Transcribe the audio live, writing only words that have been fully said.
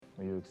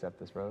Will you accept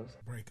this rose?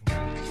 Break 'em.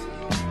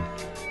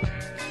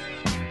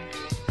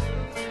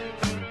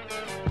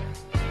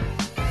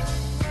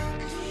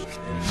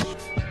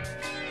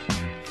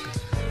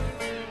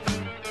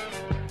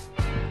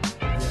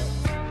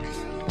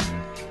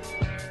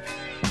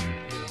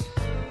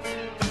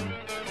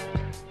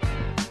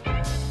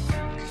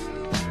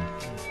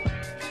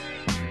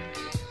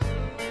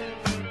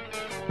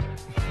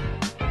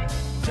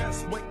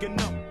 Just waking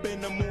up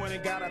in the morning,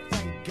 gotta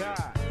thank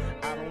God.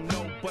 I don't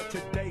know, but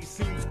today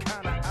seems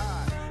kinda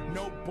odd.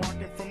 No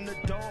barking from the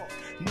dog,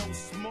 no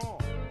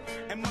small.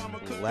 And mama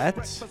cooked Let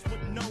breakfast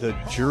with no the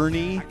hog.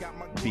 journey I got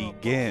my glove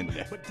begin.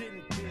 on, but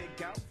didn't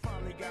dig out.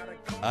 Finally got a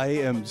call I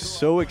am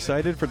so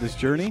excited for this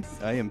journey.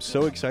 I am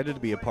so excited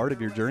to be a part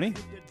of your journey.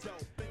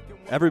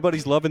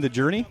 Everybody's loving the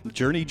journey.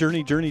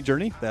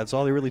 Journey. That's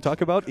all they really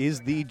talk about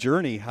is the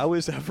journey. How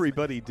is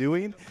everybody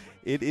doing?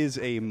 It is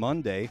a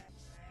Monday,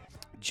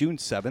 June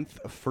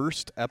 7th,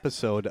 first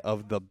episode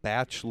of The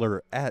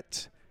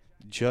Bachelorette.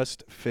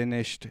 Just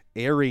finished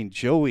airing.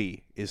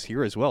 Joey is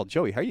here as well.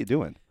 Joey, how you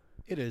doing?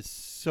 It is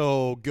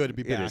so good to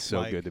be back. It is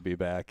so Mike. good to be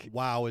back.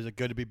 Wow, is it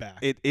good to be back?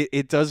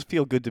 It does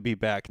feel good to be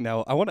back.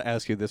 Now, I want to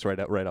ask you this right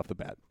off the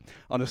bat.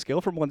 On a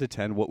scale from 1 to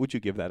 10, what would you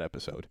give that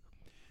episode?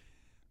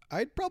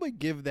 I'd probably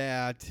give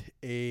that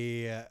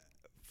a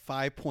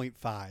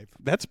 5.5.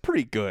 That's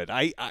pretty good.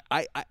 I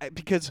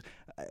because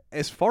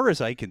as far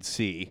as I can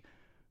see,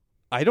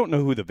 I don't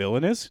know who the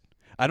villain is.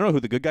 I don't know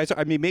who the good guys are.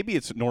 I mean, maybe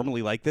it's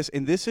normally like this,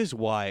 and this is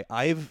why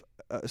I've.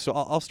 So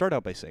I'll start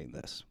out by saying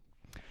this.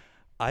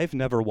 I've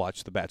never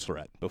watched The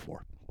Bachelorette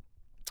before.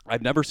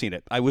 I've never seen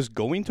it. I was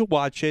going to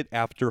watch it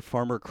after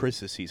Farmer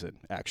Chris's season,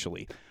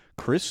 actually.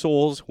 Chris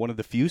Soules, one of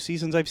the few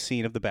seasons I've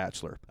seen of The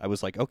Bachelor. I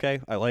was like, okay,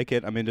 I like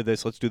it. I'm into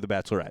this. Let's do The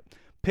Bachelorette.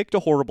 Picked a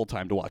horrible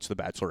time to watch The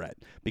Bachelorette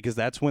because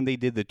that's when they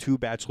did the two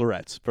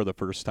Bachelorettes for the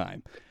first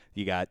time.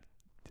 You got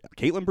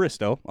Caitlin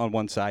Bristow on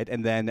one side,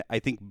 and then I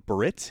think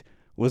Britt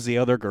was the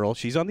other girl.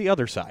 She's on the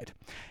other side.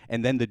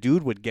 And then the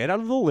dude would get out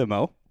of the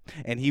limo,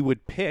 and he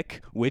would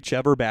pick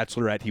whichever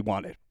Bachelorette he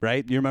wanted,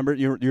 right? You remember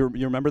you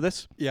remember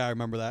this? Yeah, I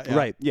remember that. Yeah.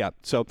 Right, yeah.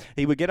 So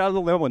he would get out of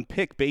the limo and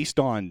pick based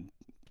on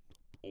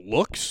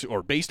looks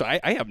or based on,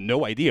 I have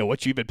no idea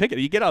what you even pick.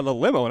 You get out of the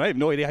limo and I have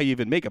no idea how you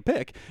even make a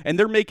pick. And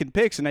they're making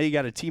picks, and now you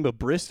got a team of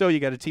Bristow, you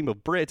got a team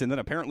of Britt, and then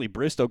apparently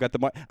Bristow got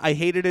the I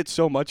hated it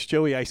so much,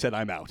 Joey, I said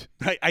I'm out.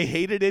 I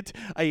hated it.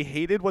 I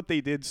hated what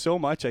they did so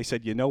much. I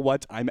said, you know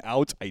what? I'm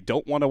out. I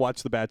don't want to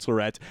watch The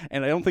Bachelorette.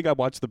 And I don't think I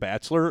watched The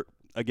Bachelor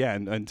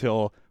again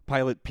until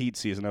Pilot Pete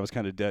season. I was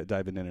kind of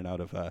diving in and out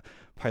of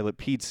Pilot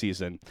Pete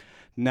season.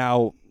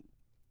 Now,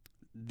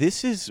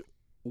 this is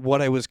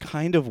what I was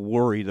kind of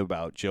worried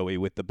about, Joey,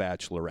 with The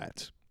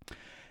Bachelorette.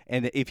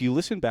 And if you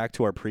listen back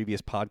to our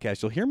previous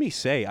podcast, you'll hear me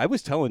say, I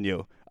was telling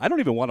you, I don't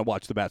even want to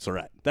watch The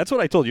Bachelorette. That's what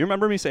I told you. You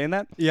remember me saying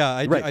that?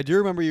 Yeah, Right. I do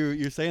remember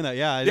you saying that.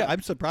 Yeah, Yeah.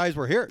 I'm surprised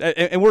we're here.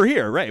 And we're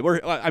here, right?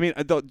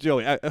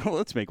 Joey,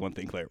 let's make one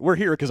thing clear. We're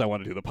here because I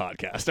want to do the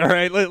podcast, all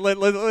right?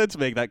 Let's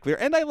make that clear.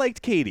 And I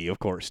liked Katie, of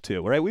course,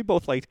 too, right? We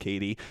both liked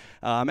Katie.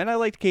 And I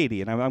liked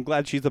Katie, and I'm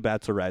glad she's the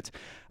Bachelorette.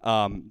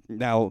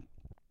 Now,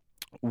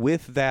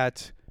 with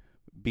that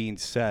being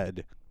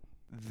said,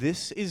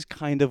 this is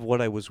kind of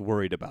what I was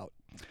worried about.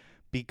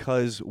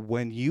 Because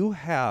when you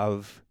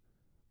have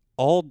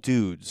all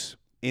dudes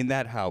in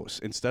that house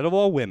instead of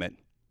all women,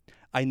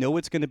 I know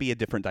it's going to be a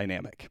different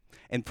dynamic.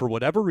 And for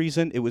whatever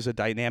reason, it was a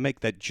dynamic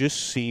that just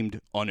seemed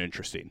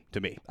uninteresting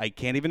to me. I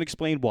can't even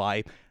explain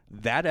why.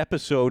 That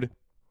episode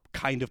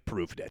kind of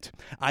proved it.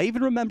 I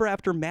even remember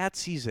after Matt's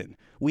season,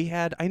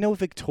 I know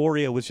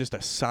Victoria was just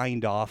a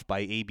signed off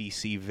by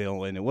ABC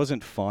villain. It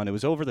wasn't fun. It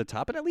was over the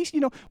top. But at least,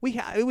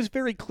 it was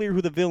very clear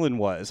who the villain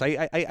was.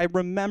 I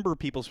remember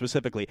people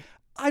specifically.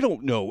 I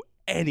don't know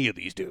any of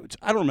these dudes.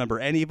 I don't remember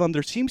any of them.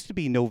 There seems to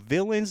be no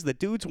villains. The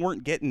dudes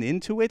weren't getting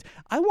into it.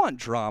 I want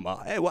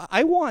drama. I'm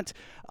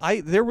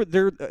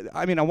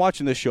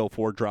watching this show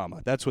for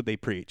drama. That's what they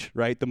preach,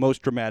 right? The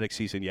most dramatic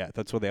season yet.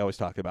 That's what they always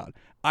talk about.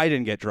 I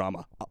didn't get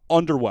drama.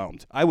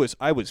 Underwhelmed. I was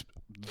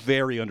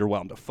very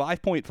underwhelmed. A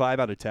 5.5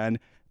 out of 10.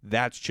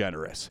 That's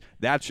generous.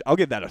 I'll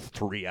give that a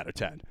 3 out of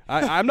 10.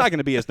 I'm not going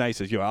to be as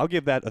nice as you. I'll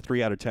give that a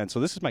 3 out of 10. So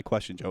this is my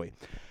question, Joey.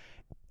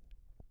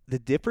 The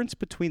difference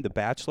between The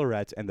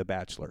Bachelorette and The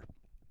Bachelor.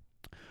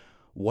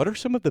 What are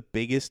some of the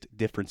biggest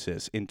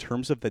differences in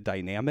terms of the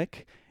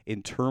dynamic,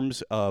 in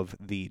terms of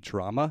the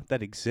drama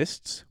that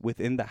exists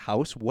within the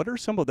house? What are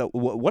some of the,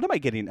 what am I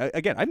getting?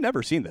 Again, I've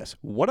never seen this.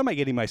 What am I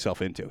getting myself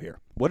into here?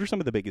 What are some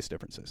of the biggest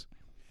differences?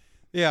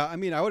 Yeah, I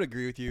mean, I would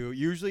agree with you.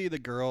 Usually the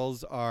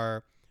girls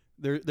are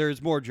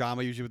there's more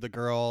drama usually with the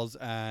girls,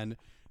 and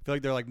I feel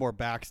like they're like more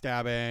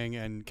backstabbing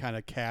and kind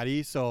of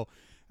catty. So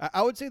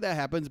I would say that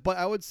happens, but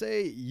I would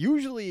say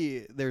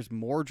usually there's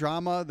more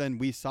drama than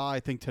we saw, I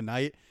think,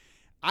 tonight.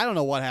 I don't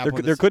know what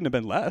happened. There couldn't have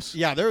been less.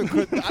 Yeah, I don't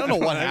know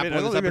what happened. I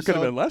don't think there could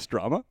have been less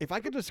drama. If I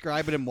could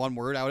describe it in one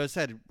word, I would have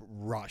said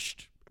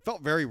rushed. It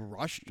felt very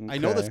rushed. Okay. I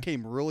know this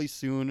came really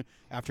soon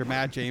after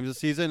Matt James'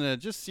 season, and it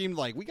just seemed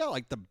like we got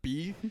like the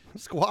B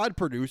squad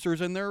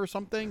producers in there or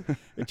something.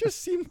 It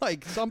just seemed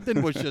like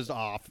something was just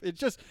off. It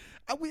just,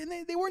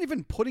 They weren't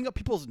even putting up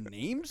people's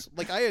names.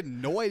 Like, I had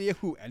no idea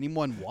who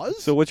anyone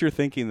was. So what you're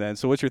thinking then?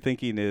 So what you're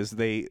thinking is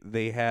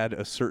they had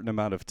a certain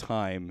amount of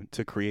time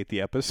to create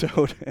the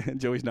episode. And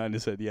Joey's nodding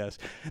his head yes.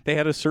 They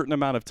had a certain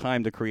amount of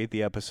time to create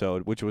the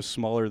episode, which was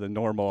smaller than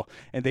normal,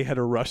 and they had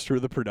to rush through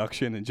the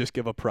production and just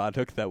give a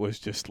product that was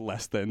just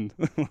less than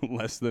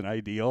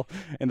ideal.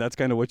 And that's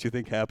kind of what you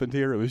think happened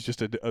here. It was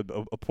just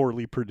a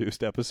poorly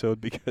produced episode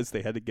because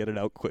they had to get it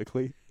out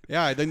quickly.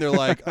 Yeah, I think they're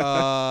like,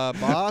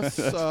 boss.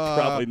 That's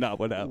probably not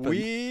what happened.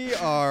 We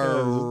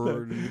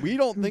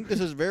don't think this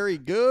is very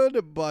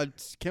good,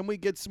 but can we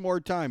get some more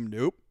time?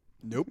 Nope.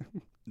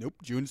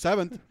 June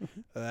 7th.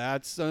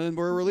 That's when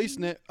we're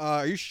releasing it.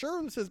 Are you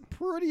sure this is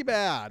pretty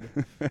bad?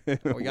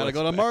 We got to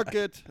go to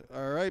market.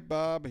 All right,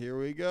 Bob, here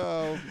we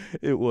go.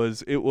 It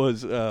was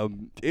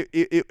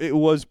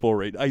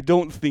boring. I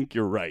don't think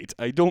you're right.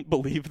 I don't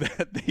believe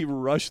that they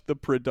rushed the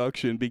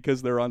production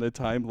because they're on a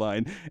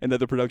timeline and that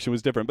the production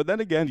was different. But then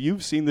again,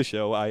 you've seen the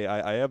show.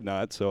 I have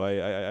not, so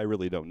I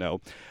really don't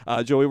know.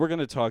 Joey, we're going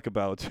to talk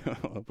about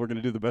we're going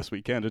to do the best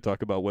we can to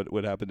talk about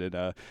what happened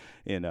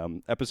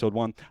in episode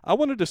 1. I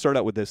wanted to start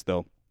out with this,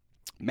 though.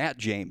 Matt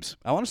James.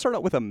 I want to start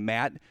out with a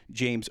Matt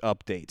James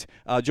update.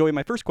 Joey,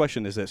 my first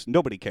question is this.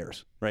 Nobody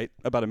cares, right?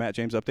 About a Matt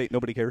James update?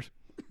 Nobody cares?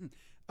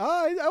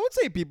 I would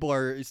say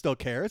people still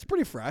care. It's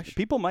pretty fresh.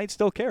 People might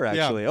still care,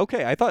 actually. Yeah.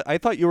 Okay, I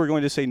thought you were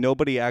going to say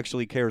nobody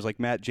actually cares. Like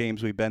Matt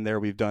James, we've been there,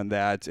 we've done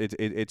that.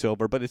 It's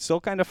over, but it's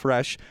still kind of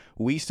fresh.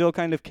 We still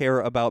kind of care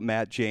about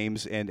Matt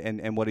James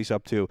and what he's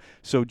up to.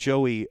 So,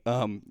 Joey,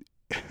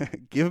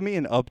 give me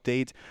an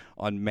update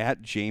on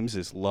Matt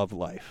James's love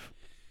life.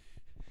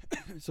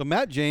 So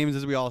Matt James,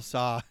 as we all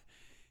saw,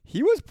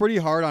 he was pretty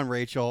hard on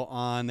Rachel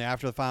on the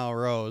After the Final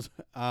Rose.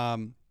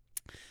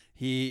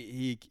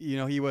 He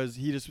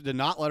just did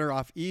not let her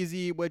off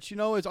easy, which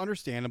is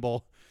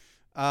understandable.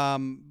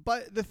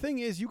 But the thing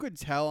is, you could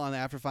tell on the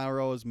After Final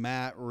Rose,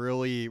 Matt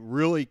really,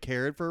 really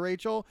cared for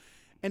Rachel,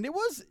 and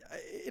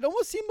it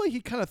almost seemed like he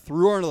kind of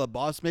threw her under the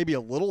bus, maybe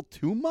a little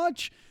too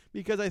much.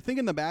 Because I think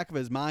in the back of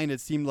his mind,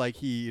 it seemed like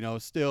he,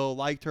 still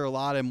liked her a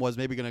lot and was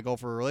maybe going to go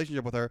for a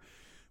relationship with her.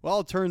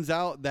 Well, it turns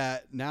out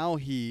that now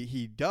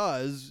he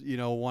does,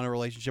 want a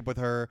relationship with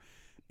her.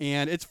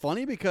 And it's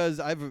funny because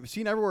I've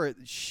seen everywhere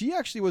she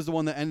actually was the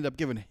one that ended up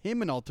giving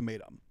him an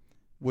ultimatum,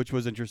 which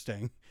was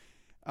interesting.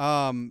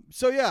 I think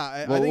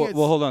it's...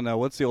 Well, hold on now.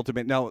 What's the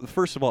ultimatum? Now,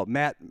 first of all,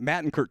 Matt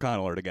and Kurt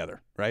Connell are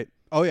together, right?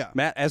 Oh, yeah.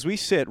 Matt, as we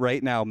sit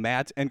right now,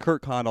 Matt and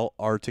Kurt Connell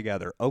are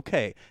together.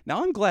 Okay.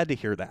 Now, I'm glad to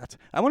hear that.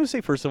 I want to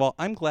say, first of all,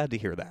 I'm glad to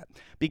hear that.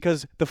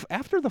 Because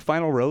after the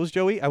Final Rose,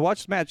 Joey, I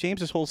watched Matt James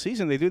this whole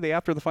season. They do the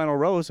After the Final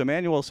Rose.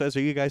 Emmanuel says,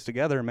 are you guys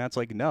together? And Matt's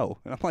like, no.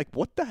 And I'm like,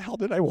 what the hell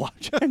did I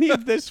watch any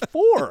of this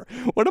for?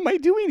 What am I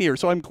doing here?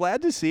 So I'm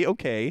glad to see,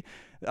 okay,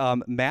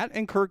 Matt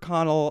and Kurt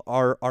Connell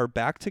are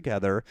back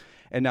together.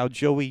 And now,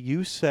 Joey,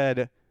 you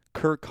said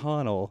Kurt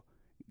Connell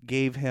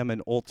gave him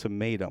an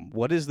ultimatum.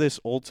 What is this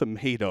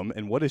ultimatum,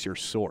 and what is your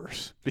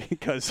source?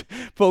 Because,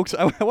 folks,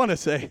 I want to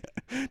say,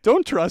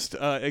 don't trust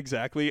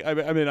exactly. I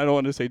mean, I don't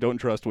want to say don't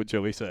trust what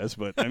Joey says,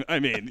 but I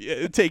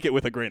mean, take it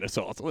with a grain of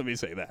salt. Let me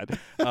say that.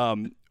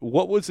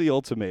 What was the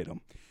ultimatum?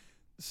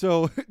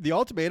 So the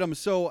ultimatum.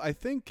 So I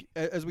think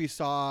as we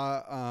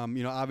saw,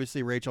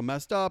 obviously Rachel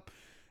messed up,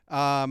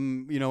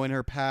 in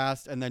her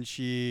past, and then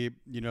she,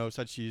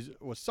 said she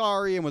was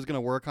sorry and was going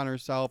to work on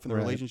herself in the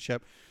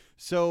relationship.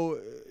 So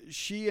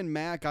she and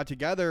Matt got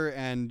together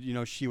and,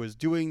 she was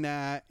doing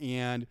that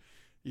and,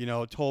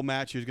 told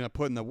Matt she was going to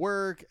put in the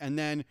work. And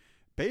then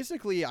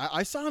basically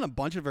I saw in a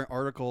bunch of different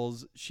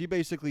articles, she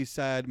basically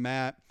said,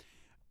 Matt,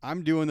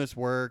 I'm doing this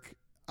work.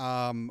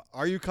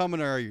 Are you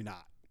coming or are you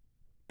not?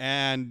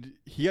 And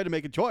he had to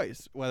make a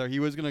choice whether he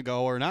was going to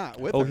go or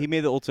not with her. He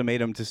made the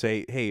ultimatum to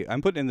say, hey,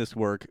 I'm putting in this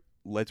work.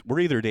 We're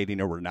either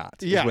dating or we're not.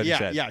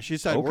 Yeah. She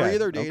said, we're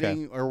either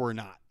dating or we're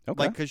not.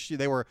 Okay. Like, because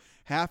they were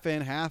half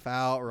in, half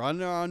out,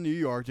 running around New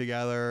York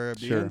together,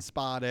 being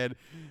spotted,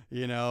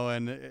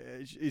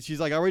 and she's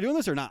like, are we doing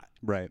this or not?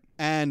 Right.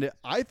 And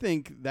I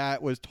think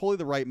that was totally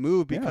the right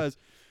move because,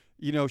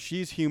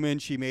 she's human.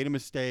 She made a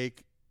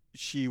mistake.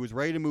 She was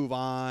ready to move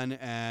on.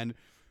 And,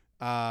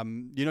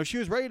 she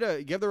was ready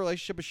to give the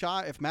relationship a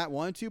shot if Matt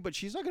wanted to, but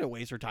she's not going to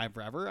waste her time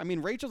forever. I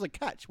mean, Rachel's a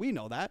catch. We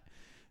know that.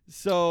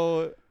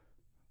 So,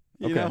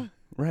 you know.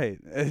 Right.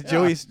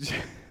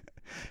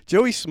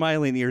 Joey's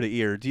smiling ear to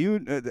ear. Do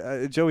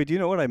you, Joey? Do you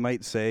know what I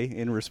might say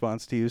in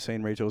response to you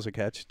saying Rachel is a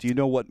catch? Do you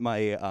know what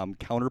my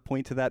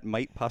counterpoint to that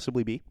might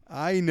possibly be?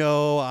 I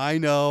know.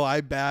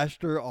 I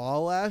bashed her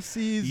all last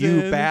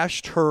season. You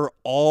bashed her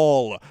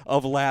all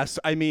of last.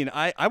 I mean,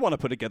 I want to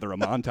put together a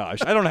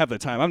montage. I don't have the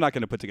time. I'm not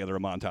going to put together a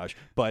montage,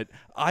 but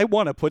I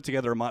want to put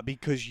together a montage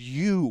because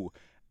you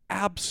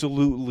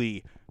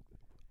absolutely.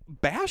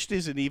 Bashed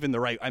isn't even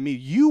the right. I mean,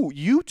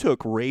 you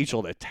took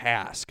Rachel to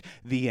task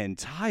the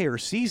entire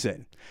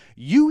season.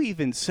 You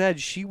even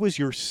said she was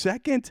your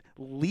second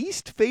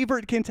least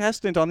favorite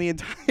contestant on the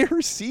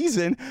entire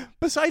season,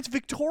 besides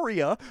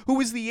Victoria, who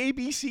was the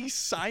ABC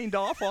signed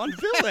off on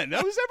villain.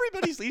 That was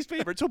everybody's least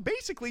favorite. So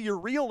basically, your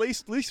real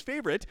least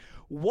favorite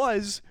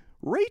was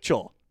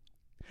Rachel.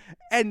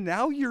 And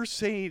now you're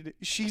saying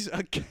she's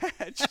a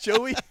catch,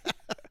 Joey.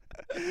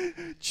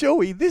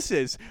 Joey, this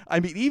is, I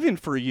mean, even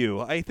for you,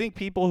 I think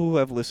people who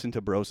have listened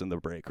to Bros in the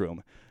Break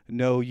Room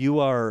know you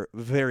are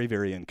very,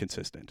 very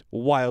inconsistent,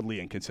 wildly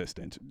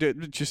inconsistent.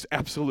 Just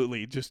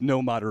absolutely, just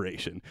no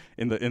moderation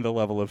in the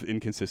level of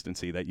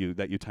inconsistency that you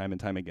time and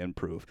time again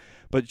prove.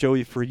 But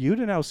Joey, for you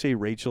to now say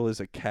Rachel is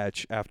a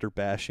catch after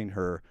bashing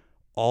her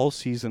all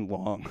season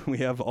long, we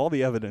have all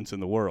the evidence in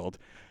the world.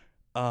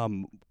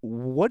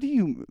 What do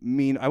you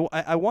mean?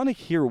 I want to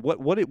hear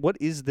what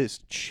is this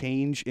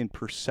change in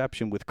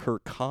perception with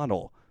Kurt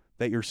Connell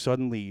that you're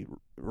suddenly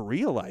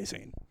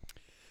realizing?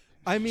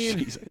 I mean,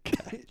 She's a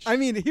catch. I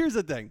mean, here's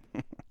the thing.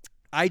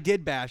 I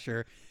did bash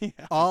her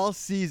all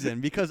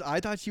season because I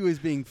thought she was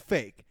being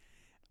fake.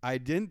 I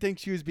didn't think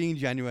she was being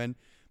genuine.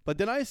 But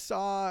then I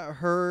saw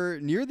her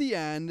near the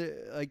end,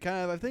 like kind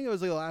of, I think it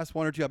was like the last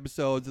 1 or 2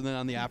 episodes, and then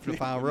on the after the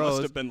final rose.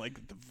 Must have been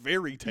like the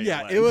very tail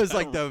Yeah, end. it was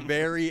like the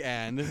very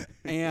end,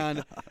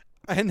 and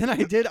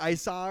then I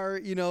saw her.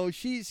 You know,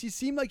 she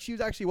seemed like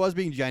she was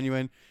being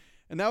genuine,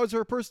 and that was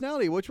her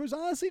personality, which was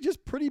honestly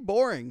just pretty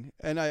boring.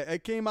 And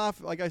it came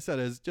off, like I said,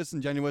 as just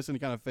ingenuous and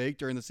kind of fake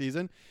during the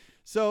season.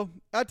 So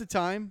at the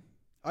time,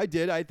 I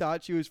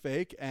thought she was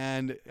fake,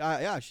 and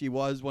yeah, she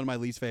was one of my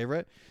least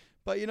favorite.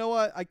 But you know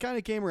what? I kind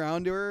of came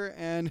around to her,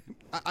 and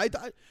I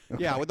thought,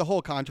 yeah, with the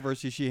whole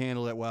controversy, she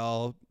handled it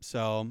well.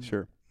 So,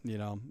 Sure. You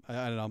know,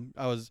 I don't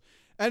know.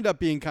 Ended up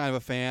being kind of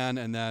a fan,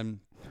 and then,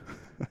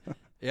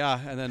 yeah,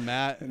 and then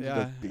Matt, Ended yeah,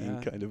 up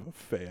being kind of a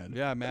fan.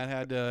 yeah, Matt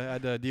had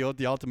to deal with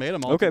the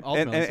ultimatum. Okay,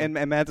 ultimately, so.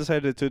 and Matt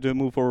decided to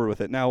move forward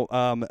with it. Now,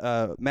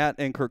 Matt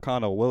and Kurt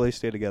Connell, will they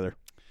stay together?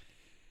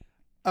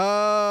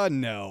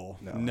 No,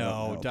 I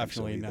don't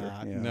definitely think so either.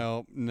 not.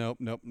 Yeah.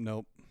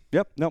 Nope.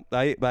 Yep. No,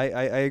 I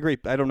agree.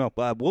 I don't know.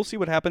 We'll see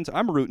what happens.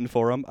 I'm rooting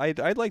for them.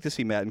 I'd like to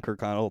see Matt and Kurt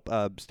Connell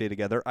stay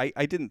together.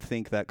 I didn't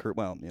think that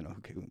Well, you know,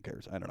 who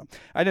cares? I don't know.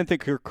 I didn't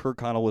think Kurt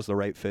Connell was the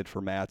right fit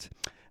for Matt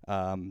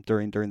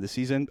during the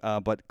season.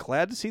 But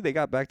glad to see they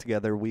got back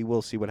together. We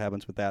will see what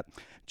happens with that.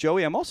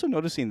 Joey, I'm also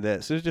noticing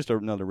this. This is just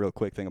another real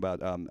quick thing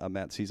about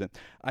Matt's season.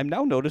 I'm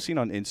now noticing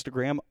on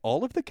Instagram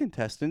all of the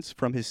contestants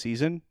from his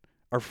season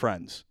are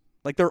friends.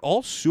 Like, they're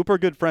all super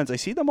good friends. I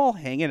see them all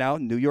hanging out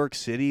in New York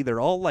City.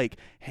 They're all, like,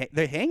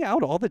 they hang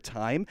out all the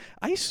time.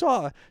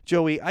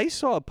 Joey, I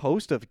saw a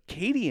post of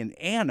Katie and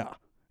Anna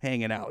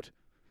hanging out.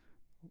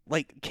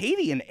 Like,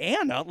 Katie and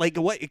Anna? Like,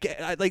 what?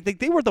 Like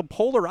they were the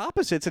polar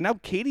opposites, and now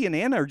Katie and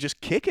Anna are just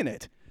kicking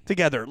it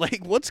together.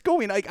 Like, what's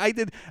going on? I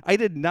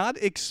did not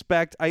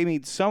expect. I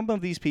mean, some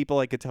of these people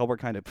I could tell were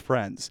kind of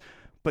friends.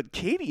 But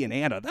Katie and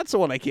Anna, that's the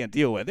one I can't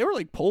deal with. They were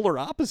like polar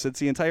opposites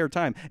the entire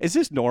time. Is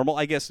this normal?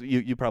 I guess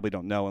you probably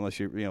don't know unless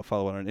you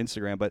follow it on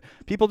Instagram. But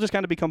people just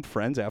kind of become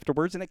friends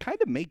afterwards, and it kind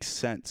of makes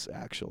sense,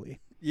 actually.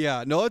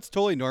 Yeah, no, it's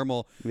totally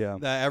normal. Yeah.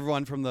 That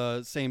everyone from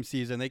the same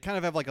season, they kind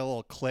of have like a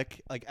little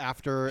clique like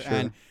after, Sure.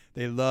 and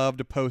they love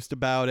to post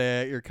about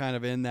it. You're kind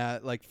of in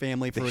that like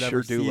family for They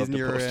whatever sure do love season to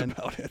you're post in.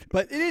 about it.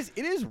 But it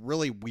is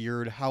really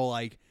weird how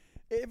like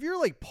if you're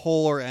like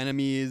polar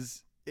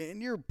enemies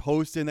and you're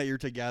posting that you're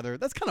together,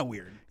 that's kind of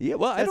weird. Yeah,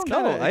 well, I That's don't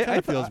know. kinda- it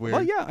kinda feels Well,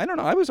 weird. yeah, I don't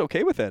know. I was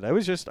okay with it. I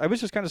was just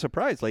kind of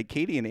surprised. Like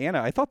Katie and Anna,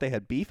 I thought they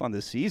had beef on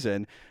this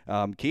season.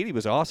 Katie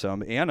was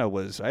awesome. I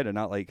did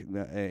not like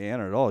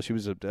Anna at all. She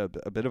was a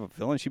bit of a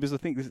villain. She was the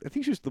thing. I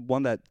think she was the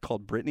one that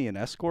called Brittany an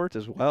escort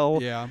as well.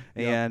 Yeah.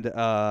 And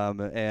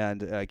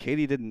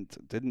Katie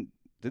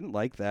didn't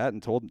like that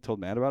and told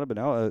Matt about it, but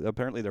now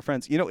apparently they're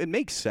friends. You know, it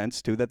makes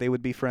sense too that they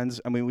would be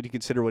friends. I mean, when you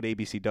consider what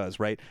ABC does,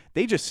 right?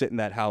 They just sit in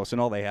that house and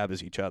all they have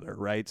is each other,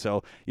 right?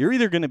 So you're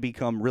either going to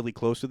become really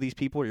close to these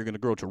people or you're going to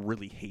grow to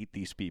really hate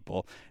these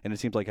people. And it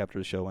seems like after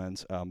the show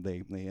ends,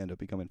 they end up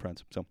becoming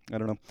friends. So I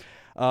don't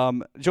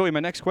know. Joey,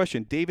 my next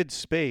question: David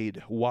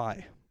Spade,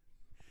 why?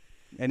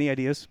 Any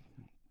ideas?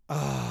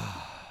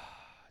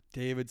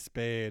 David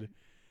Spade.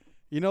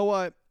 You know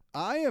what?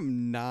 I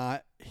am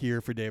not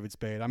here for David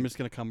Spade. I'm just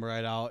gonna come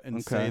right out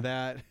and say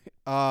that.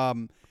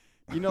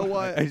 You know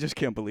what? I just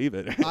can't believe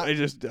it.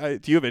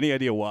 Do you have any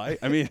idea why?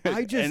 I mean,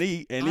 I just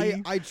any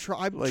I've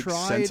tried.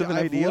 sense of an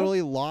I've idea?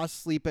 literally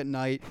lost sleep at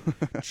night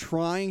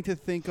trying to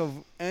think of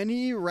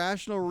any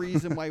rational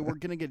reason why we're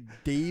gonna get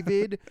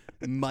David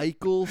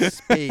Michael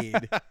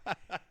Spade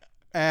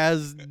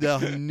as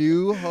the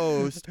new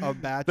host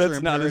of Bachelor That's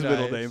in not his middle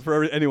Paradise. name.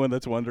 For anyone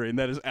that's wondering,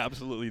 that is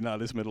absolutely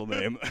not his middle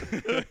name.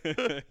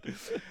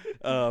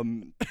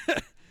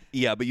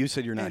 Yeah, but you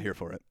said you're not here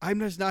for it. I'm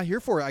just not here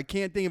for it. I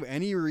can't think of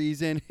any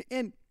reason.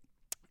 And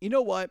you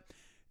know what?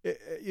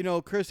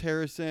 Chris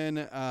Harrison,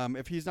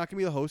 if he's not going to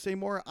be the host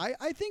anymore,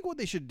 I think what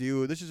they should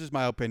do, this is just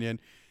my opinion,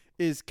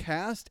 is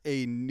cast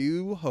a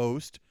new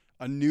host,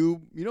 a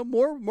new,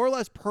 more or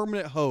less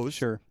permanent host.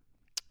 Sure.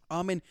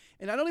 And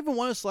I don't even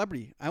want a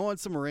celebrity. I want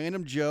some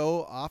random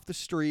Joe off the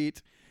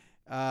street.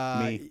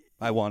 Me.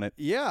 I want it.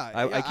 Yeah.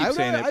 I keep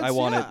saying it. I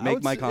want it.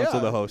 Make Mike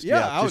Console the host.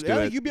 Yeah, just do I it.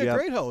 think you'd be a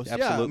great host.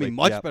 Absolutely. Yeah, I mean,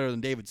 much better than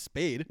David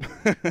Spade.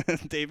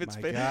 David My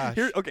Spade. gosh.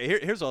 Here's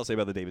what I'll say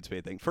about the David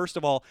Spade thing. First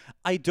of all,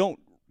 I don't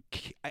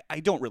I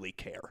don't really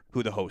care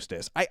who the host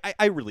is.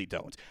 I really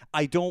don't.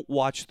 I don't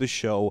watch the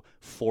show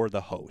for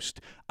the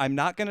host. I'm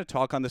not going to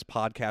talk on this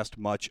podcast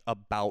much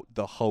about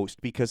the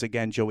host because,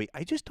 again, Joey,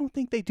 I just don't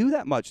think they do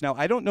that much. Now,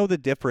 I don't know the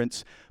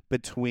difference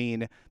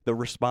between the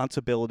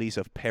responsibilities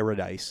of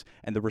Paradise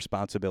and the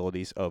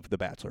responsibilities of The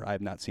Bachelor. I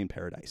have not seen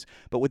Paradise.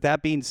 But with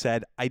that being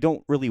said, I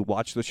don't really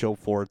watch the show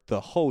for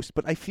the host,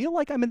 but I feel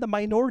like I'm in the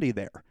minority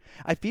there.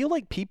 I feel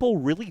like people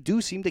really do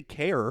seem to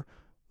care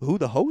who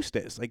the host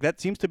is. Like,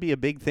 that seems to be a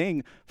big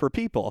thing for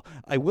people.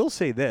 I will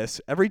say this,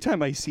 every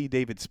time I see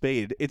David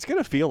Spade, it's going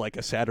to feel like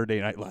a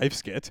Saturday Night Live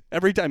skit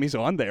every time he's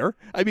on there.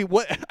 I mean,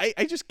 what?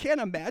 I just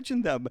can't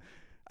imagine them.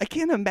 I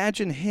can't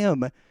imagine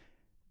him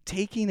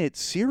taking it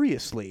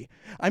seriously.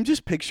 I'm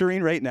just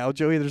picturing right now,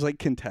 Joey, there's like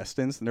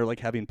contestants and they're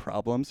like having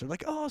problems. They're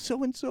like, oh,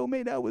 so-and-so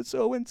made out with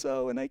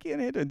so-and-so and I can't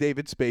handle it. And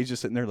David Spade's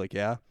just sitting there like,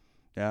 yeah,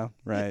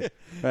 right.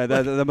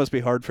 That must be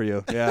hard for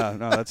you. Yeah,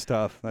 no, that's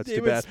tough. That's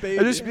David too bad.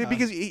 Spade,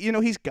 Because,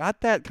 he's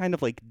got that kind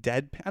of like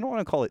deadpan. I don't want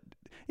to call it.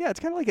 Yeah, it's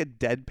kind of like a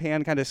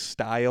deadpan kind of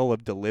style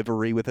of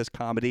delivery with his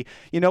comedy.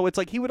 It's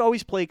like he would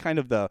always play kind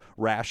of the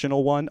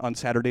rational one on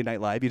Saturday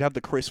Night Live. You'd have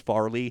the Chris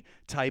Farley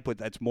type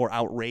that's more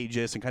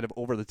outrageous and kind of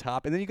over the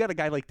top. And then you got a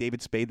guy like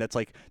David Spade that's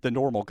like the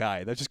normal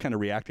guy that's just kind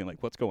of reacting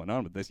like, what's going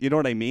on with this? You know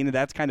what I mean? And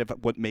that's kind of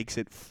what makes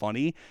it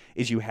funny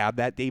is you have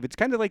that David. It's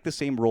kind of like the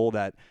same role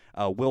that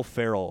Will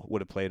Ferrell would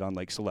have played on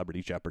like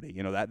Celebrity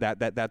Jeopardy.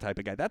 That type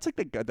of guy. That's like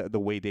the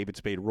way David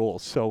Spade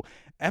rolls. So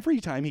every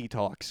time he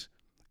talks,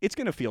 it's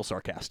going to feel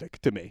sarcastic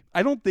to me.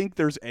 I don't think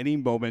there's any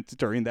moment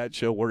during that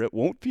show where it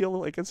won't feel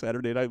like a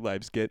Saturday Night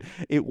Live skit.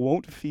 It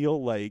won't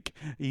feel like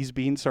he's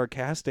being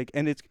sarcastic.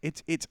 And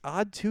it's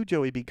odd too,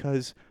 Joey,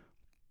 because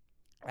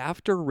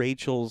after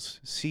Rachel's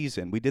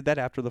season, we did that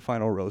after the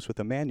final rose with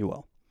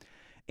Emmanuel.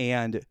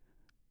 And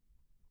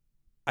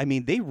I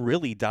mean, they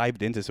really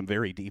dived into some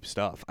very deep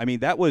stuff. I mean,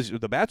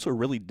 The Bachelor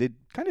really did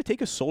kind of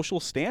take a social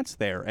stance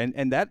there.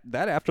 And that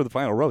after the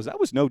final rose, that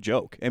was no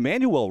joke.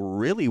 Emmanuel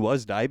really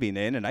was diving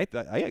in. And I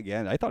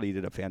thought he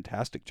did a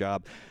fantastic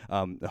job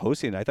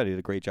hosting. I thought he did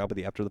a great job with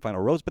the after the final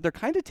rose. But they're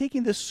kind of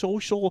taking this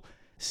social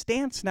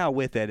stance now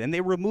with it. And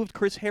they removed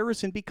Chris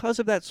Harrison because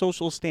of that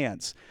social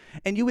stance.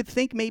 And you would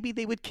think maybe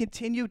they would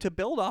continue to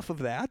build off of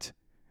that.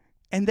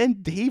 And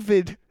then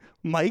David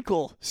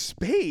Michael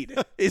Spade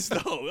is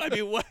though. I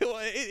mean,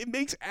 it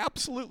makes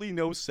absolutely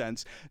no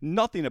sense.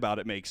 Nothing about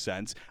it makes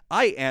sense.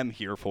 I am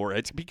here for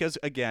it because,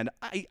 again,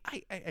 I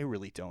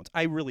really don't.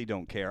 I really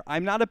don't care.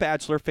 I'm not a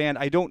Bachelor fan.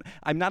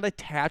 I'm not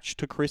attached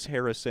to Chris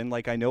Harrison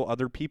like I know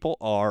other people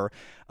are.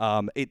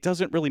 It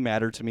doesn't really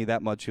matter to me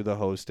that much who the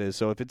host is.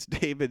 So if it's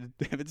David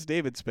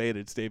Spade,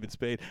 it's David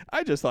Spade.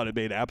 I just thought it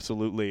made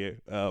absolutely.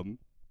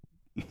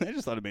 I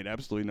just thought it made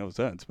absolutely no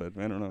sense, but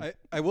I don't know.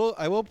 I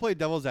will play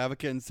devil's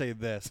advocate and say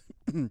this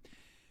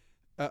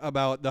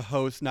about the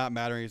host not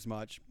mattering as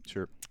much.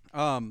 Sure.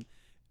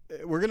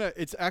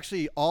 It's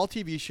actually all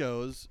TV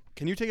shows.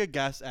 Can you take a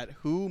guess at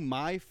who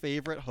my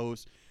favorite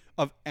host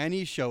of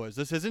any show is?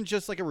 This isn't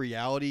just like a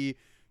reality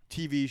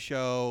TV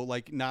show,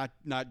 like not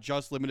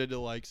just limited to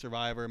like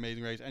Survivor,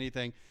 Amazing Race,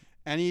 anything.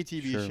 Any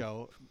TV Sure.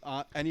 show,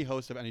 any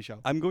host of any show.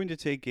 I'm going to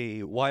take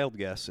a wild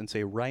guess and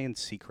say Ryan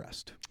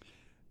Seacrest.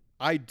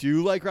 I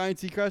do like Ryan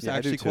Seacrest Yeah,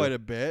 I do actually too. quite a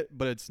bit,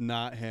 but it's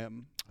not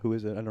him. Who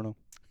is it? I don't know.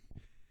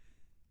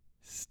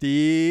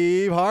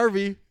 Steve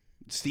Harvey.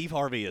 Steve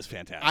Harvey is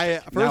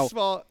fantastic. First of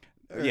all,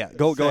 go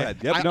ahead.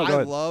 Yep, go I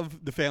ahead.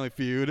 love The Family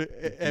Feud.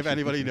 If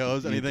anybody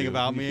knows anything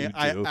about me,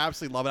 I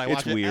absolutely love it. I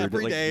watch it weird.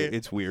 every day.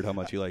 It's weird how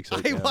much he likes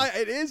it.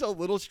 It is a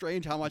little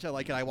strange how much I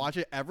like it. I watch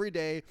it every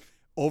day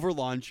over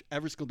lunch,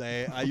 every single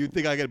day. You'd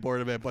think I get bored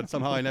of it, but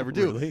somehow I never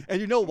do. Really?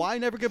 And you know why I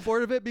never get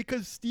bored of it?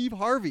 Because Steve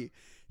Harvey.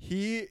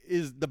 He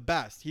is the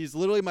best. He's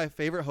literally my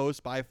favorite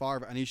host by far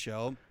of any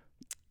show.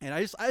 And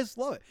I just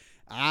love it.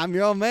 I'm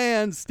your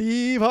man,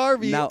 Steve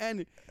Harvey. Now,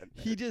 and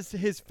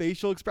his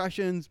facial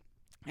expressions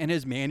and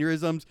his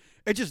mannerisms,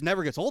 it just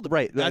never gets old.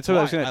 Right. That's what why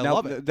I was going to.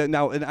 love it.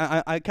 Now, and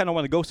I kind of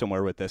want to go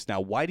somewhere with this.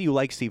 Now, why do you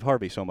like Steve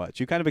Harvey so much?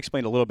 You kind of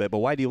explained a little bit, but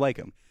why do you like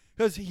him?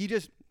 Because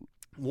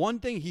one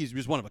thing, he's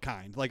just one of a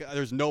kind. Like,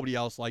 there's nobody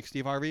else like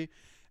Steve Harvey.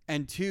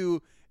 And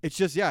two, it's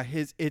just,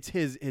 it's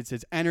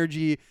his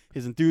energy,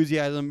 his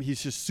enthusiasm.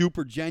 He's just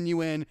super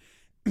genuine.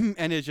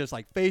 And it's just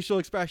like facial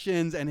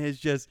expressions and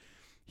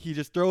he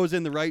just throws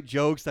in the right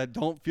jokes that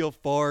don't feel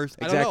forced.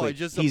 Exactly. I don't know. It's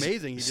just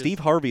amazing. Steve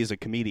Harvey is a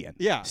comedian.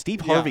 Yeah.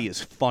 Steve Harvey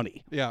is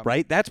funny. Yeah.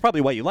 Right? That's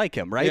probably why you like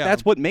him, right? Yeah.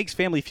 That's what makes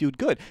Family Feud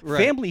good.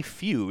 Right. Family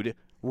Feud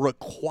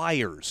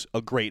requires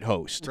a great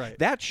host. Right.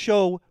 That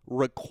show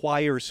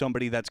requires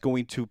somebody that's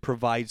going to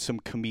provide some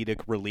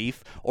comedic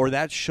relief, or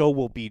that show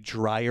will be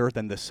drier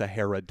than the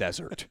Sahara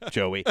Desert,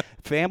 Joey.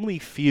 Family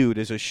Feud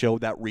is a show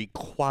that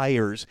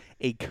requires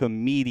a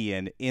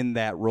comedian in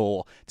that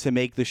role to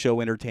make the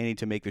show entertaining,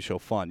 to make the show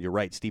fun. You're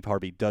right. Steve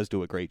Harvey does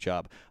do a great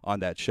job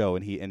on that show,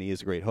 and he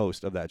is a great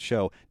host of that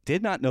show.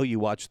 Did not know you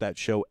watched that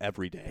show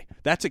every day.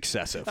 That's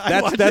excessive.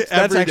 That's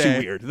actually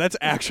weird. That's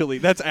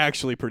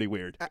actually pretty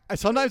weird.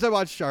 Sometimes I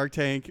watch Shark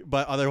Tank,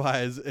 but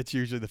otherwise it's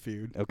usually The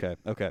Feud.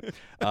 Okay.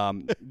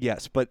 bit.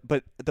 Yes, but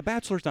The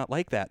Bachelor's not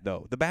like that,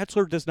 though. The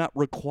Bachelor does not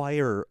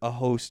require a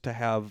host to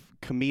have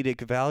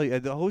comedic value.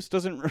 The host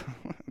doesn't.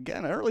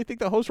 Again, I don't really think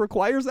the host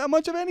requires that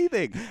much of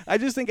anything. I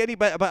just think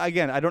anybody. But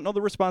again, I don't know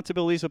the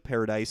responsibilities of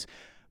Paradise.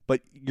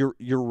 But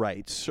you're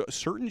right.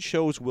 Certain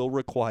shows will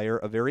require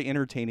a very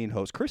entertaining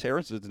host. Chris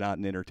Harrison is not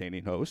an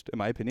entertaining host, in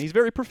my opinion. He's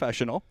very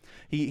professional.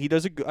 He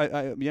does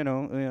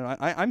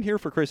I'm here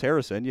for Chris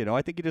Harrison.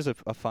 I think he does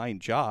a fine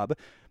job,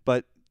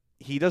 but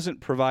he doesn't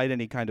provide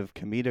any kind of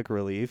comedic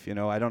relief.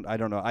 I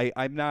don't know.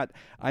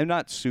 I'm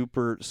not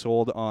super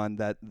sold on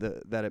that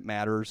it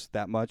matters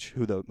that much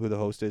who the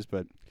host is,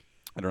 but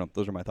I don't know.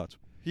 Those are my thoughts.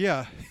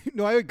 Yeah,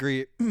 no, I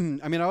agree. I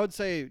mean, I would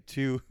say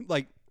too,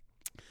 like.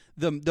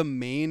 The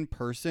main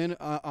person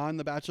on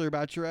The Bachelor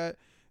Bachelorette,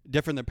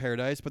 different than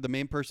Paradise, but the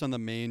main person on the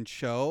main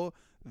show,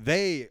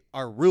 they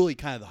are really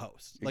kind of the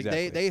host. Like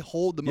Exactly. they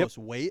hold the most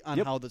weight on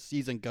how the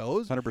season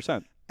goes.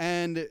 100%.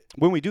 And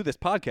when we do this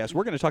podcast,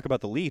 we're going to talk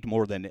about the lead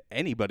more than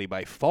anybody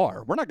by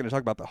far. We're not going to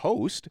talk about the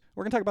host.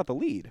 We're going to talk about the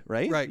lead,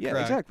 right? Right, Yeah,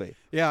 correct. exactly.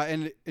 yeah,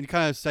 and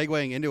kind of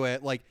segueing into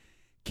it, like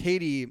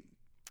Katie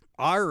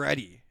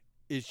already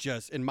is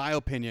just, in my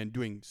opinion,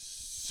 doing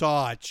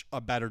such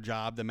a better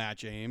job than Matt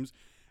James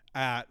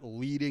at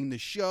leading the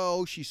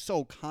show. She's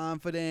so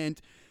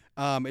confident.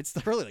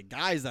 It's really the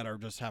guys that are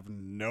just have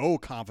no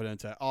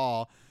confidence at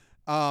all.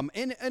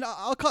 And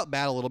I'll cut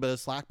Matt a little bit of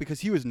slack because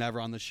he was never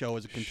on the show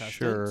as a contestant.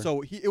 Sure.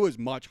 So it was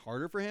much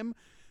harder for him.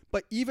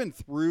 But even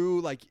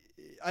through, like,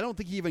 I don't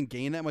think he even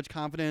gained that much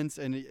confidence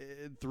and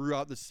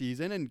throughout the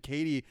season. And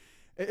Katie,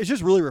 it's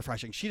just really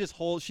refreshing. She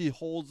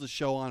holds the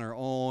show on her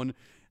own.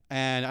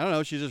 And I don't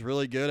know, she's just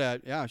really good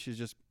at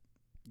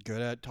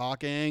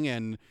talking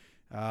and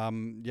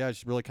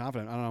she's really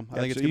confident. I don't know.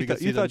 I think it's so gonna be a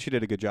good you season. thought she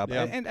did a good job,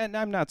 Yeah. and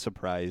I'm not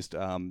surprised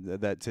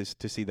that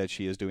to see that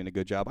she is doing a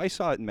good job. I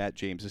saw it in Matt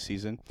James'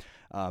 season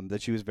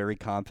that she was very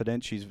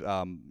confident. She's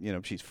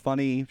she's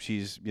funny.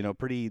 She's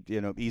pretty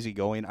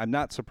easygoing. I'm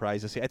not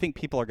surprised to see. I think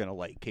people are going to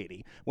like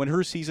Katie when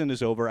her season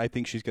is over. I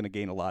think she's going to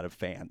gain a lot of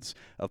fans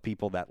of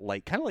people that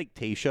kind of like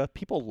Tayshia.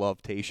 People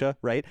love Tayshia,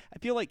 right? I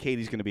feel like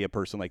Katie's going to be a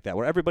person like that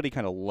where everybody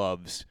kind of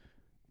loves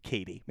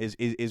Katie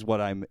is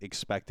what I'm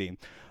expecting.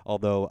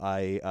 Although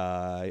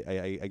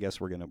I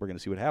guess we're gonna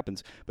see what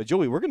happens. But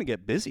Joey, we're gonna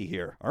get busy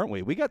here, aren't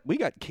we? We got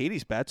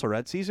Katie's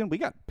Bachelorette season. We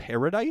got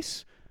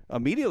Paradise.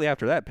 Immediately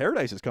after that,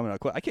 Paradise is coming out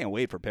quick. I can't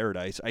wait for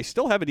Paradise. I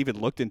still haven't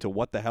even looked into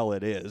what the hell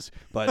it is,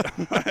 but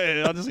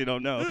I honestly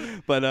don't know.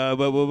 But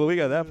we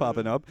got that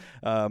popping up.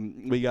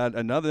 We got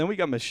another. Then we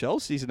got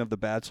Michelle's season of The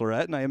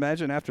Bachelorette, and I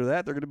imagine after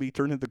that they're going to be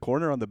turning the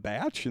corner on The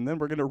Batch, and then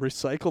we're going to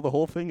recycle the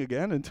whole thing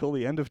again until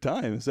the end of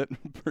time. Is that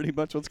pretty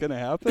much what's going to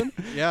happen?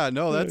 Yeah,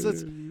 no,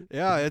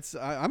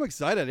 I'm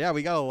excited. Yeah,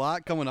 we got a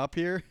lot coming up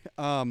here.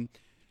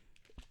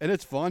 And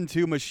it's fun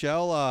too.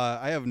 Michelle,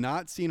 I have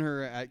not seen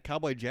her at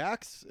Cowboy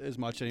Jack's as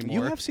much anymore.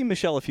 You have seen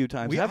Michelle a few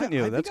times, haven't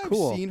you? I That's think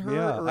cool. I've seen her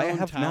yeah, around I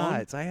have town,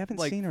 not. I haven't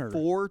like seen her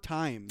 4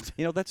 times.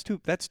 That's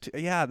too.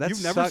 Yeah, that's.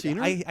 You've never seen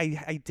her?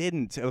 I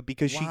didn't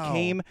because she Wow.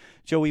 came.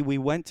 Joey, we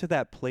went to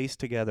that place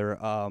together.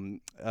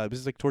 It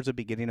was like towards the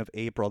beginning of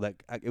April.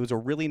 It was a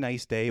really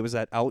nice day. It was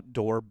that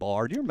outdoor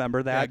bar. Do you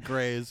remember that? At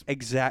Gray's.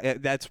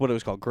 That's what it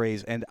was called,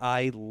 Gray's. And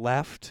I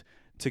left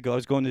to go. I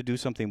was going to do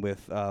something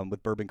with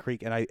Bourbon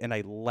Creek, and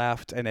I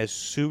left. And as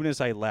soon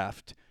as I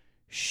left,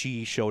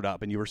 she showed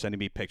up, and you were sending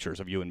me pictures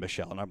of you and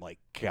Michelle, and I'm like,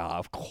 God,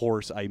 of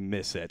course I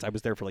miss it. I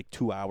was there for like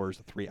 2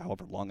 hours, 3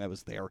 however long I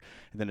was there,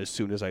 and then as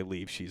soon as I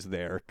leave, she's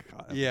there.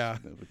 God, Yeah.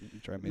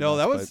 drive me No, nuts,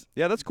 that was- but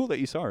yeah, that's cool that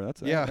you saw her.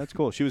 That's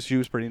cool. She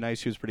was pretty nice.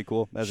 She was pretty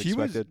cool as She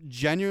expected. was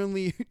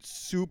genuinely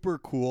super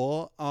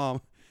cool.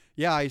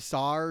 Yeah, I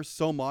saw her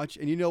so much,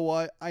 and you know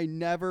what? I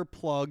never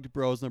plugged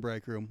Bros in the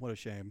Break Room. What a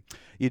shame.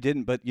 You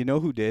didn't, but you know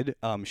who did?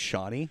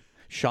 Shawnee.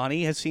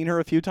 Shawnee has seen her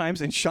a few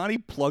times, and Shawnee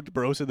plugged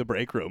Bros in the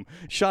Break Room.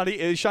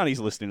 Shawnee's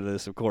listening to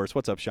this, of course.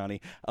 What's up,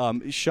 Shawnee?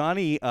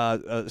 Shawnee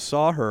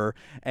saw her,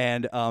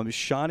 and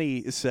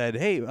Shawnee said,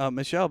 "Hey,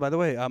 Michelle, by the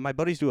way, my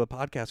buddies do a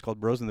podcast called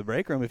Bros in the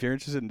Break Room. If you're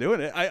interested in doing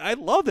it, I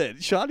love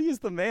it. Shawnee is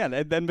the man."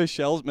 And then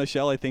Michelle,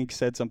 I think,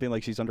 said something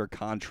like she's under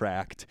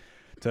contract.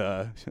 She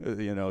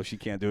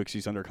can't do it 'cause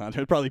she's under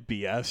contract. Probably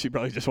BS. She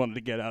probably just wanted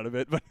to get out of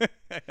it.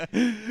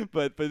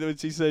 But when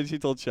she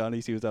told Shawnee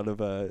she was out of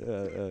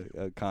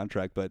a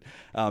contract. But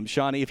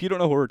Shawnee, if you don't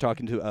know who we're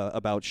talking to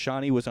about,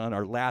 Shawnee was on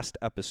our last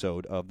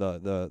episode of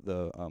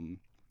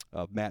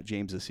of Matt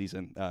James'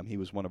 season. He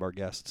was one of our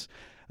guests.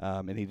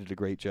 And he did a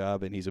great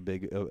job, and he's a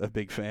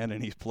big fan,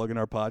 and he's plugging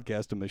our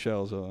podcast to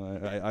Michelle, so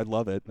I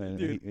love it. And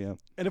Dude.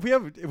 And if we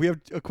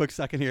have a quick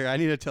second here, I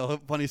need to tell a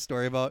funny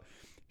story about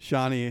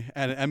Shawnee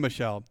and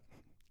Michelle.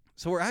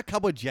 So we're at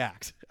Cowboy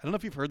Jack's. I don't know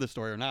if you've heard this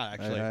story or not,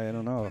 actually. I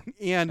don't know.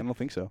 I And don't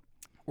think so.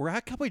 we're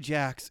at Cowboy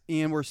Jack's,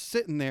 and we're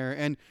sitting there.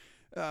 And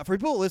for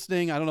people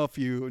listening, I don't know if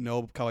you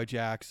know Cowboy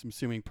Jack's. I'm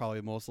assuming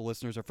probably most of the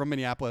listeners are from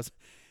Minneapolis.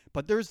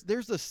 But there's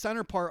the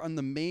center part on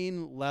the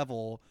main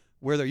level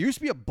where there used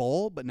to be a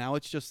bowl, but now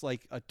it's just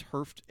like a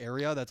turfed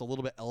area that's a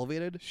little bit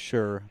elevated.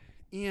 Sure.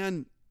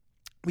 And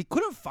we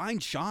couldn't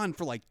find Sean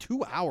for like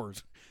 2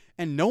 hours.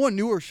 and no one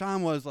knew where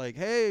Sean was. Like,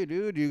 hey,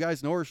 dude, do you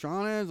guys know where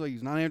Sean is? Like,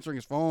 he's not answering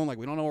his phone. Like,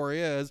 we don't know where he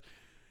is.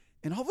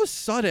 And all of a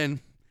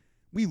sudden,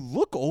 we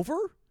look over,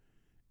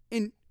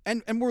 and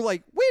we're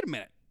like, wait a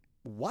minute,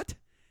 what?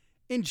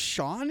 And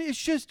Sean is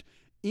just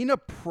in a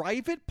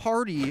private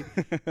party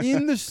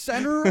in the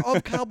center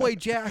of Cowboy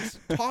Jack's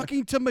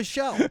talking to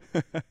Michelle.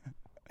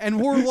 And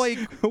we're like,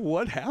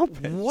 what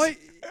happened? What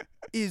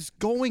is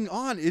going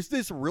on? Is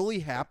this really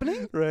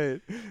happening?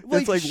 Right.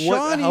 Like, It's like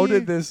what? How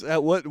did this?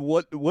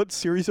 What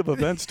series of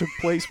events took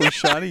place where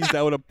Shawnee's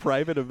now at a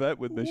private event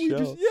with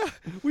Michelle?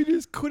 We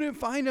just couldn't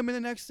find him, and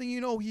the next thing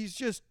you know, he's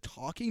just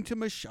talking to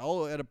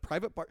Michelle at a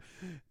private party.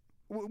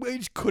 We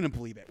just couldn't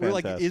believe it. We're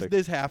like, is Fantastic.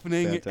 this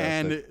happening?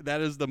 Fantastic. And that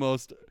is the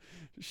most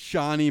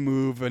Shawnee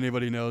move, if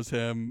anybody knows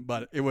him,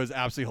 but it was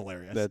absolutely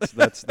hilarious.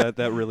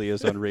 That really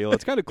is unreal.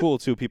 It's kind of cool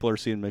too. People are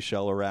seeing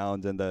Michelle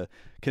around, and the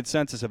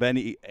consensus of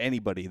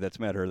anybody that's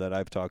met her that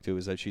I've talked to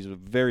is that she's a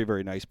very,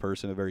 very nice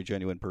person, a very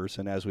genuine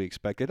person, as we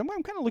expected. I'm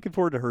kind of looking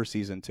forward to her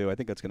season too. I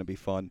think that's going to be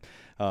fun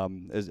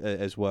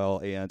as well.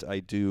 And I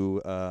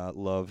do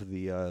love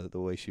the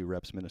way she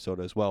reps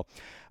Minnesota as well.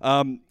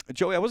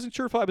 Joey, I wasn't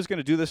sure if I was going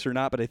to do this or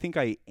not, but I think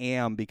I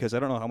am, because I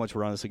don't know how much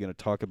we're honestly going to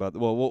talk about.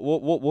 Well,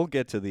 we'll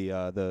get to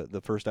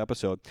the first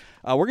episode.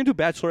 We're going to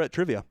do Bachelorette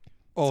trivia.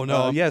 Oh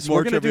no! Yes, more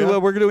we're going to trivia?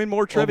 we're doing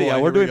more trivia.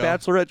 boy, We're here we doing go.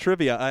 Bachelorette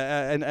trivia.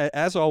 And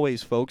as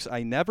always, folks,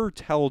 I never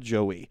tell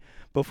Joey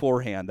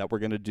beforehand that we're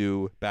going to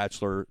do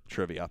Bachelor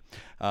trivia.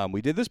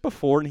 We did this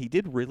before, and he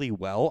did really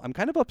well. I'm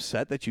kind of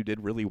upset that you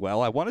did really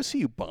well. I want to see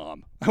you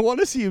bomb. I want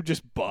to see you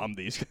just bomb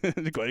these, going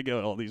to get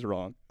all these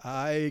wrong.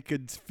 I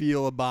could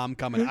feel a bomb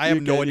coming. I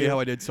have no idea how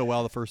I did so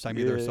well the first time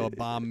either, so a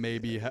bomb may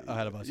be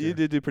ahead of us. You here.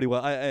 did do pretty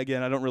well. I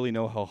don't really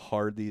know how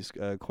hard these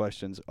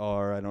questions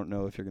are. I don't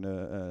know if you're going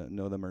to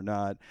know them or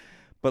not.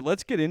 But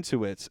let's get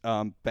into it.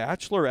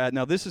 Bachelorette.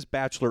 Now, this is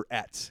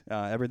Bachelorette.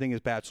 Everything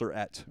is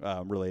Bachelorette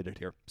related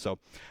here. So,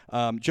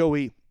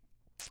 Joey,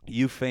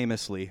 you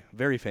famously,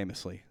 very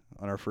famously,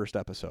 on our first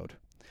episode,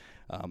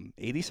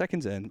 80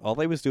 seconds in, all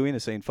I was doing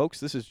is saying,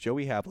 folks, this is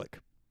Joey Havlick.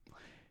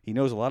 He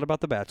knows a lot about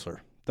The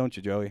Bachelor. Don't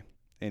you, Joey?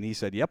 And he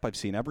said, yep, I've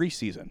seen every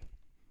season.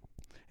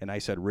 And I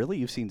said, really?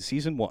 You've seen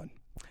season 1?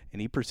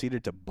 And he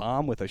proceeded to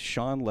bomb with a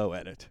Sean Lowe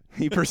edit.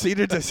 He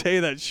proceeded to say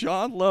that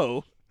Sean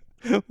Lowe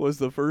was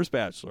the first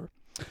Bachelor.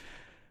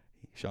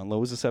 Sean Lowe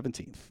was the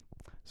 17th.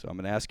 So I'm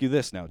going to ask you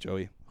this now,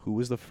 Joey. Who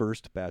was the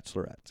first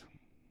Bachelorette?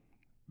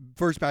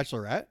 First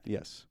Bachelorette?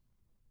 Yes.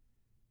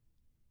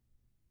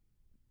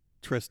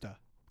 Trista.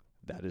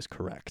 That is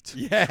correct.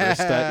 Yeah.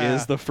 Trista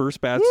is the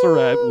first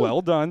Bachelorette. Woo!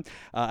 Well done.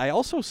 I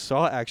also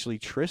saw, actually,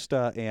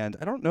 Trista and,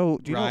 I don't know,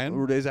 do you Ryan?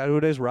 know, is that who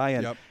it is?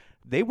 Ryan. Yep.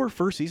 They were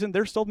first season.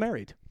 They're still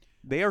married.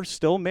 They are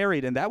still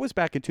married, and that was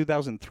back in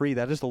 2003.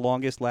 That is the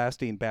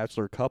longest-lasting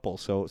Bachelor couple.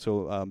 So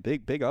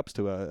big ups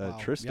to Wow.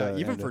 Trista. Yeah,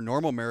 even and, for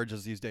normal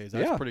marriages these days,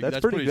 that's yeah, pretty. that's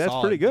pretty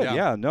solid. good.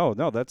 Yeah, no,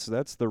 that's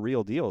the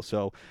real deal.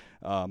 So,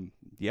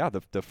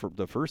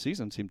 the first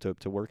season seemed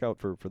to work out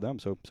for them.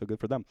 So good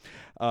for them.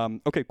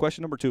 Okay,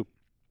 question number 2.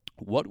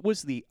 What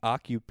was the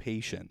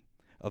occupation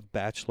of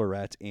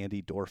Bachelorette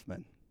Andy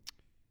Dorfman?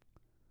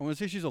 I want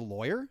to say she's a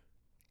lawyer.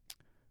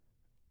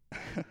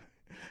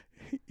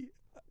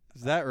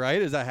 Is that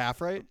right? Is that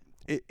half right?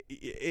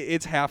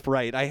 It's half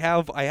right. I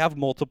have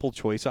multiple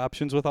choice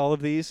options with all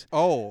of these.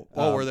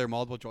 Were there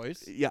multiple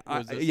choice? Yeah,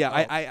 Was this-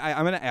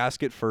 I'm going to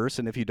ask it first,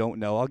 and if you don't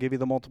know, I'll give you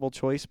the multiple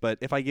choice. But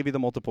if I give you the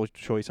multiple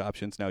choice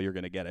options, now you're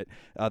going to get it.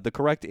 The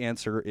correct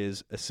answer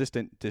is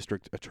assistant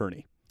district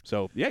attorney.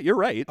 So, yeah, you're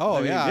right. Oh, I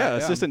mean, yeah.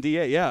 assistant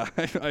DA, yeah.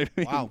 I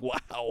mean,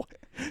 Wow.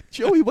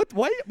 Joey,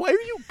 why are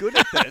you good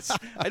at this?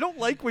 I don't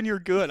like when you're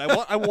good.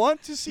 I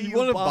want to see you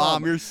want to bomb.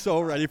 bomb. You're so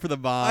ready for the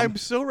bomb. I'm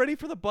so ready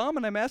for the bomb,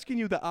 and I'm asking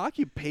you the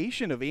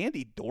occupation of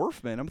Andy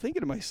Dorfman. I'm thinking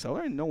to myself,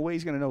 I no way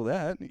he's going to know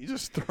that. He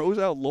just throws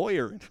out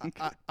lawyer.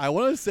 I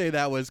want to say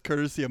that was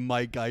courtesy of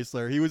Mike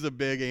Geisler. He was a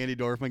big Andy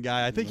Dorfman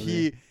guy. I think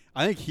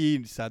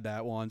he said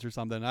that once or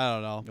something. I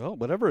don't know. Well,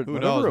 whatever. Who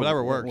knows?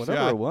 Whatever works. Whatever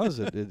Yeah. it was,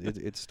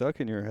 it stuck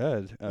in your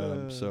head.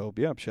 So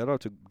yeah, shout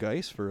out to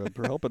Geis for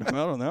helping him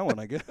out on that one.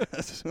 I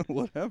guess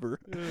whatever.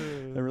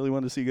 I really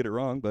wanted to see you get it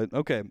wrong, but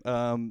okay.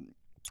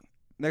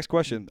 Next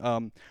question.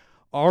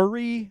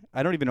 Ari,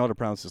 I don't even know how to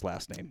pronounce his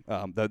last name.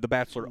 The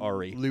Bachelor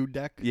Ari.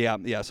 Ludek.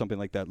 Yeah, something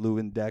like that.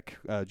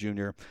 Lewandek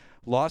Jr.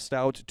 lost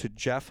out to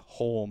Jeff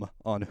Holm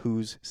on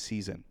whose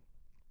season?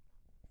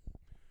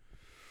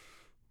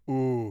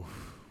 Ooh.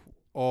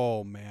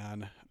 Oh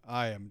man,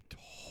 I am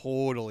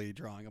totally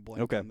drawing a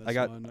blank Okay, on this I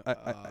got- one.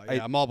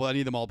 I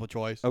need the multiple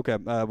choice. Okay,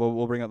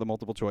 we'll bring out the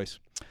multiple choice.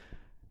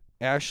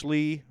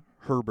 Ashley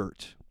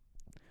Herbert,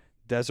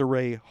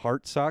 Desiree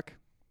Hartsock,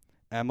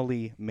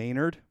 Emily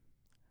Maynard,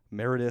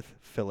 Meredith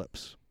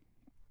Phillips.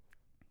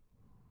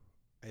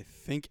 I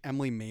think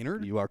Emily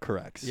Maynard. You are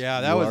correct.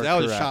 Yeah, that You was are a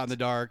correct. shot in the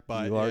dark,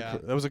 but You are yeah.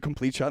 that was a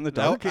complete shot in the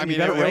That- dark. I mean, you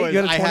got it right. was,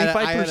 You got a I had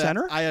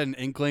 25%er. I had an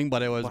inkling,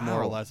 but it was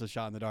more or Wow. less a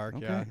shot in the dark.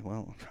 Okay, Yeah.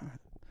 well,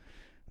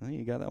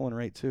 you got that one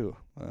right too.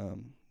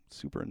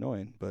 super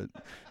annoying, but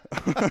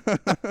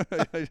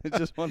I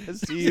just want to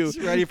see you Just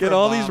ready for get a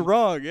all these bomb.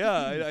 wrong.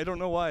 Yeah, I don't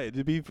know why. It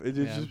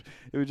Yeah.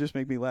 would just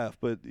make me laugh,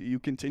 but you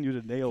continue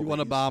to nail If you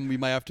want a these. bomb, we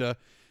might have to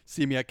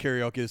see me at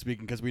karaoke this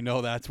weekend because we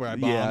know that's where I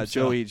bomb. Yeah,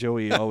 so.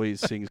 Joey always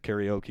sings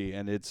karaoke,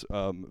 and it's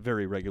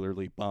very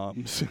regularly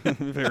bombs,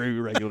 very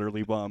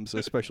regularly bombs,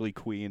 especially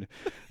Queen.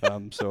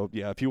 So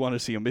yeah, if you want to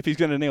see him, if he's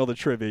gonna nail the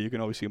trivia, you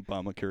can always see him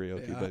bomb a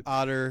karaoke. Yeah, But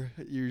Otter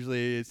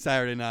usually it's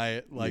Saturday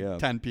night, like Yeah.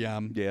 10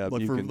 p.m. Yeah,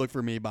 look you for can- look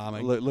for me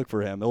bombing. look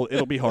for him.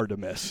 It'll be hard to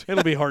miss.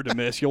 It'll be hard to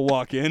miss. You'll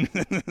walk in,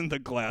 and the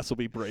glass will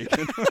be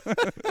breaking.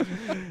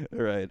 All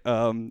right.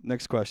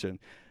 Next question.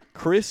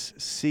 Chris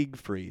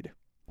Siegfried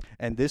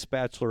and this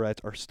bachelorette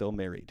are still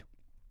married.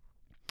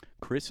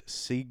 Chris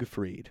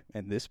Siegfried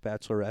and this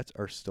bachelorette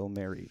are still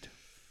married.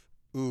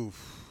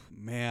 Oof,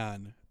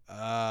 man.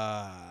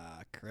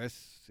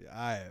 Chris,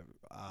 I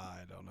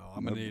don't know.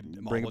 I'm gonna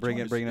need bring multiple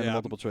choice. in Yeah.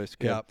 multiple choice.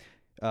 Okay. Yeah.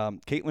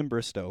 Caitlin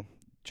Bristow,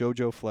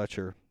 JoJo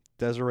Fletcher,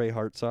 Desiree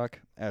Hartsock,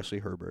 Ashley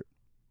Herbert.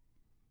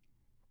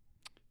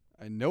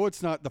 I know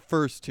it's not the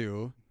first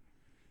two.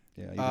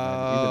 Yeah, even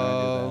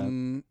I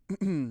knew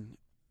that.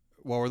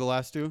 What were the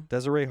last two?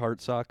 Desiree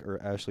Hartsock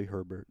or Ashley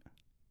Herbert.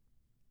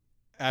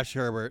 Ash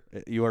Herbert.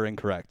 You are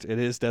incorrect. It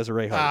is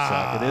Desiree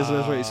Hartsock. It is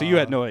Desiree. So you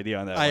had no idea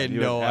on that. I one. had You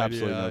no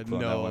absolutely idea. clue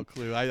on that No one.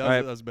 clue. All right.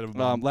 That was a bit of a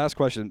bomb. Last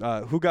question.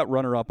 Who got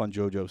runner-up on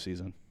JoJo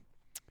season?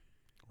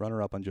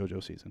 Runner-up on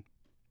JoJo season.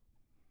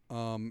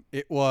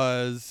 It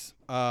was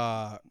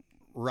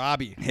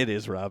Robbie. It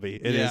is Robbie.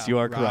 It is. Yeah, You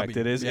are correct. Robbie.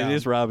 It is. Yeah. It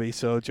is Robbie.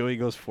 So Joey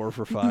goes 4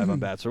 for 5 on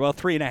Bachelor. Well,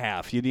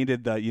 3.5. You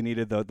needed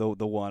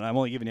the one. I'm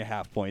only giving you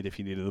half point if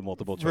you needed the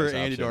multiple For choice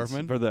Andy options.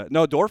 Dorfman? For the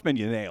Dorfman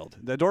you nailed.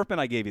 The Dorfman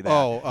I gave you that.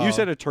 Oh. You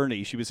said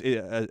attorney. She was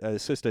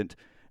assistant.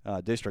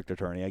 District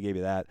attorney, I gave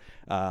you that.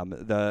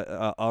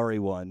 The Ari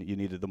one, you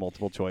needed the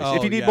multiple choice. Oh,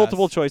 if you need yes.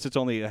 multiple choice, it's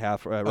only a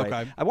half right.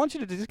 Okay. I want you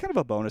to. This is kind of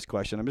a bonus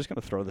question. I'm just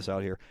going to throw this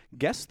out here.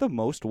 Guess the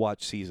most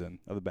watched season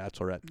of The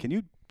Bachelorette. Can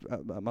you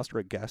muster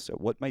a guess at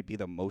what might be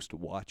the most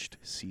watched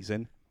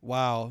season?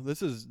 Wow,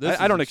 this is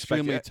I don't expect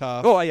extremely it.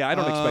 tough. Oh yeah, I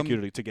don't expect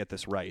you to get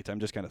this right. I'm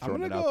just kind of I'm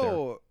throwing gonna it out there.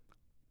 go.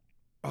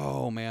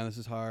 Oh man, this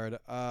is hard.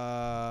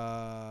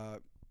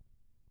 Ryan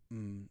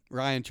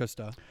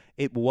Trista.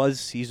 It was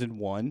season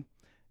 1,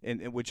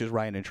 and which is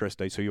Ryan and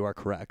Trista, so you are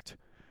correct.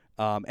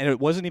 And it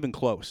wasn't even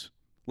close.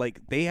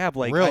 Like they have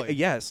Really?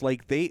 yes,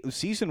 like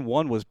season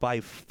 1 was by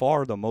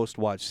far the most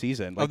watched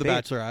season. Like Of The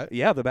Bachelorette?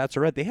 Yeah, The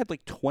Bachelorette. They had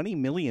like 20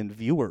 million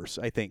viewers,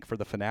 I think, for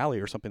the finale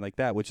or something like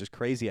that, which is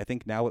crazy. I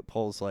think now it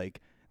pulls like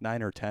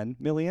 9 or 10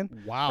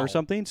 million. Wow. Or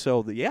something.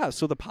 So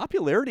so the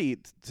popularity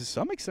to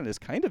some extent is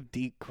kind of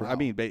I Wow.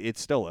 mean, but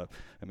it's still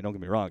don't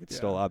get me wrong, it's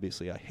still Yeah.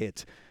 obviously a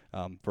hit.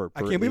 For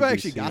I can't believe I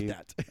actually ABC.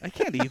 got that. I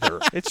can't either.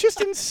 It's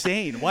just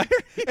insane. Why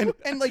are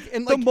and like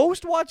the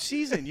most watched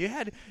season? You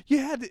had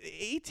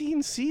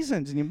 18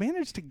 seasons and you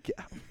managed to get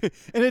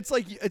and it's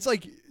like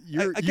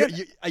you're,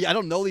 again- I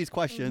don't know these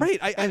questions. Right,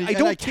 I And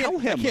don't can't, tell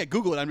him. I can't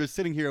Google it. I'm just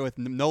sitting here with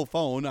no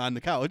phone on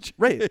the couch.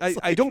 right. It's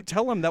I don't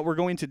tell him that we're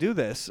going to do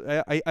this.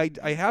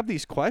 I have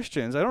these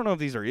questions. I don't know if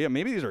these are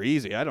maybe these are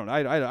easy. I don't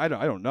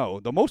know.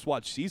 The most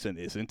watched season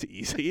isn't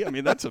easy. I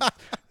mean that's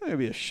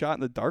maybe a shot in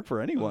the dark for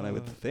anyone. I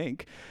would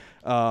think.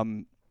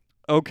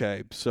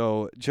 Okay,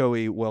 so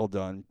Joey, well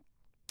done.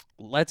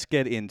 Let's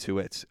get into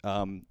it.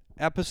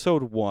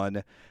 Episode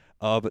 1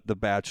 of The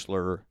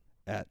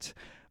Bachelorette.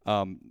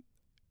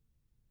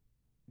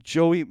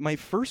 Joey, my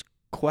first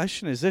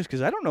question is this,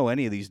 because I don't know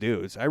any of these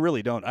dudes. I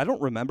really don't. I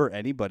don't remember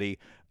anybody.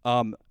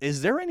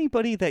 Is there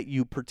anybody that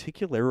you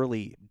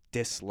particularly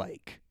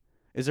dislike?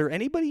 Is there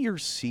anybody you're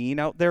seeing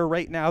out there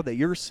right now that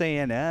you're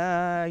saying,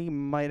 you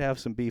might have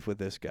some beef with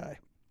this guy?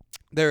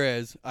 There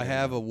is. I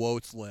have a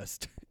Wotes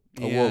list.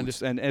 A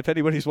Wotes. And if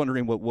anybody's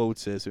wondering what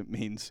Wotes is, it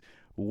means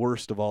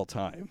worst of all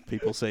time.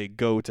 People say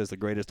GOAT as the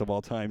greatest of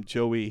all time.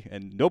 Joey,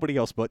 and nobody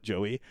else but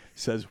Joey,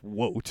 says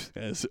WOTE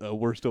as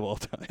worst of all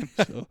time.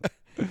 So.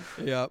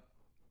 Yep.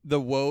 The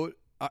Wote.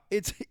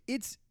 It's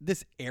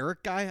this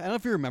Eric guy. I don't know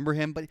if you remember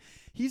him, but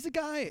he's the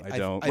guy. I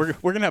don't.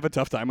 We're gonna have a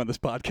tough time on this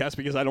podcast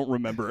because I don't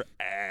remember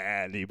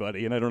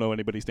anybody and I don't know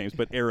anybody's names.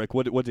 But Eric,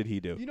 what did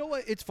he do? You know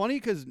what? It's funny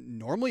because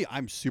normally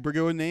I'm super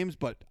good with names,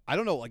 but I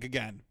don't know. Like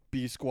again,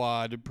 B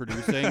Squad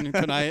producing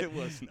tonight. It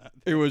was not.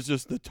 It was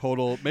just the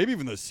total. Maybe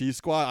even the C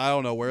Squad. I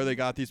don't know where they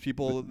got these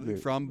people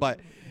from, but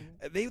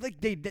they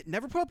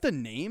never put up the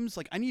names.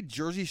 Like I need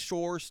Jersey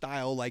Shore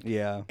style. Like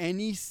Yeah.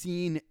 any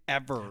scene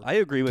ever. I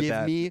agree with Give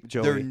that, me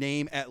Joey. their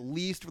name at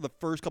least for the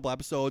first couple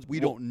episodes.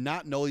 We Well, do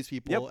not know these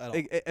people at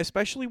all.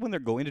 Especially when they're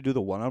going to do the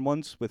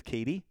one-on-ones with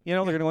Katie. You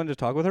know, they're going to go in to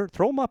talk with her.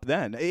 Throw them up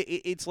then.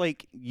 It's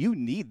like you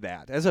need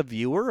that. As a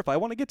viewer, if I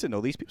want to get to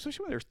know these people,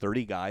 especially when there's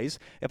 30 guys,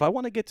 if I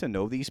want to get to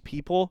know these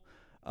people,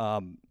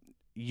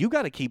 you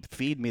got to keep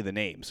feeding me the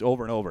names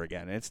over and over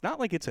again. And it's not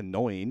like it's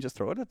annoying. Just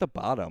throw it at the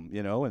bottom,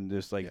 you know, and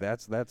just like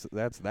that's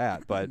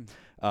that. But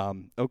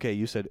okay,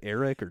 you said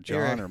Eric or John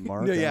Eric. or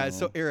Mark. No, I yeah, don't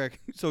so know. Eric.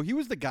 So he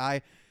was the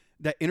guy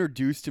that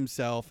introduced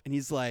himself, and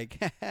he's like,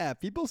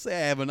 people say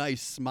I have a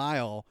nice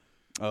smile.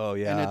 Oh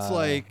yeah. And it's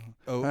like,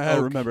 I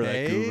remember that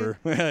okay. goober.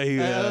 I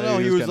don't know.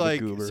 He kind was of a like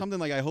goober. something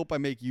like, "I hope I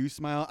make you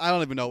smile." I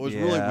don't even know. It was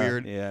really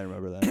weird. Yeah, I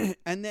remember that.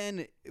 And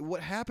then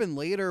what happened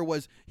later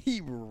was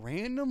he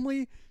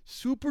randomly,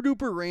 super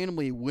duper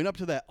randomly, went up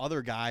to that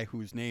other guy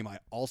whose name I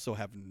also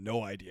have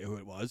no idea who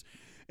it was,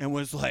 and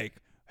was like,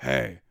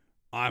 "Hey,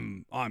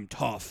 I'm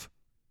tough.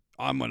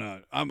 I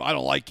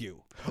don't like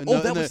you." And Oh,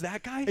 the- that and was the-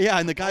 that guy? Yeah,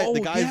 and the guy's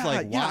yeah,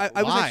 like, yeah,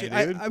 "Why,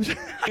 I dude?" was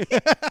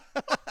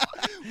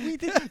we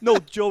did. No,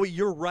 Joey,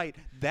 you're right.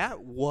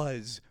 That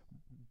was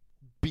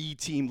B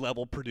team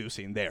level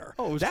producing there.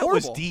 Oh, it was that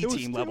horrible. was D It was-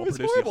 team it level was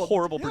producing.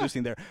 horrible. Yeah.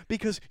 Producing there.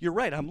 Because you're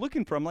right. I'm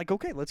looking for. I'm like,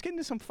 okay, let's get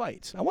into some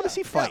fights. I want to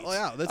see fights.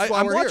 yeah, that's why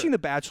I'm we're watching here.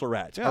 The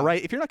Bachelorette. Yeah. All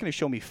right. If you're not going to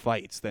show me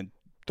fights, then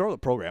throw the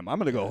program. I'm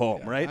going to go home.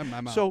 yeah, Right.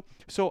 I'm out.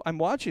 So I'm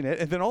watching it,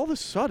 and then all of a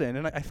sudden,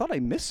 and I thought I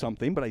missed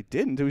something, but I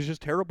didn't. It was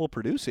just terrible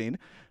producing.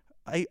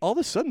 I all of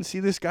a sudden see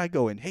this guy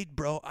going, "Hey,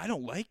 bro, I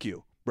don't like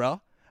you,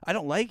 bro. I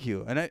don't like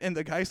you." And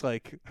the guy's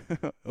like,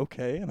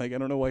 "Okay." Like, I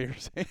don't know why you're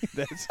saying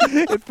this.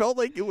 It felt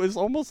like it was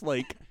almost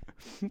like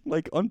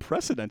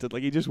unprecedented.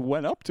 Like he just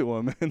went up to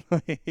him and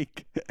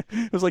like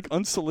it was like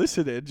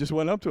unsolicited. Just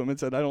went up to him and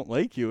said, "I don't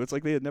like you." It's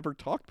like they had never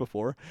talked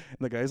before. And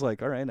the guy's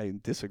like, "All right, I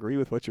disagree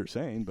with what you're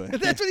saying, but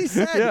That's what he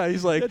said. yeah."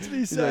 He's like, That's what he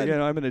he's said. like, "You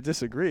know, I'm going to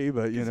disagree,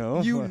 but you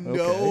know, You okay."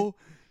 know,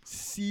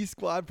 C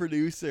Squad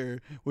producer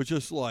was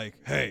just like,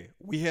 "Hey,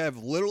 we have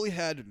literally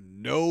had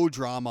no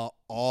drama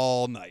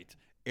all night.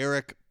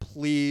 Eric,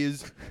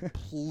 please,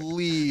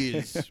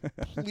 please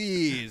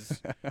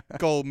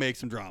go make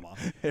some drama."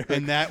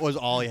 And that was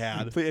all he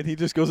had. And he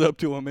just goes up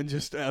to him and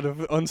just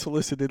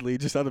unsolicitedly,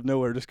 just out of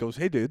nowhere, just goes,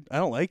 "Hey, dude, I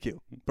don't like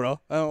you, bro.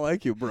 I don't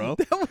like you, bro."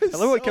 That was I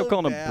love how I kept so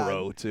calling bad. him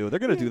bro, too. They're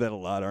going to do that a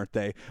lot, aren't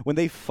they? When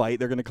they fight,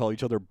 they're going to call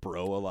each other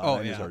bro a lot. Oh,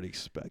 I just yeah. already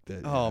expect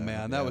it. Oh Yeah,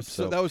 man, yeah,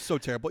 that was so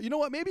terrible. You know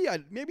what? Maybe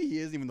he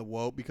isn't even the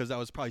woke because that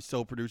was probably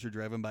so producer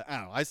driven. But I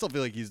don't know. I still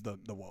feel like he's the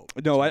woke.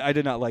 No, I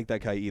did not like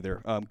that guy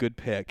either. Good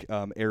pick.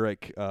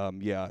 Eric,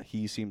 yeah,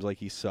 he seems like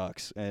he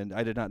sucks. And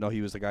I did not know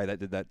he was the guy that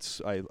did that.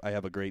 I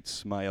have a great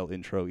smile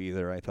intro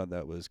either. I thought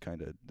that was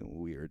kind of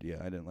weird. Yeah,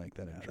 I didn't like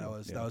that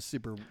intro. That was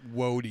super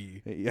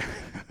woady. Yeah.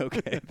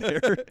 Okay.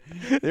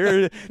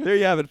 There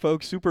you have it,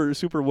 folks. Super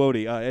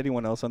woady.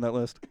 Anyone else on that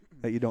list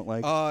that you don't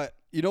like?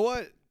 You know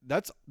what?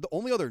 That's the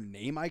only other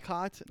name I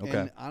caught. Okay.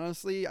 And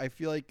honestly, I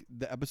feel like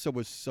the episode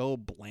was so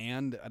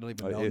bland. I don't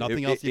even know.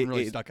 Nothing else even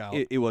really stuck out.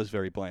 It was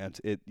very bland.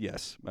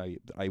 Yes,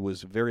 I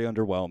was very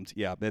underwhelmed.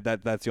 Yeah,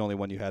 that's the only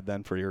one you had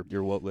then for your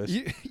vote list.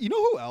 You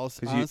know who else?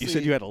 Because you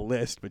said you had a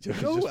list, but there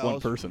You know was who just one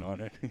else? person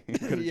on it.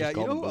 Yeah, you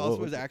know who else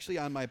was actually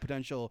on my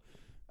potential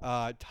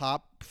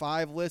top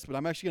 5 list, but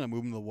I'm actually going to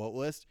move him to the vote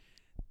list.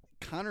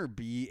 Connor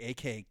B,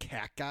 a.k.a.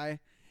 Cat Guy.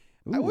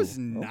 I was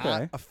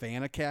not a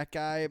fan of Cat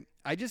Guy.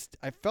 I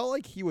felt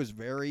like he was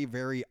very,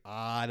 very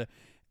odd.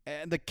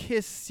 And the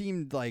kiss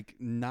seemed like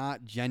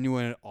not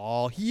genuine at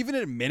all. He even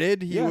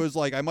admitted he was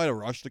like, "I might have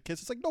rushed the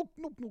kiss." It's like, no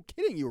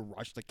kidding, you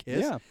rushed the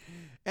kiss. Yeah.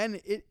 And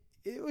it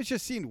was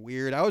just seemed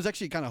weird. I was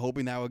actually kind of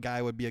hoping that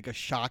guy would be like a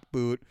shock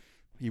boot.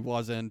 He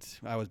wasn't.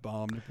 I was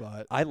bummed,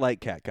 but I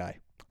like Cat Guy.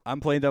 I'm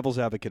playing devil's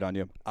advocate on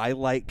you. I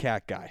like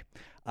Cat Guy.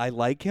 I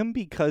like him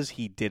because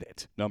he did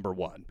it, number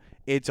one.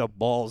 It's a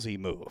ballsy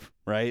move,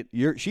 right?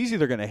 She's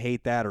either going to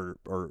hate that or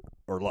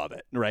love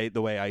it, right?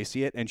 The way I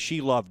see it. And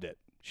she loved it.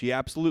 She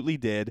absolutely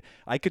did.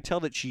 I could tell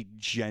that she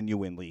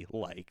genuinely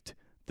liked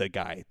the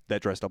guy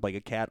that dressed up like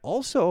a cat.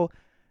 Also,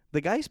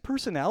 the guy's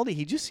personality,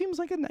 he just seems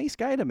like a nice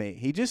guy to me.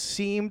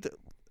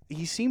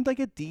 He seemed like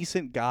a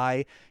decent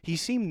guy. He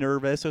seemed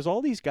nervous, as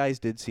all these guys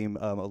did seem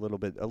a little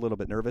bit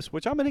nervous,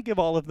 which I'm going to give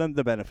all of them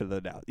the benefit of the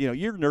doubt. You know,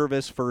 you're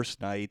nervous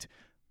first night.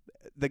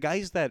 The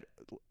guys that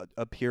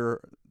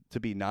appear to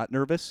be not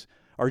nervous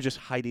are just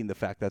hiding the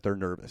fact that they're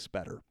nervous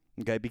better.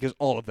 Okay, because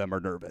all of them are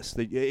nervous.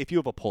 If you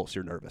have a pulse,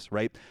 you're nervous,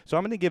 right? So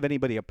I'm going to give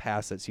anybody a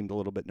pass that seemed a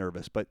little bit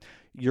nervous, but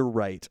you're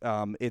right.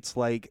 It's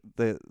like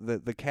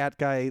the cat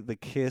guy, the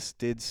kiss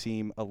did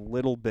seem a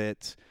little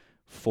bit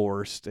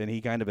forced, and he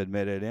kind of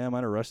admitted, "Yeah, I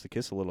might have rushed the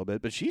kiss a little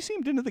bit," but she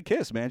seemed into the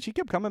kiss, man. She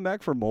kept coming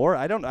back for more.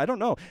 I don't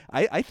know.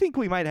 I think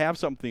we might have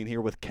something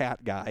here with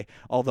Cat Guy,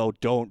 although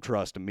don't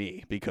trust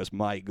me, because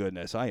my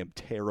goodness, I am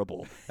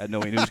terrible at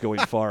knowing who's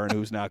going far and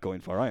who's not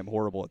going far. I am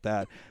horrible at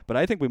that. But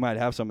I think we might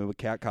have something with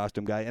Cat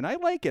Costume Guy, and I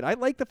like it. I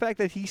like the fact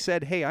that he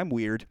said, "Hey, I'm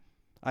weird.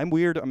 I'm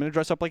weird. I'm going to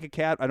dress up like a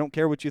cat. I don't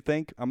care what you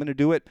think. I'm going to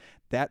do it."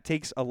 That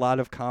takes a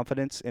lot of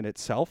confidence in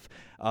itself,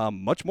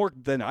 much more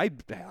than I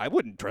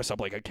wouldn't dress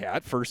up like a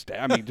cat first day.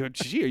 I mean,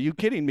 gee, are you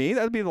kidding me?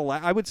 That would be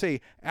I would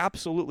say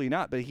absolutely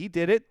not. But he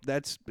did it.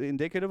 That's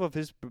indicative of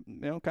his,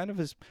 kind of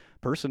his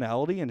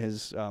personality and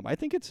his. I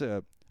think it's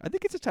a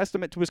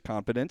testament to his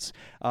confidence.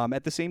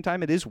 At the same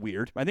time, it is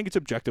weird. I think it's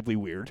objectively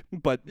weird,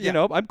 but you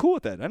know, I'm cool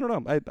with that. I don't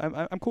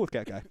know. I'm cool with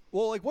Cat Guy.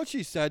 well, like what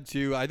she said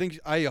too, I think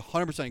I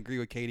 100% agree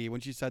with Katie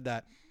when she said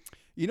that.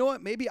 You know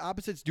what? Maybe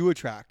opposites do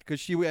attract,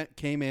 because she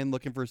came in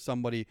looking for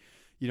somebody,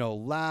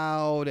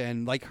 loud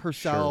and like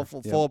herself,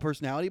 full of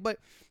personality. But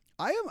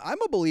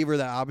I'm a believer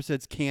that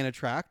opposites can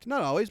attract,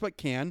 not always, but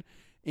can.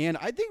 And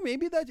I think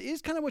maybe that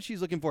is kind of what she's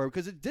looking for,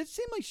 because it did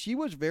seem like she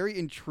was very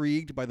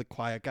intrigued by the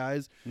quiet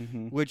guys,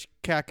 which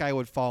cat guy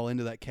would fall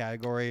into that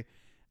category.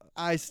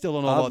 I still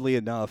don't know. Oddly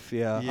enough,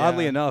 yeah.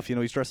 Oddly enough,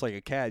 he's dressed like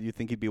a cat. You'd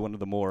think he'd be one of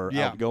the more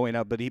outgoing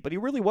but he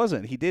really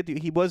wasn't.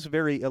 He was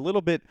a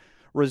little bit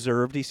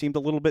reserved. He seemed a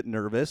little bit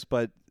nervous,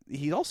 but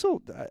he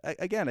also,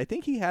 again, I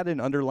think he had an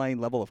underlying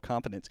level of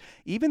confidence.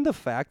 Even the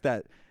fact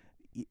that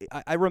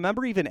I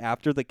remember even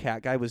after the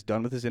cat guy was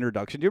done with his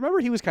introduction, do you remember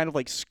he was kind of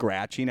like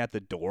scratching at the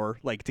door,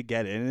 like to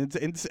get in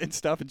and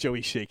stuff, and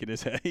Joey's shaking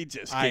his head. He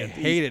just can't. I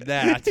hated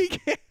that.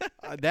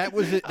 That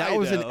was it. That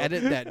was an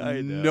edit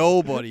that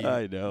nobody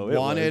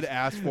wanted,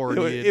 asked for,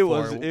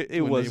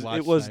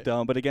 it was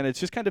dumb. But again, it's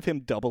just kind of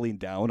him doubling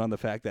down on the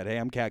fact that, hey,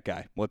 I'm cat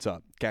guy. What's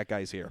up? Cat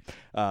guy's here.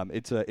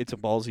 It's a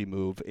ballsy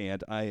move,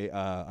 and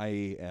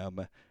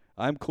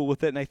I'm cool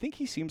with it, and I think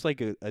he seems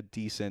like a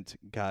decent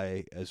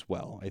guy as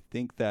well. I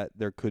think that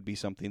there could be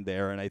something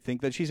there, and I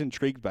think that she's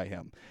intrigued by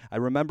him. I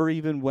remember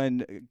even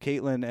when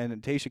Caitlin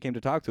and Tayshia came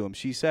to talk to him,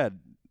 she said,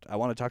 I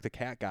want to talk to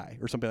cat guy,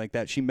 or something like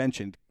that. She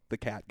mentioned the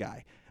cat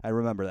guy. I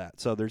remember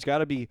that. So there's got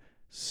to be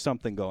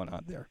something going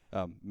on there.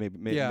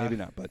 Maybe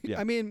not, but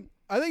yeah. I mean,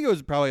 I think it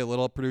was probably a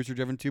little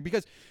producer-driven too,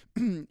 because,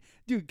 dude,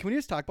 can we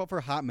just talk about for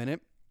a hot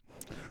minute?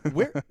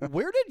 Where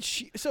did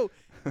she... So,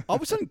 all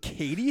of a sudden,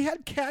 Katie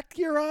had cat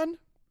gear on?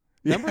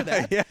 Remember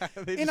that? Yeah.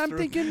 And I'm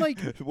thinking, like,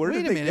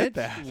 wait a minute.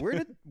 That?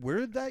 Where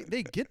did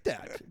they get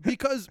that?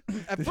 Because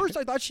at first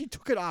I thought she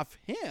took it off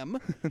him.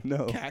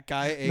 No. Cat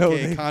guy,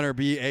 a.k.a. Connor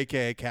B,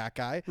 a.k.a. Cat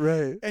guy.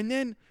 Right. And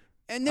then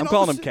I'm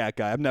calling him cat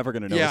guy. I'm never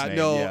going to know his name.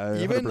 No,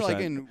 even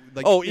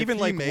 100%. even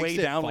like makes way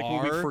down, far,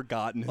 like we've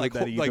forgotten like,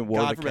 that he like even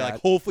wore God the forbid, cat.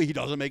 like hopefully he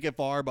doesn't make it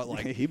far, but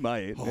like he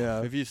might.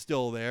 Yeah. If he's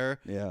still there,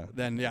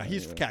 then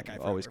he's cat guy.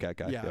 Forever. Always cat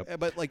guy. Yeah, yep.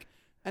 But like.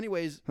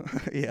 Anyways,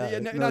 not to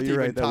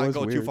you're even right.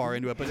 go too far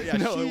into it, but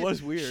it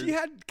was weird. She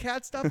had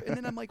cat stuff, and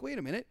then I'm like, wait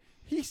a minute,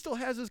 he still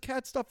has his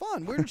cat stuff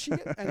on. Where did she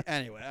get?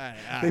 Anyway,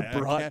 they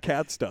brought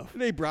cat stuff.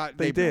 They brought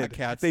cat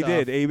stuff. They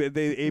did.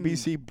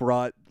 ABC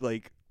brought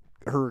like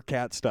her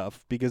cat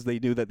stuff because they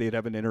knew that they'd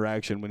have an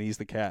interaction when he's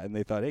the cat, and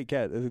they thought, hey,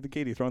 cat, the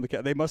Katie throwing the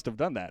cat. They must have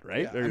done that,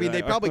 right? Yeah. I mean,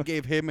 they probably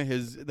gave him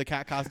the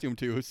cat costume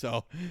too.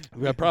 So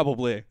yeah,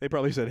 probably they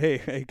probably said,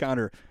 hey,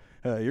 Connor.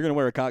 You're gonna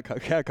wear a cat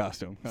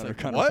costume.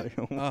 Like, what?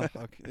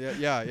 Okay.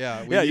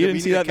 Yeah. You didn't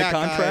see that in the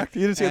contract.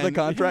 You didn't see it in the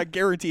contract.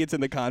 Guarantee it's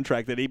in the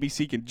contract that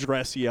ABC can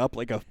dress you up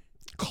like a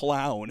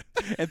clown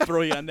and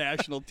throw you on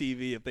national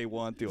TV if they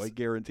want to. I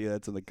guarantee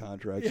that's in the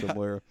contract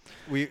somewhere.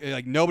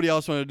 Nobody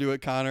else wanted to do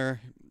it, Connor.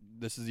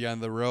 This is the end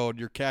of the road.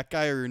 You're cat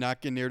guy, or you're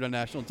not getting aired on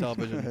national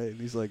television. Hey,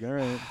 he's like, all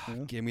right,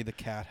 give me the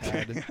cat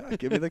head.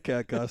 Give me the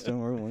cat costume.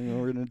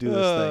 We're gonna do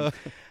this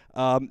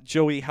thing.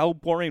 Joey, how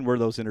boring were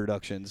those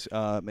introductions?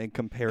 And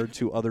compared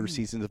to other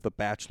seasons of The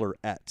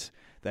Bachelorette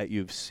that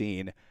you've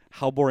seen,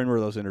 how boring were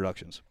those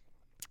introductions?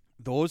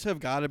 Those have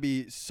got to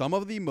be some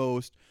of the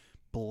most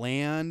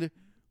bland,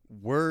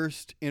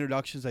 worst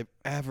introductions I've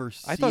ever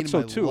seen. I thought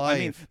so too. Life. I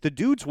mean, the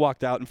dudes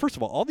walked out, and first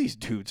of all these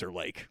dudes are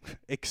like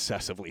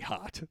excessively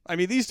hot. I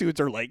mean, these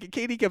dudes are like,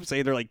 Katie kept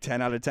saying they're like 10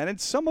 out of 10,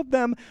 and some of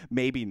them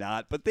maybe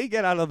not, but they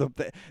get out of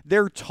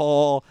they're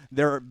tall,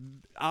 they're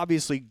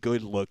obviously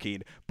good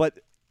looking, but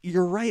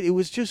you're right. It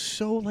was just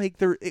so like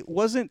it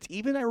wasn't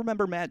even. I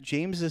remember Matt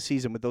James'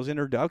 season with those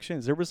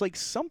introductions. There was like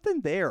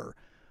something there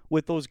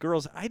with those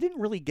girls. I didn't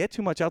really get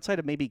too much outside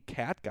of maybe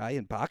Cat Guy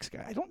and Box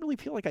Guy. I don't really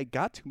feel like I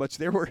got too much.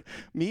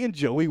 Me and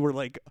Joey were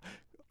like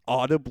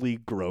audibly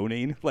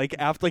groaning. Like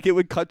after it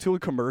would cut to a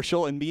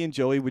commercial, and me and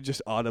Joey would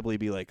just audibly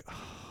be like,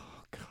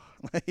 "Oh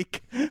God!"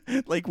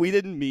 Like we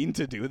didn't mean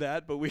to do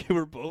that, but we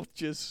were both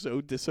just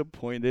so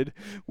disappointed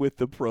with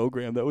the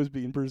program that was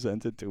being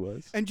presented to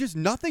us. And just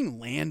nothing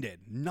landed.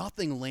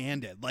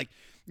 Like,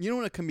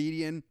 when a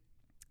comedian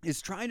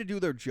is trying to do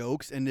their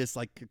jokes and this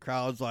like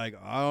crowd's like,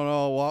 I don't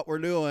know what we're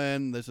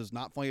doing. This is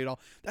not funny at all.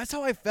 That's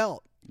how I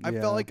felt. I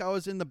felt like I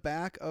was in the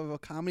back of a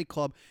comedy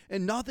club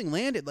and nothing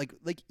landed. Like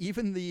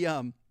even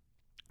the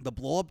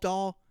blow up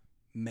doll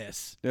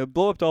miss. The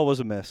blow up doll was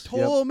a miss.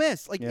 Total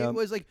miss. Like it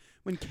was like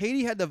when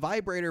Katie had the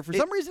vibrator. For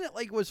some reason, it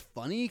like was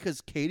funny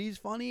because Katie's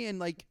funny and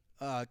like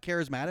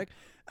charismatic.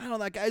 I don't know.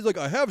 That guy's like,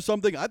 I have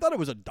something. I thought it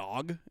was a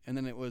dog, and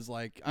then it was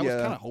like I was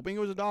kind of hoping it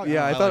was a dog.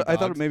 Yeah, I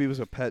thought maybe it was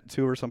a pet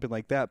too or something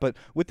like that. But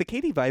with the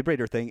Katie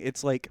vibrator thing,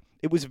 it's like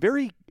it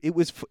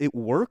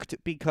worked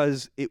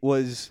because it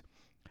was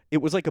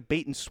like a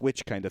bait and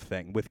switch kind of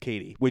thing with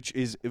Katie, which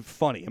is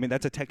funny. I mean,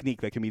 that's a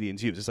technique that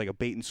comedians use. It's like a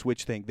bait and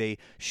switch thing.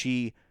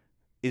 She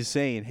is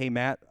saying, hey,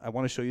 Matt, I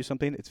want to show you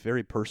something. It's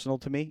very personal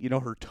to me.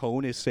 Her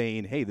tone is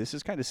saying, hey, this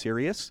is kind of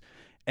serious.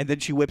 And then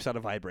she whips out a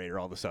vibrator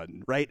all of a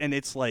sudden, right? And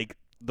it's like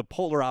the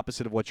polar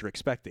opposite of what you're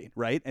expecting,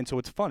 right? And so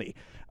it's funny.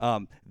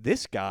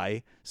 This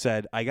guy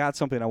said, I got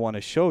something I want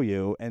to show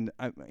you. And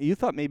you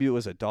thought maybe it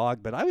was a dog,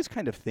 but I was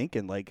kind of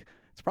thinking like,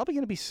 it's probably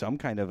going to be some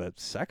kind of a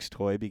sex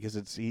toy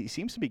because he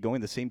seems to be going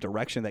the same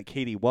direction that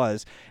Katie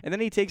was. And then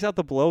he takes out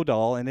the blow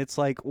doll, and it's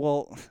like,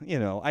 well,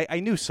 I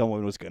knew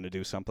someone was going to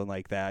do something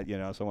like that.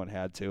 Someone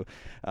had to.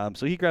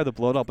 So he grabbed the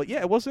blow doll. But yeah,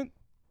 it wasn't,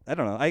 I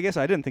don't know. I guess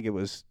I didn't think it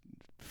was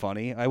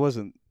funny. I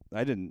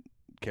didn't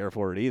care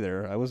for it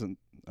either.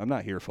 I'm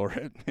not here for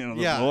it. The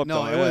Yeah, blow-up no,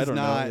 doll, it I was don't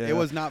know. not. Yeah. It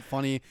was not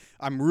funny.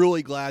 I'm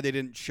really glad they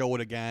didn't show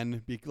it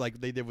again, like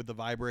they did with the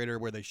vibrator,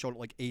 where they showed it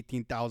like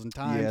 18,000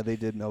 times. Yeah, they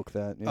did milk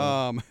that.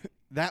 Yeah.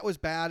 That was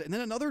bad. And then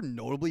another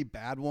notably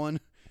bad one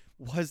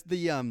was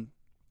the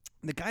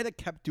guy that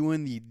kept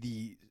doing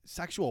the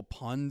sexual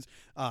puns.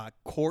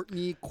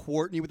 Courtney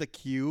with a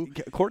Q.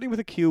 Courtney with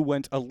a Q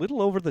went a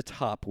little over the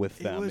top with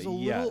It them. was a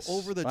yes. little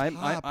over the I'm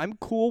top.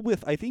 cool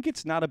with. I think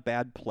it's not a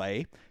bad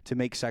play to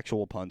make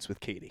sexual puns with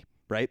Katie.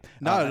 Right?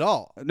 Not at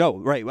all. No,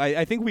 right.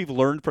 I think we've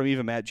learned from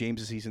even Matt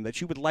James' season that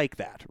she would like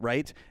that,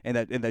 right? And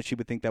that she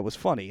would think that was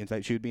funny, and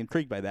that she would be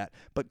intrigued by that.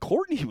 But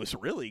Courtney was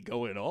really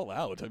going all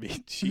out. I mean,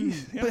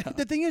 jeez. But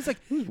the thing is, like,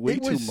 way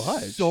it was too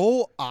much.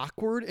 so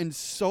awkward and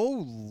so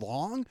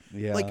long.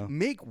 Yeah. Like,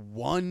 make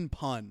one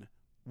pun,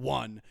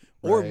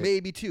 or Right.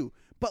 maybe two,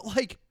 but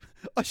like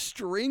a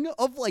string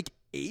of like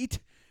 8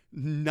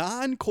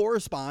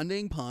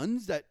 non-corresponding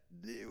puns that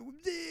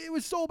it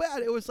was so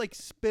bad. It was like,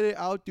 spit it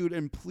out, dude,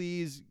 and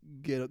please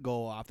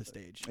go off the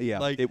stage. Yeah,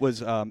 like it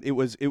was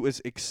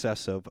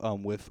excessive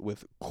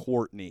with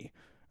Courtney.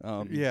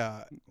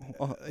 yeah,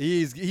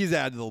 he's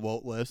added to the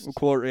vote list.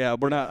 Yeah,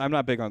 I'm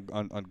not big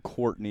on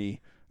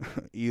Courtney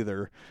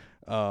either.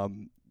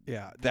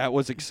 Yeah, That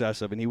was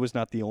excessive, and he was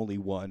not the only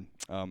one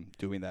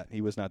doing that.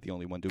 He was not the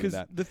only one doing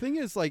that. The thing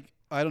is, like,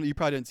 you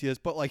probably didn't see this,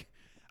 but like,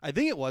 I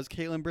think it was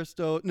Caitlin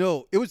Bristow.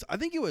 No, I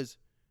think it was.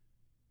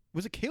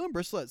 Was it Caitlin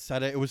Bristow that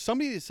said it? It was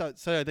somebody that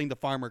said I think the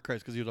farmer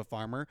Chris, because he was a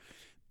farmer,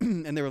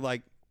 and they were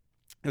like,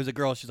 it was a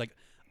girl. She's like,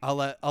 I'll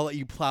let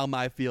you plow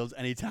my fields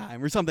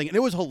anytime or something, and it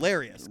was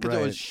hilarious because it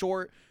Right. was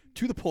short,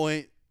 to the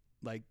point,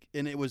 like,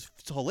 and it was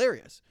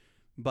hilarious.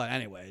 But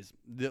anyways,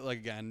 like,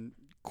 again,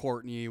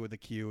 Courtney with a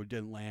Q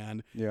didn't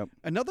land. Yeah.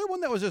 Another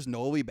one that was just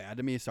notably bad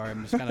to me. Sorry,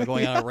 I'm just kind of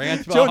going on a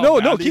rant. Joe, about how no,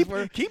 bad these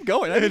were. keep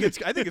going. I think it's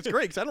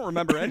great because I don't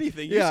remember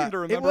anything. You Yeah, seem to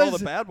it remember all was-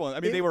 the bad ones.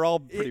 I mean, it- they were all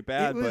pretty it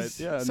bad, was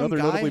but yeah, some another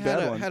guy notably had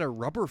bad a, one. had a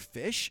rubber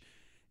fish,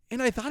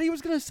 and I thought he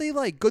was gonna say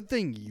like, "Good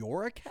thing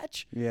you're a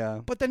catch,"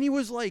 Yeah. but then he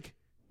was like,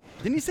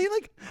 didn't he say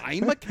like,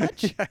 "I'm a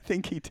catch"? Yeah, I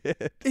think he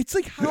did. It's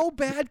like, how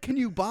bad can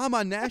you bomb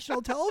on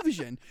national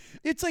television?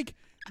 It's like,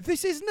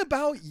 this isn't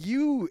about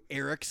you,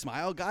 Eric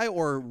Smile guy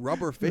or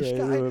Rubber Fish Right,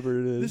 guy.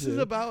 whoever it is, This is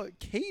yeah. about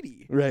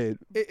Katie. Right.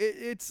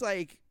 It's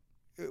like,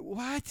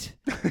 what?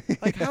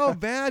 Like, how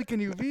bad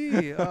can you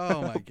be?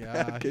 Oh my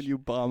gosh. Can you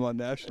bomb on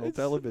national It's-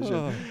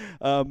 television?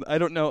 I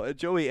don't know,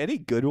 Joey. Any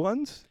good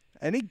ones?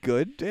 Any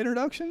good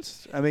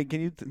introductions? I mean,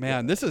 can you?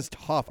 Man, this is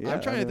tough. Yeah,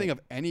 I'm trying I to know. think of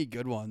any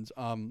good ones.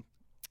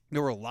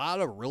 There were a lot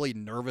of really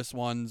nervous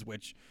ones,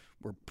 which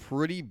were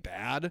pretty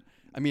bad.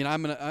 I mean, I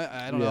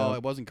don't know. Yeah.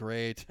 It wasn't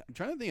great. I'm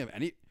trying to think of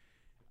any.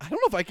 I don't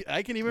know if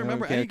I can even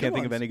remember any. Can't good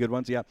think of ones. any good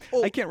ones. Yeah,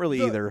 Oh, I can't really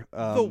the- either.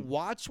 The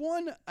Watch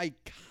one, I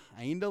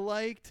kind of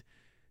liked.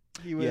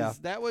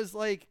 That was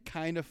like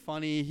kind of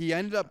funny. He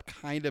ended up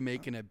kind of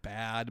making it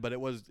bad, but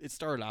it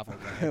started off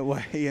okay. Why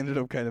he ended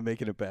up kind of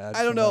making it bad.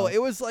 I don't know. somehow.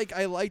 It was like,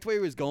 I liked where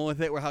he was going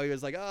with it, where how he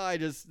was like,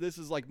 this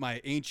is like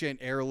my ancient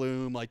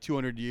heirloom, like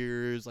 200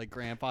 years, like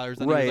grandfather's.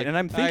 And he was Right, like, and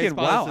I'm "I thinking,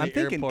 spotted us wow, at I'm the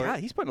thinking, airport." God,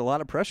 he's putting a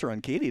lot of pressure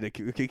on Katie to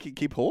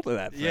keep hold of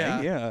that thing.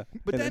 Yeah. Yeah.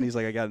 But And then then- he's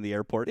like, I got in the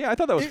airport. Yeah, I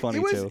thought that was funny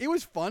too. It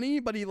was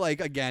funny, but he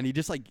like, again, he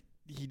just like,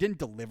 he didn't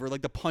deliver.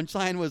 Like, the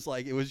punchline was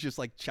like, it was just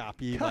like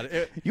choppy. God, But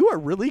it, you are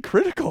really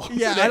critical.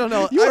 Yeah, today. I don't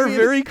know. You I are mean-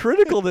 very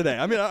critical today.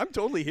 I mean, I'm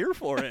totally here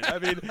for it. I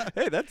mean,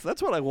 hey, that's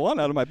what I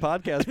want out of my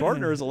podcast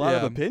partner is a lot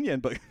of Yeah.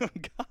 opinion. But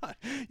God,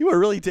 you are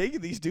really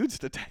taking these dudes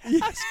to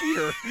task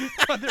here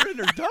on their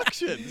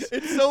introductions.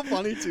 it's so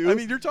funny too. I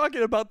mean, you're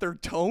talking about their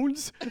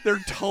tones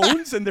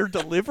and their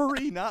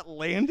delivery not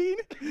landing.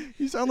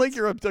 You sound like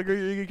you're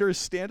a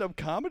stand-up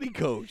comedy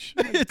coach.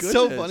 My it's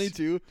so goodness. funny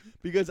too,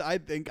 because I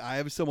think I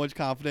have so much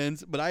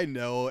confidence, but I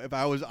know if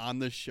I was on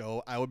this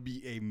show, I would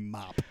be a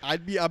mop.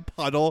 I'd be a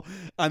puddle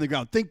on the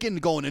ground, thinking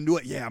going into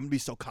it, yeah, I'm gonna be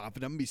so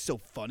confident, I'm gonna be so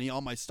funny,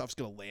 all my stuff's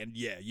gonna land,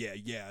 yeah,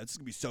 it's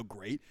gonna be so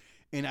great,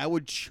 and I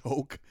would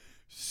choke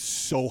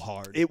so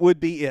hard. It would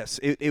be, yes.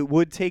 It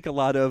would take a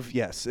lot of,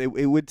 yes. It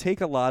would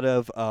take a lot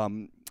of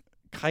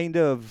kind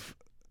of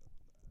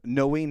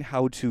knowing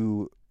how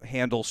to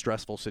handle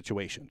stressful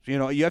situations. You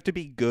know, you have to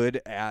be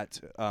good at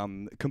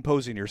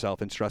composing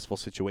yourself in stressful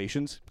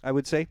situations, I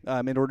would say,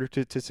 in order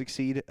to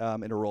succeed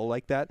in a role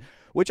like that,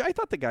 which I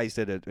thought the guys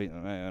did it. You know,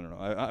 I don't know.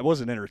 I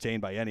wasn't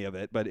entertained by any of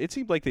it, but it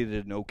seemed like they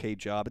did an okay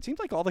job. It seems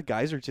like all the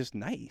guys are just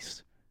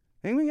nice.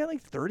 I think we got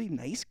like 30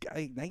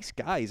 nice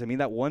guys. I mean,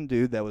 that one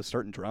dude that was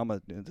starting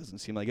drama, it doesn't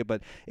seem like it,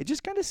 but it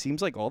just kind of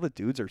seems like all the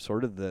dudes are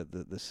sort of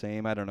the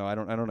same. I don't know. I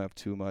don't have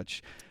too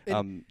much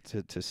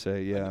to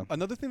say. Yeah.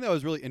 Another thing that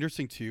was really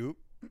interesting too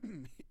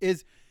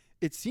is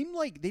it seemed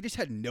like they just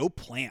had no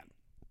plan.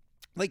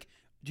 Like,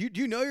 do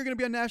you know you're going to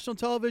be on national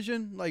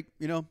television? Like,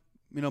 you know,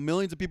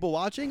 millions of people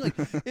watching. Like,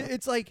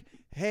 it's like,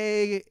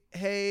 hey,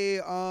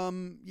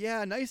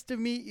 yeah, nice to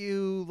meet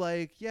you.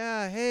 Like,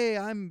 yeah, hey,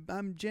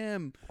 I'm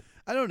Jim.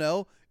 I don't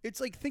know. It's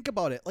like, think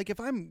about it. Like, if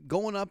I'm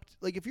going up,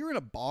 like, if you're in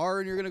a bar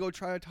and you're going to go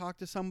try to talk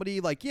to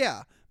somebody, like,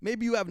 yeah,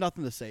 maybe you have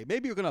nothing to say.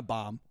 Maybe you're going to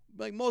bomb.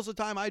 Like most of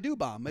the time, I do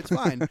bomb. It's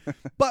fine.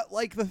 But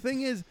like the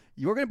thing is,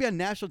 you're gonna be on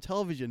national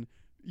television.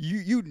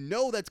 You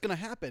know that's gonna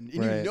happen,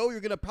 and Right. you know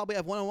you're gonna probably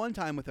have one-on-one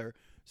time with her.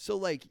 So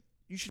like,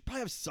 you should probably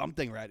have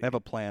something ready. Have a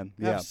plan.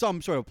 Have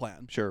some sort of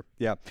plan. Sure.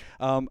 Yeah.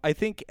 I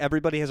think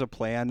everybody has a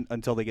plan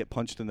until they get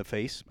punched in the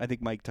face. I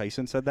think Mike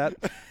Tyson said that.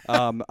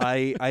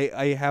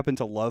 I happen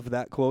to love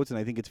that quote, and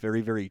I think it's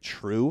very, very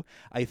true.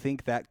 I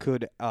think that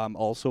could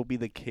also be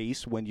the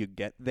case when you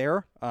get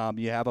there.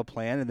 You have a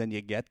plan, and then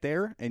you get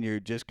there, and you're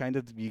just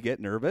you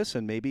get nervous,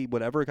 and maybe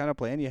whatever kind of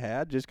plan you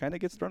had just kind of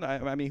gets thrown.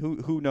 I mean,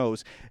 who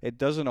knows? It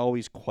doesn't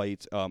always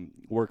quite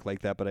work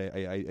like that, but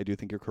I do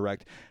think you're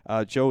correct.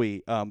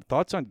 Joey,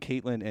 thoughts on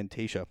Caitlyn and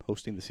Tayshia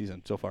hosting the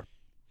season so far?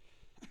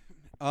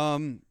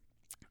 I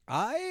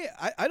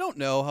don't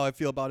know how I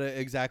feel about it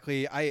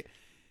exactly.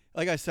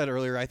 Like I said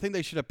earlier, I think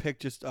they should have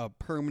picked just a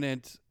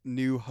permanent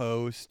new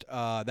host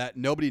that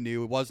nobody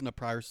knew. It wasn't a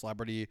prior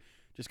celebrity,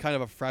 just kind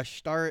of a fresh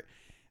start.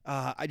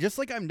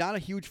 I'm not a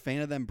huge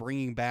fan of them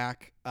bringing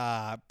back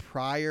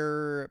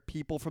prior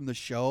people from the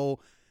show.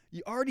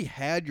 You already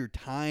had your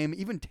time.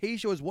 Even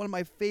Tayshia was one of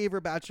my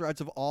favorite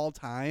bachelorettes of all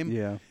time.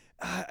 Yeah.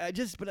 I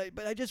just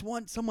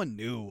want someone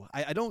new.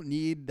 I don't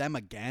need them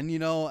again. You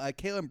know,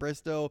 Caitlin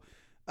Bristow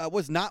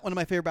was not one of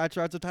my favorite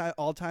bachelorettes of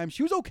all time.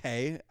 She was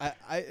okay.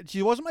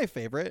 She wasn't my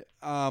favorite.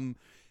 And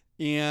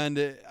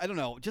I don't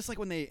know. Just like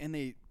when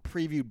they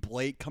previewed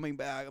Blake coming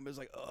back, I'm just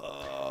like,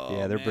 oh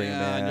yeah, they're bringing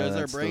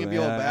they're bringing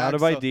people back. Out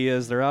of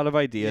ideas. They're out of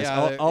ideas.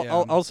 Yeah,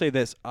 I'll say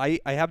this.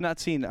 I have not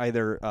seen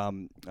either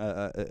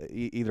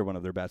either one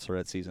of their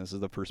bachelorette seasons. This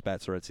is the first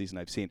bachelorette season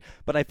I've seen,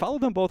 but I follow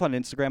them both on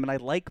Instagram, and I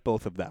like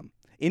both of them.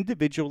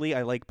 Individually,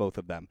 I like both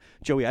of them.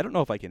 Joey, I don't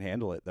know if I can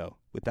handle it, though,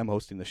 with them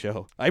hosting the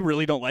show. I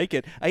really don't like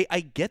it.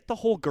 I get the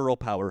whole girl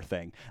power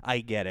thing.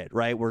 I get it,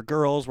 right? We're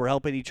girls. We're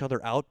helping each other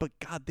out. But,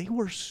 God, they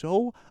were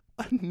so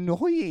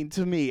annoying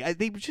to me.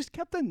 They just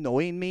kept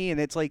annoying me,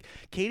 and it's like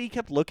Katie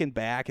kept looking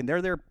back, and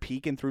they're there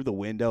peeking through the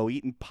window,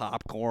 eating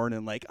popcorn,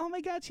 and like, oh,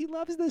 my God, she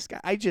loves this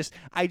guy. I just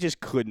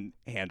couldn't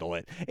handle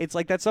it. It's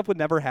like that stuff would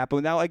never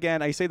happen. Now,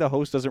 again, I say the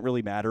host doesn't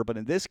really matter, but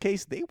in this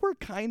case, they were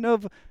kind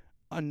of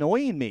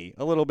annoying me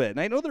a little bit. And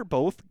I know they're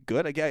both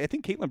good. I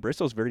think Caitlin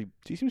Bristow's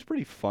she seems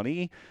pretty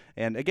funny.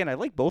 And again, I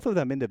like both of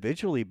them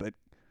individually, but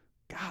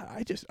God,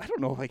 I don't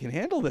know if I can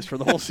handle this for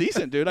the whole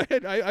season, dude.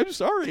 I'm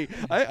sorry.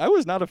 I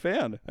was not a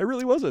fan. I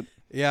really wasn't.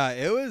 Yeah,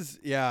 it was.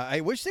 Yeah,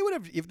 I wish they would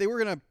have, if they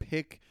were going to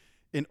pick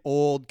an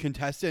old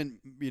contestant,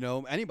 you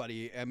know,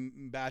 anybody,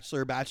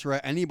 Bachelor,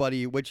 Bachelorette,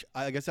 anybody, which,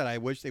 like I said, I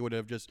wish they would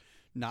have just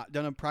not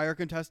done a prior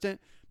contestant.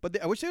 But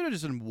I wish they would have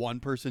just done one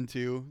person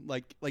too,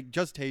 like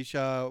just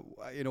Tayshia.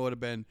 You know, would have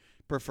been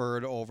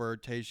preferred over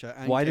Tayshia.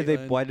 And Why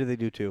Caitlyn. did they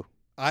do two?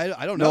 I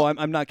don't know. No,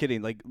 I'm not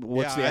kidding. Like,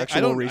 what's the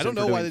actual reason? I don't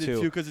know for why doing they did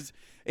two? two because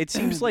It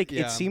seems like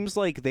Yeah. it seems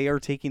like they are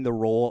taking the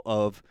role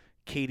of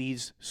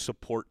Katie's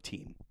support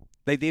team.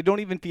 They don't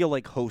even feel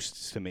like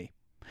hosts to me.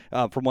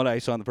 From what I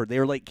saw in the first, they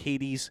are like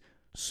Katie's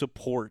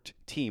support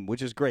team,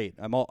 which is great.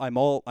 I'm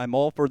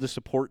all for the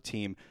support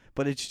team,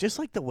 but it's just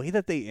like the way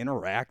that they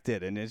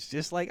interacted, and it's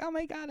just like, oh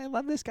my God, I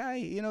love this guy.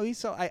 You know, he's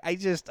so I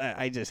just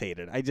hate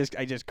it. I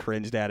just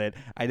cringed at it.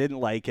 I didn't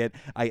like it.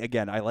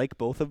 I like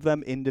both of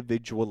them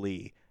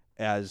individually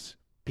as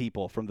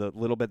people from the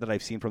little bit that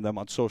I've seen from them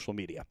on social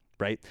media,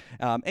 right?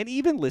 And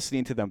even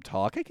listening to them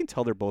talk, I can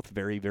tell they're both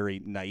very, very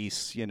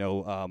nice, you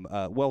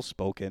know,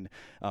 well-spoken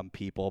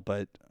people,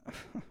 but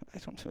I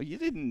don't know. You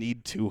didn't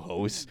need two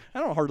hosts.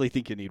 I don't hardly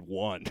think you need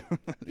one.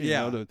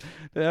 To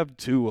have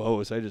two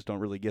hosts, I just don't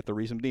really get the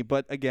reason being.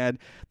 But again,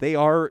 they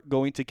are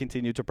going to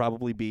continue to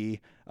probably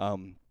be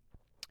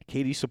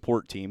Katie's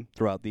support team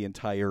throughout the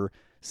entire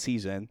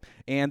season,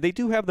 and they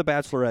do have the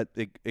Bachelorette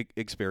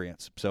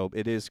experience, so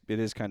it is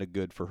kind of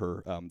good for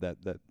her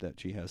that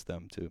she has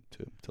them to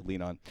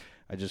lean on.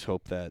 I just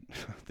hope that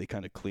they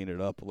kind of clean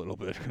it up a little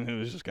bit. It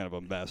was just kind of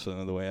a mess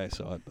in the way I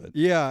saw it. But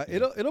yeah,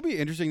 it'll be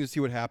interesting to see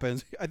what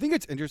happens. I think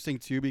it's interesting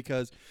too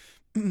because,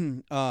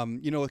 you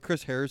know, with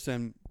Chris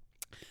Harrison,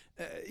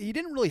 he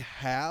didn't really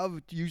have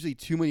usually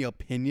too many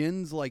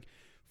opinions like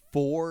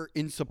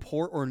in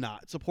support or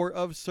not support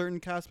of certain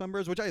cast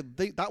members, which I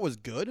think that was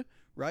good.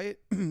 Right?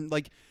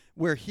 Like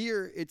where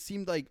here it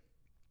seemed like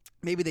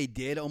maybe they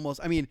did almost,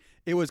 I mean,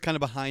 it was kind of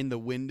behind the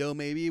window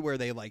maybe where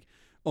they like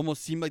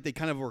almost seemed like they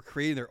kind of were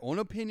creating their own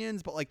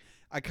opinions, but like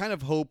I kind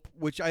of hope,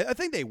 which I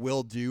think they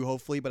will do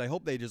hopefully, but I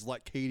hope they just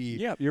let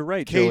Katie. Yeah, you're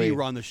right, Katie Joey.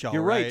 run the show.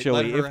 You're right,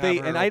 Joey. If they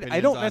and I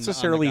don't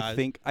necessarily on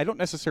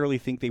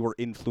think they were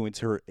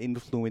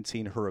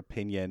influencing her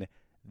opinion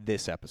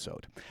this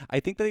episode. I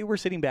think that they were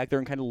sitting back there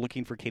and kind of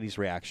looking for Katie's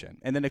reaction.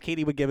 And then if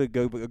Katie would give a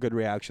good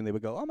reaction, they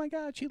would go, oh my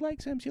God, she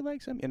likes him,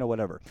 you know,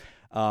 whatever.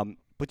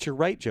 But you're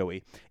right,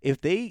 Joey.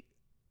 If they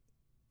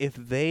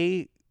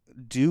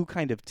do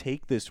kind of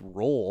take this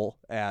role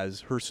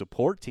as her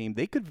support team,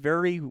 they could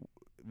very,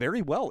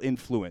 very well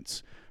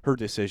influence her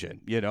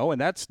decision, you know,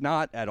 and that's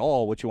not at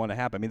all what you want to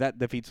happen. I mean, that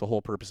defeats the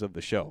whole purpose of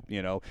the show,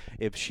 you know.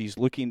 If she's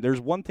looking, there's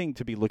one thing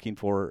to be looking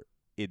for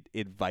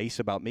advice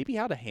about maybe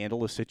how to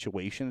handle a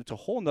situation. It's a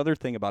whole nother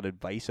thing about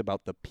advice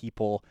about the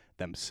people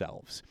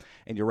themselves.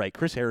 And you're right,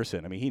 Chris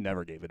Harrison, I mean, he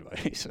never gave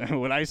advice.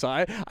 When I saw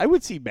it, I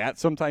would see Matt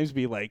sometimes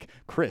be like,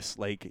 Chris,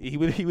 like he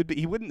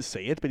wouldn't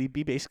say it, but he'd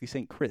be basically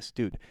saying, Chris,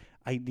 dude,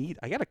 I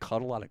got to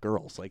cut a lot of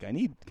girls. Like, I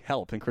need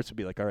help. And Chris would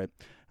be like, all right,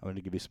 I'm going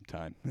to give you some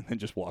time, and then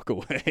just walk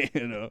away,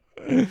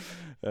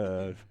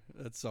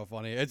 That's so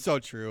funny. It's so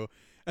true.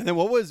 And then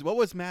what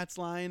was Matt's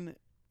line?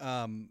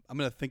 I'm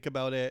going to think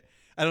about it.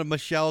 I don't know.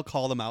 Michelle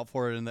called him out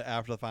for it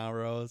after the final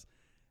rose.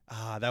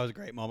 That was a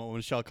great moment when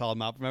Michelle called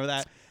him out. Remember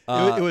that?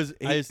 It was.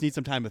 I just need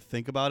some time to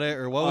think about it.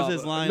 Or what was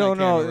his line? No.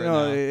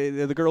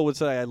 Right The girl would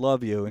say, "I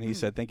love you," and he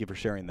said, "Thank you for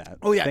sharing that."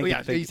 Oh yeah,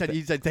 he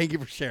said, "Thank you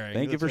for sharing."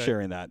 Thank you for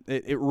sharing that.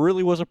 It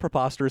really was a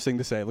preposterous thing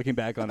to say, looking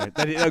back on it.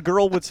 That a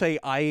girl would say,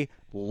 "I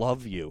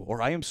love you," or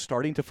 "I am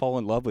starting to fall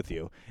in love with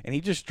you," and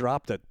he just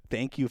dropped a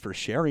 "thank you for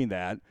sharing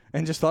that"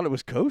 and just thought it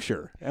was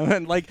kosher.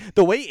 And like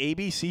the way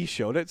ABC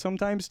showed it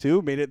sometimes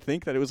too made it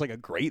think that it was like a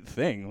great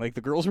thing. Like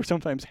the girls were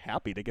sometimes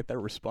happy to get that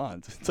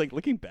response. It's like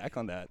looking back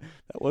on that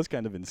was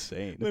kind of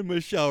insane. When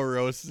Michelle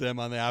roasted him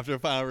on the after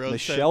final rose,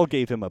 Michelle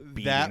gave him a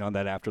beating on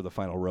that after the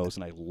final rose,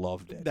 and I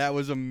loved it. That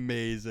was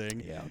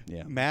amazing.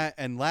 Yeah. Matt,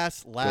 and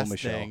last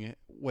thing,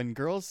 when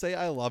girls say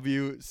 "I love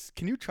you,"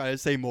 can you try to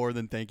say more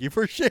than "thank you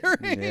for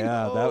sharing"?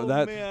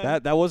 Yeah,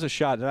 that was a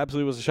shot. That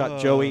absolutely was a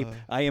shot. Joey,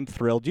 I am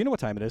thrilled. Do you know what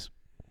time it is?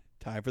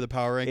 Time for the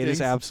power rankings. It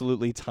is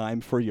absolutely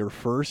time for your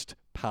first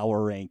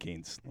power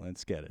rankings.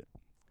 Let's get it.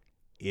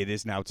 It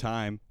is now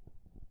time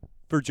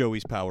for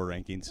Joey's power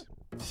rankings.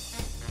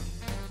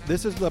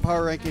 This is the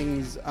power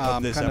rankings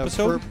of this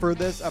episode? For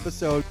this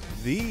episode.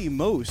 The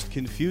most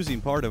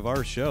confusing part of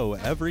our show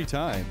every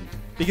time.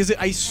 Because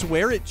I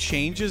swear it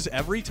changes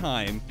every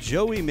time.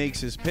 Joey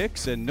makes his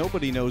picks and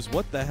nobody knows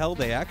what the hell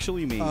they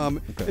actually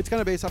mean. It's kind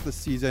of based off the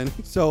season.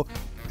 So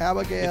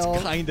Abigail.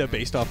 It's kind of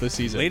based off the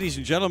season. Ladies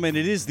and gentlemen,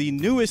 it is the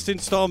newest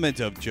installment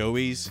of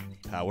Joey's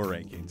Power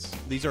Rankings.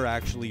 These are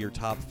actually your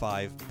top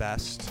 5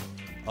 best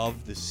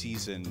of the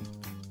season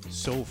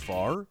so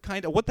far.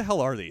 Kind of. What the hell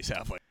are these,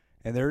 Halfway?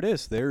 And there it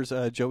is. There's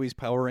Joey's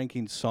Power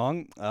Rankings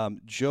song.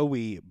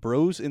 Joey,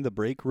 Bros in the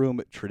Break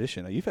Room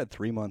tradition. Now, you've had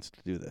 3 months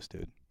to do this,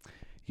 dude.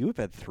 You have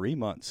had 3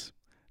 months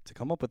to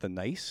come up with a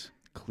nice,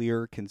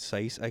 clear,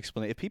 concise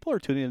explanation. If people are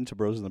tuning into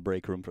Bros in the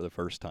Break Room for the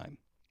first time,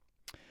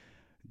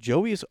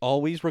 Joey is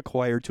always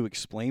required to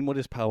explain what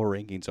his power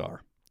rankings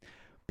are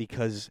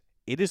because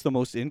it is the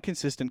most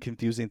inconsistent,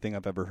 confusing thing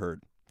I've ever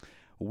heard.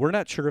 We're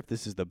not sure if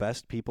this is the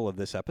best people of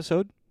this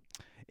episode,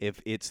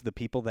 if it's the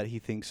people that he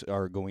thinks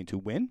are going to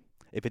win,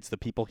 if it's the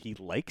people he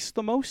likes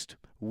the most.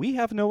 We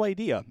have no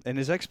idea, and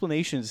his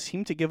explanations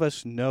seem to give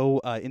us no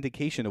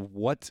indication of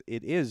what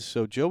it is.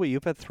 So, Joey,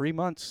 you've had 3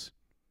 months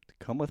to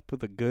come up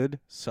with a good,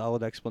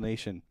 solid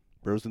explanation.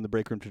 Bros in the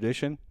Break Room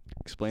tradition,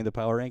 explain the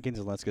power rankings,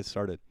 and let's get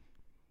started.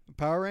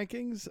 Power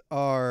rankings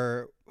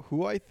are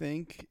who I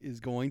think is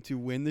going to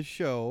win the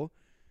show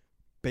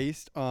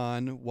based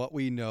on what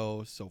we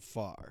know so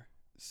far.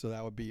 So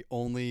that would be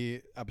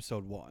only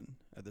episode 1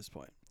 at this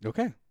point.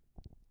 Okay.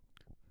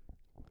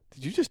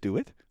 Did you just do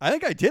it? I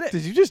think I did it.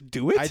 Did you just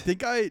do it? I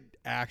think I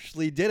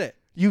actually did it.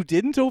 You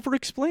didn't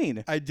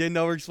over-explain. I didn't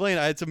over-explain.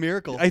 It's a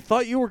miracle. I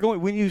thought you were going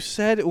when you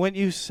said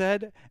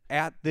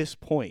at this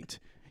point.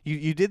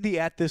 You did the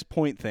at this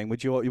point thing,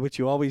 which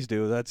you always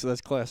do. That's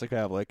classic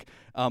Havlik.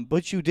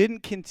 But you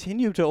didn't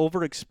continue to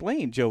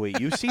over-explain, Joey.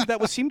 That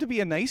seemed to be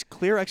a nice,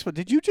 clear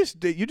explanation.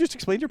 Did you just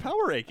explain your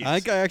power rankings? I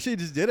think I actually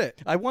just did it.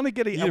 I want to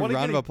get a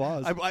round of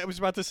applause. I was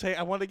about to say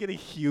I want to get a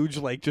huge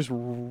just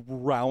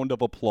round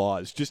of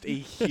applause, just a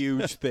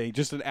huge thing,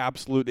 just an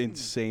absolute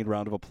insane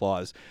round of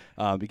applause,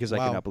 because I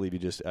cannot believe you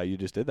just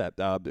did that.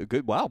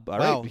 Good, wow! All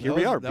right, here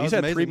we are. He's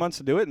had 3 months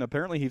to do it, and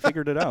apparently he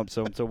figured it out.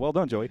 So well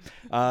done, Joey.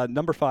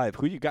 Number 5,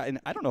 who you got? And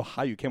I don't know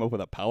how you came up with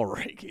a power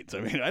rankings.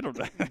 I mean, I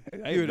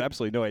have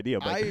absolutely no idea.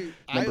 But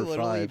I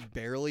literally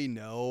barely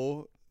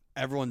know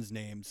everyone's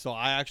names, so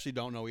I actually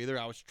don't know either.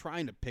 I was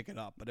trying to pick it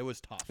up, but it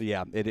was tough.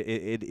 Yeah, it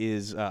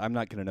is. I'm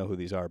not going to know who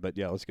these are, but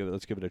yeah, let's give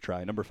it a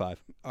try. Number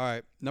 5. All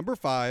right, number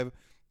 5.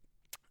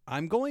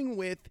 I'm going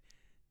with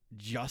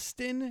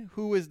Justin,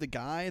 who is the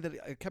guy that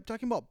I kept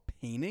talking about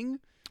painting.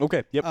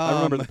 Okay. Yep. I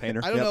remember the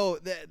painter. I don't know.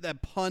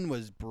 That pun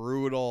was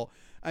brutal.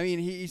 I mean,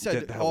 he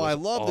said, I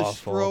love awful. the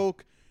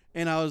stroke.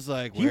 And I was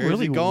like, where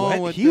is he went,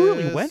 going with He this?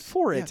 really went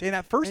for it. Yeah. And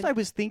at first I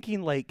was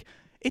thinking, like,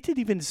 it didn't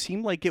even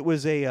seem like it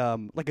was a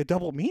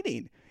double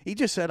meaning. He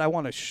just said, I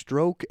want to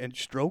stroke and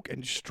stroke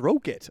and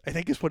stroke it, I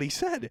think is what he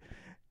said.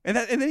 And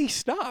then he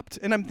stopped.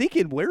 And I'm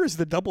thinking, where is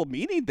the double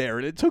meaning there?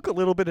 And it took a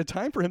little bit of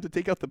time for him to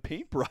take out the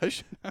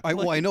paintbrush.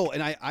 I know.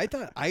 And I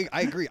thought, I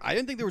agree. I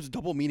didn't think there was a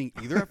double meaning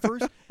either at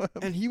first.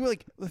 And he was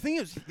like, the thing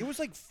is, it was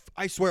like,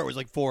 I swear it was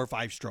like 4 or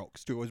 5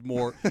 strokes too. It was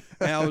more.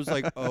 And I was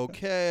like,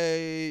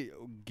 okay,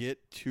 get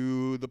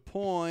to the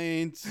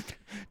point.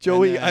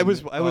 Joey, And I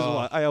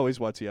then, always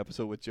watch the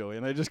episode with Joey,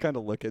 and I just kind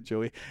of look at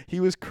Joey. He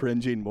was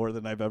cringing more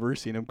than I've ever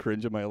seen him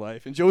cringe in my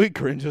life, and Joey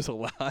cringes a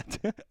lot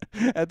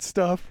at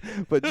stuff,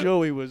 but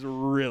Joey was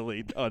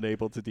really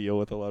unable to deal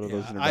with a lot of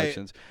those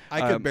interactions.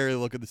 I could barely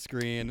look at the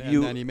screen,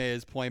 and then he made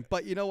his point.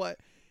 But you know what?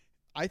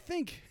 I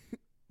think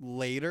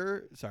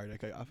later. Sorry, did I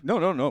cut you off?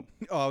 No.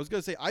 Oh, I was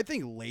gonna say. I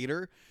think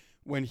later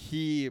when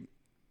he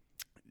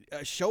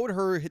showed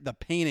her the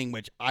painting,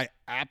 which I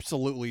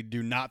absolutely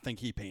do not think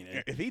he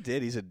painted. If he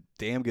did, he's a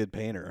damn good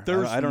painter.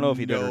 There's I don't know if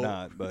he did or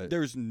not, but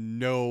there's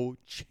no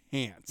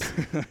chance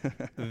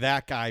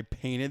that guy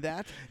painted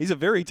that. he's a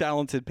very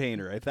talented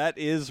painter. If that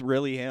is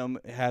really him,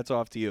 hats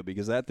off to you,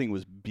 because that thing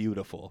was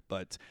beautiful.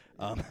 But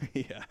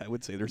yeah, I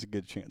would say there's a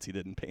good chance he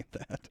didn't paint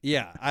that.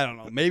 Yeah, I don't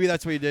know. Maybe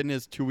that's what he did in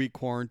his 2-week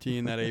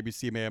quarantine that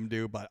ABC made him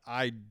do, but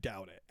I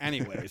doubt it.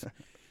 Anyways.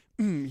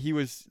 He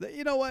was,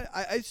 you know what?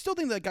 I still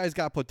think that guy's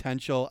got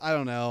potential. I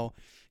don't know.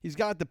 He's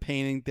got the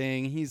painting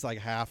thing. He's like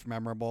half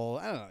memorable.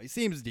 I don't know. He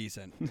seems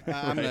decent. He's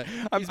my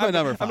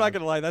number 5. I'm not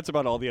gonna lie. That's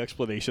about all the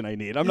explanation I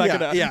need. I'm not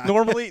gonna. Yeah.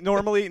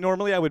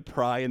 Normally, I would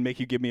pry and make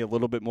you give me a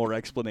little bit more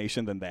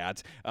explanation than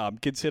that.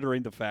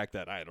 Considering the fact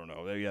that I don't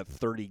know, you got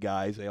 30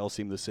 guys. They all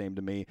seem the same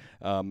to me.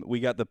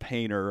 We got the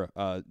painter,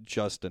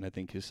 Justin. I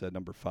think you said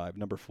number 5.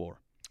 Number 4.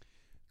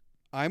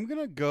 I'm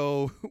gonna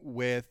go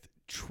with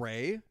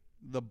Trey,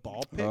 the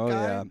ball pit Oh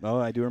guy. yeah. Oh,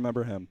 I do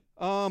remember him.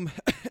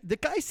 The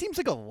guy seems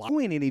like a lot.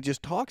 And he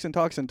just talks and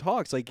talks and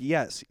talks. Like,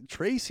 yes,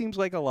 Trey seems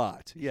like a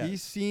lot. Yeah. He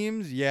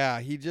seems,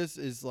 he just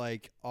is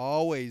like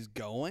always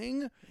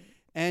going,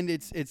 and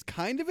it's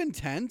kind of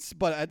intense,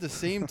 but at the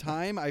same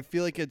time, I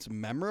feel like it's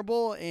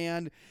memorable.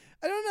 And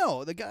I don't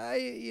know, the guy,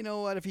 you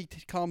know what? If he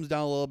calms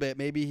down a little bit,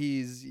 maybe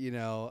he's,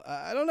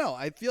 I don't know.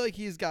 I feel like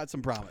he's got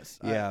some promise.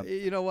 Yeah.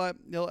 You know what?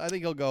 I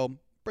think he'll go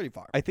pretty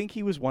far. I think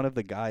he was one of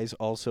the guys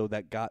also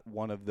that got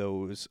one of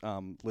those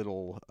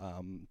little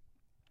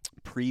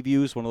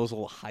previews, one of those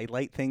little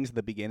highlight things at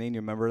the beginning. You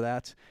remember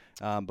that?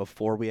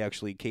 Before we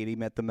actually, Katie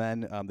met the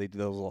men, they did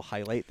those little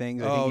highlight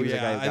things. I think he was the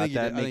guy who got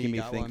that, making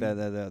me think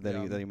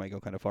that he might go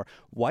kind of far.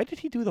 Why did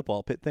he do the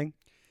ball pit thing?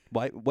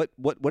 Why?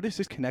 What is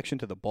his connection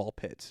to the ball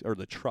pits or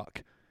the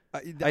truck?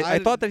 I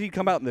thought that he'd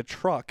come out in the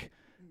truck,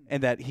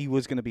 and that he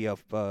was going to be a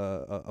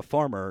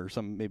farmer or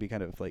some maybe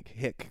kind of like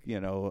hick,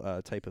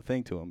 type of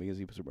thing to him, because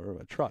he was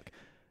a truck.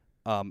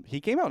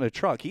 He came out in a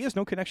truck. He has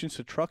no connections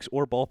to trucks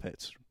or ball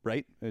pits,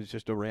 right? It's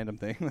just a random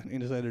thing that he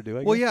decided to do.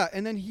 I Well, guess. yeah,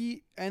 and then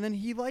he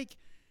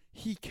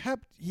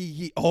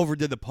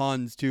overdid the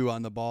puns too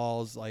on the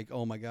balls. Like,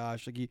 oh my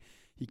gosh, like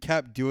he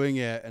kept doing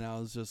it, and I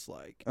was just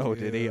like, Oh,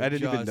 did he? I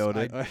didn't even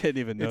notice. I didn't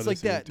even notice. It's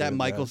like he was that doing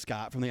Michael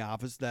Scott from The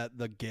Office, that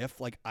the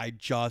GIF. Like, I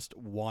just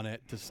want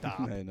it to stop.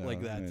 I know,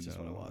 like that's I just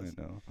know, what it was.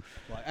 I know.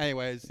 Well,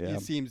 anyways, Yeah. he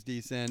seems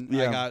decent.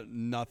 Yeah. I got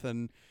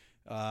nothing.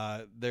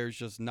 There's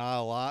just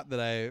not a lot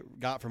that I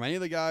got from any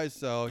of the guys.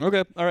 So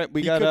Okay, all right.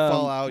 We He got could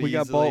fall out we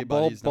got easily,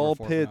 but he's number ball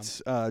 4 for them.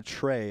 pits.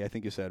 Trey, I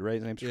think you said, right?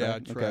 His name's Trey. Yeah,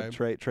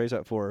 Okay, Trey's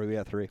at 4. We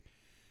got 3.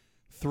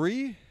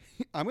 3,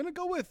 I'm gonna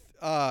go with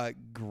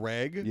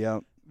Greg. Yeah.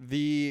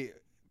 The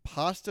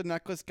pasta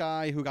necklace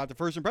guy who got the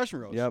first impression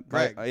rose. Yep.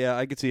 Greg.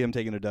 I could see him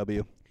taking a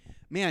W.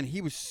 Man,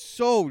 he was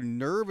so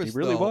nervous. He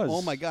really though. was.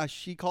 Oh my gosh,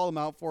 she called him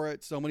out for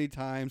it so many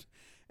times.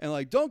 And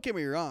like, don't get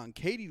me wrong,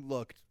 Katie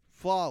looked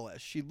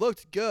flawless. She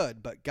looked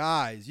good, but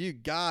guys, you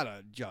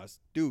gotta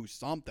just do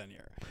something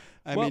here.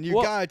 I mean, you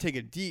gotta take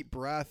a deep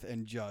breath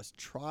and just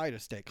try to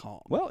stay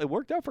calm. Well, it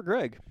worked out for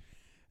Greg.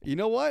 You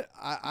know what?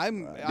 I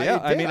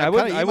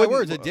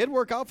wouldn't- It did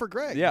work out for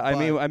Greg. Yeah, I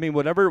but- mean,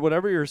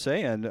 whatever you're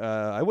saying,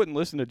 I wouldn't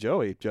listen to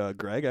Joey,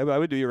 Greg. I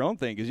would do your own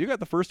thing, because you got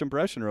the first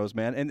impression rose,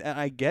 man. And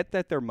I get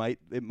that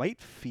it might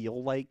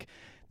feel like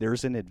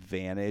there's an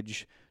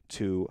advantage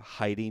to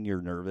hiding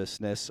your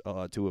nervousness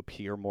to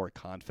appear more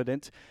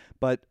confident,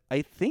 but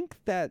I think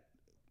that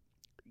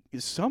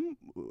some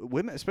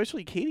women,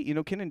 especially Katie,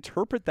 can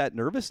interpret that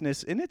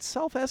nervousness in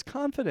itself as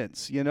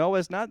confidence,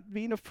 as not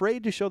being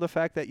afraid to show the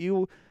fact that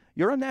you're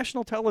on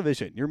national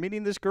television. You're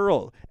meeting this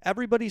girl.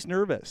 Everybody's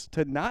nervous.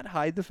 To not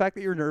hide the fact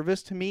that you're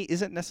nervous, to me,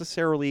 isn't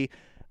necessarily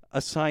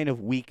a sign of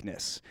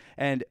weakness.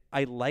 And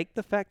I like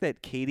the fact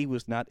that Katie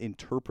was not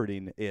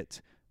interpreting it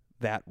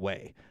that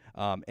way.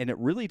 And it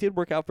really did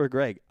work out for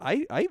Greg.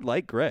 I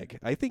like Greg.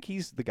 I think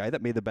he's the guy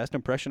that made the best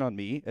impression on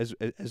me as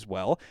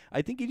well.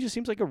 I think he just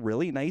seems like a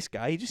really nice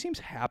guy. He just seems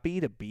happy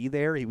to be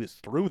there. He was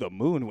through the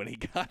moon when he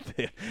got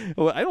there.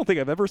 Well, I don't think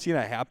I've ever seen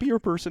a happier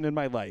person in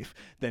my life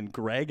than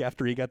Greg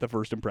after he got the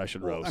first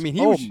impression rose. I mean,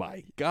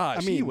 my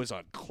gosh, he was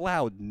on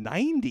cloud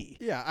 90.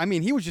 Yeah, I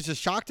mean, he was just as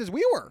shocked as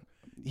we were.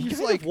 He He's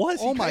kind like, of was.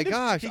 oh my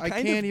gosh, I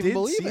can't even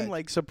believe seem it.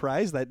 like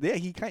surprised that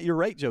you're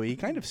right, Joey. He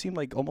kind of seemed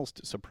like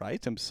almost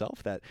surprised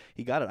himself that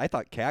he got it. I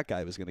thought Cat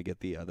Guy was going to get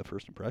the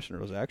first impression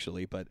rose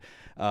actually, but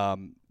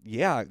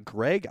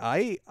Greg,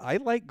 I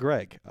like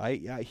Greg.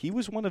 He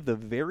was one of the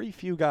very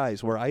few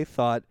guys where I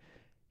thought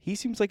he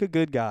seems like a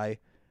good guy.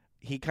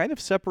 he kind of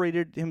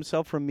separated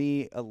himself from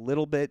me a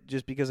little bit,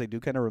 just because I do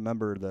kind of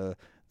remember the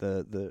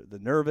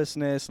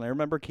nervousness, and I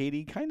remember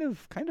Katie kind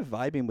of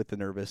vibing with the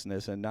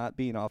nervousness and not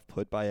being off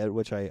put by it,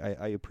 which I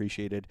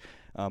appreciated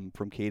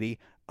from Katie.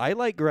 I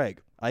like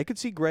Greg. I could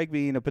see Greg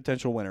being a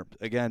potential winner.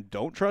 Again,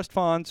 don't trust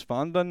Fonz.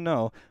 Fonz doesn't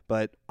know,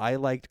 but I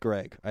liked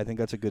Greg. I think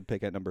that's a good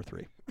pick at number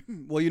 3.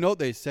 Well, you know what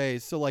they say.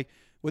 So, like,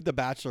 with The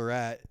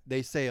Bachelorette,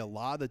 they say a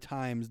lot of the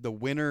times the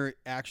winner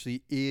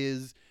actually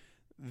is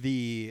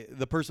the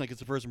person that gets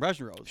the first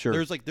impression rose. Sure.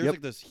 There's like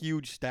this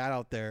huge stat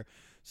out there.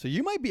 So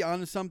you might be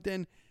onto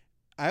something.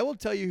 I will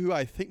tell you who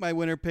I think my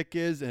winner pick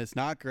is, and it's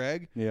not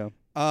Greg. Yeah.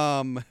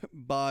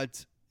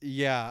 But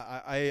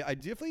yeah, I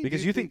definitely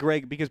because you think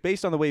Greg, because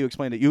based on the way you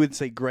explained it, you would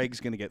say Greg's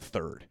going to get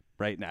 3rd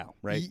right now,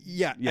 right?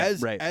 Yeah,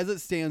 as it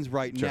stands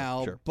right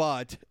now. Sure.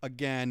 But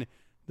again,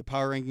 the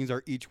power rankings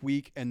are each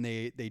week, and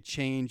they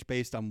change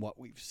based on what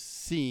we've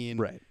seen.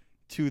 Right.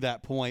 To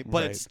that point,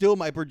 but it's still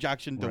my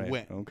projection to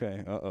win.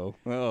 Okay. Looks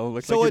So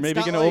like you're it's maybe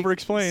not going to like-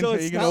 over-explain. So Are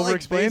it's you going not to like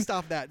over-explain? based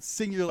off that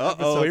singular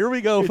episode. Here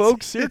we go, It's-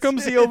 folks. Here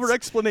comes the it's-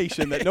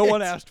 over-explanation that no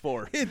one asked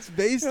for. It's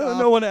based off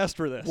No one asked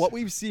for this. what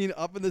we've seen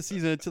up in the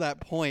season to that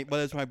point, but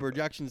it's my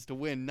projections to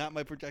win, not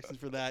my projections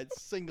for that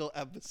single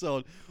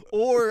episode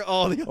or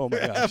all the Oh my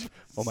other gosh.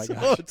 Oh my gosh.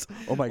 episodes,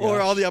 Oh my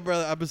or all gosh. the other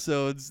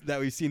episodes that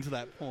we've seen to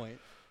that point.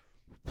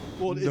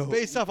 Well, No. it's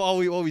based off what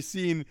we've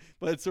seen,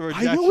 but it's a I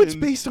projection. know it's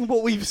based on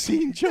what we've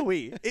seen,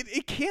 Joey.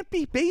 It can't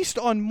be based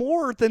on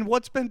more than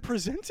what's been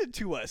presented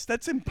to us.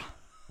 That's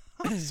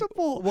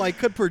impossible. Well, I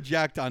could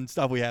project on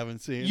stuff we haven't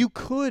seen. You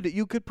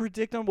could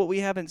predict on what we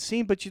haven't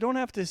seen, but you don't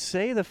have to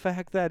say the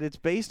fact that it's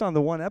based on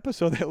the one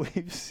episode that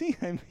we've seen.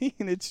 I mean,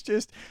 it's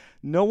just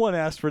no one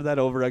asked for that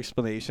over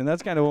explanation.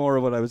 That's kind of more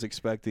of what I was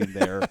expecting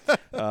there.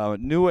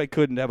 Knew I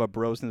couldn't have a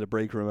Bros in the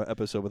Break Room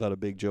episode without a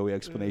big Joey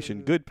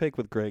explanation. Good pick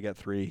with Greg at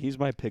 3. He's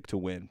my pick to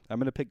win. I'm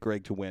going to pick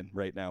Greg to win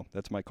right now.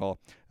 That's my call.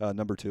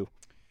 Number 2.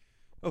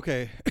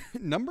 Okay,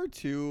 number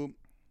 2.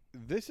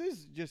 This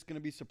is just going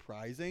to be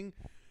surprising.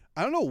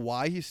 I don't know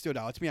why he stood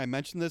out to me. I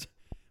mentioned this.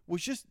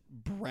 Was just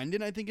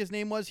Brendan, I think his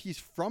name was. He's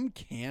from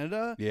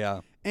Canada. Yeah.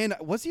 And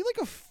was he like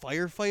a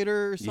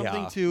firefighter or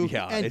something too?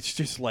 Yeah, And it's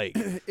just like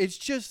it's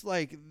just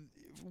like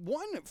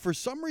for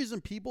some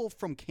reason people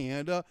from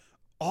Canada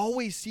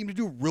always seem to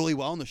do really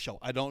well on the show.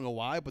 I don't know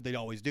why, but they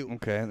always do.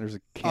 okay. There's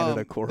a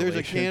Canada correlation.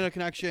 There's a Canada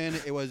connection.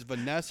 It was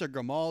Vanessa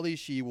Grimaldi.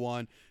 She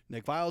won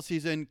Nick Vile's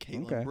season.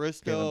 Caitlin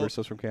Bristow Caitlin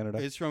Bristow's from Canada.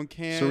 is from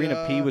Canada.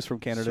 Serena P was from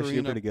Canada. She's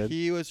Serena pretty good.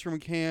 P was from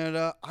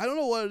Canada. I don't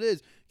know what it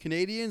is.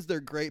 Canadians,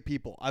 they're great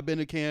people. I've been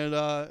to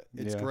Canada.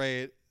 It's Yeah.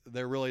 great.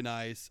 They're really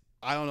nice.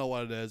 I don't know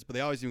what it is, but they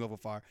always seem to go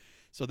far.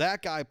 So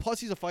that guy, plus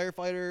he's a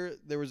firefighter.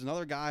 There was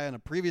another guy on a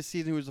previous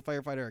season who was a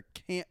firefighter.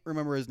 I can't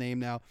remember his name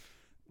now.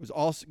 It was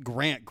also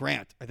Grant,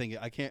 I think.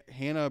 I can't.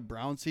 Hannah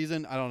Brown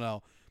season. I don't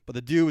know. But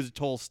the dude was a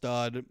total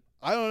stud.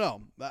 I don't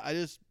know.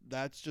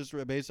 That's just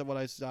based on what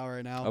I saw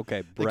right now.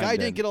 Okay, The guy Brendan.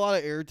 didn't get a lot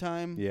of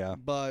airtime. Yeah.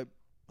 But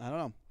I don't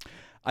know.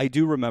 I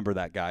do remember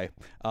that guy.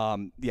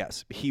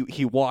 Yes,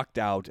 he walked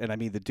out, and I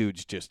mean the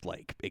dude's just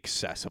like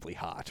excessively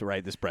hot,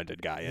 right? This Brendan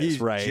guy is He's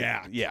right.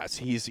 jacked. Yes,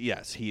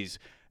 he's.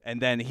 And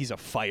then he's a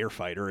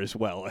firefighter as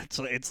well.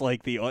 It's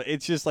like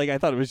it's just like I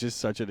thought it was just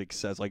such an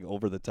excess, like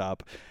over the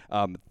top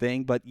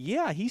thing. But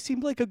yeah, he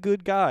seemed like a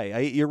good guy.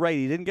 You're right.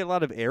 He didn't get a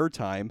lot of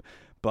airtime,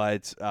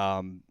 but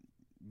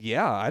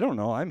yeah, I don't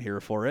know. I'm here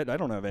for it. I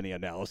don't have any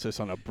analysis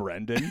on a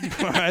Brendan.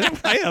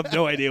 I have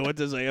no idea what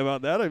to say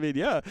about that. I mean,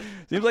 yeah,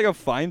 seems like a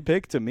fine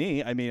pick to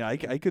me. I mean, I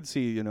could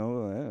see, I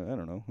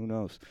don't know. Who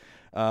knows?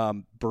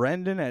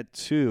 Brendan at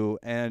 2,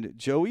 and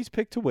Joey's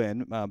pick to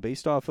win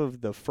based off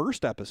of the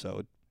first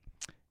episode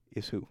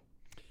is who? Do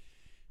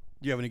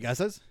you have any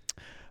guesses?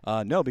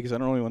 No, because I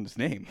don't really want his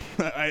name.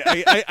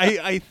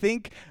 I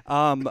think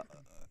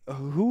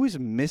who is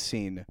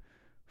missing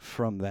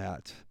from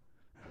that?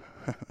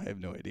 I have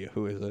no idea.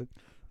 Who is it?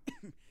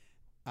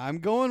 I'm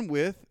going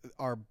with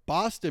our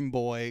Boston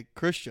boy,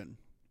 Christian.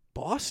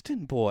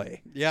 Boston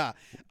boy. Yeah.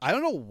 I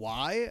don't know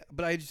why,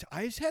 but I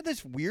just had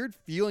this weird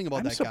feeling about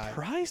I'm that guy.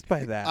 surprised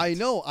by that. I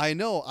know. I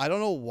don't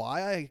know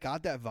why I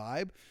got that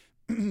vibe,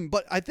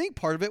 but I think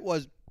part of it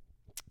was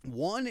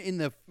one in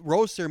the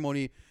rose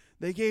ceremony.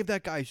 They gave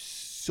that guy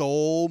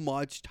so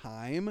much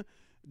time.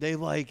 They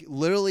like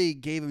literally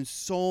gave him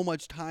so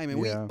much time,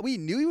 and Yeah. we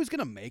knew he was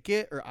gonna make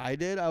it, or I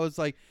did. I was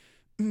like,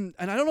 and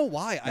I don't know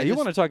why. Now, you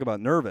want to talk about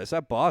nervous?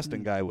 That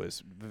Boston guy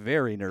was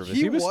very nervous.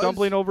 He He was was.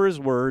 stumbling over his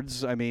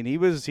words. I mean, he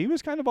was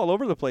kind of all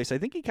over the place. I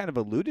think he kind of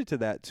alluded to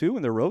that too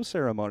in the rose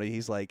ceremony.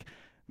 He's like,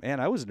 man,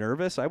 I was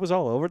nervous. I was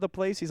all over the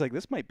place. He's like,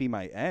 this might be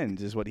my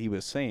end, is what he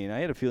was saying. I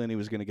had a feeling he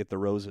was going to get the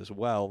rose as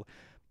well,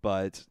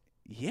 but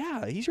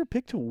yeah, he's your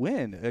pick to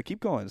win.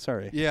 Keep going.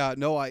 Sorry. Yeah,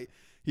 no,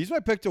 he's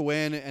my pick to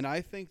win, and I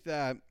think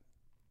that,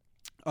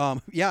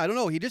 yeah, I don't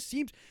know.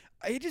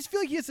 I just feel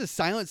like he has a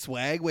silent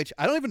swag, which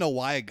I don't even know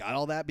why I got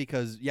all that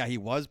because, yeah, he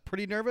was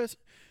pretty nervous,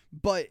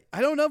 but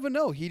I don't even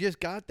know. He just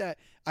got that.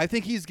 I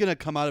think he's gonna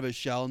come out of his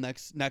shell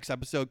next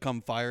episode,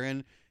 come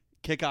firing.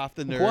 kick off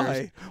the nerves.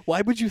 Why?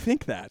 Why would you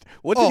think that?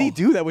 What did he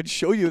do that would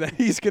show you that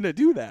he's going to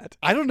do that?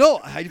 I don't know.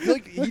 I feel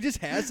like he just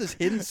has this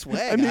hidden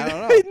swag. I mean, I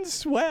don't know. hidden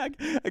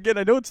swag. Again,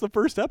 I know it's the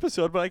first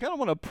episode, but I kind of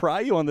want to pry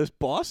you on this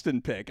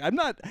Boston pick. I'm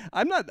not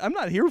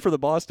here for the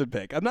Boston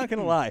pick. I'm not going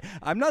to lie.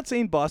 I'm not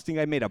saying Boston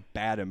guy made a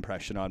bad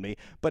impression on me,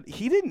 but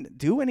he didn't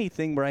do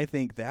anything where I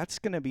think that's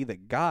going to be the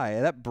guy.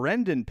 That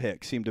Brendan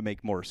pick seemed to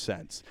make more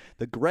sense.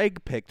 The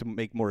Greg pick to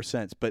make more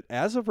sense. But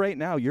as of right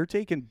now, you're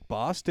taking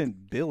Boston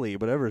Billy,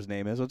 whatever his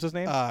name is. What's his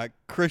name?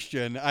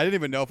 Christian. I didn't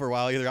even know for a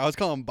while either. I was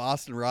calling him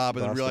Boston Rob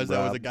and then realized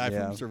that was a guy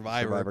from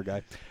Survivor.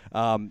 Guy.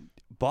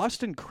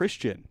 Boston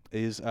Christian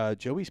is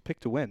Joey's pick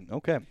to win.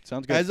 Okay,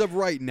 sounds good. As of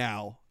right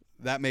now,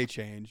 that may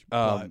change.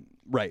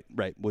 Right.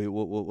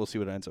 We'll see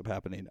what ends up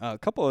happening. A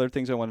couple other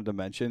things I wanted to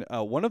mention.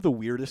 One of the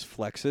weirdest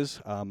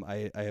flexes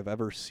I have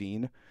ever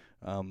seen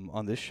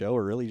on this show,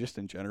 or really just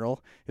in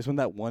general, is when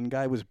that one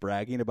guy was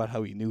bragging about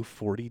how he knew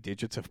 40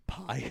 digits of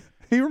pi.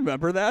 You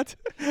remember that?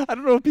 I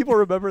don't know if people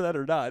remember that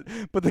or not,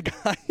 but the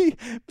guy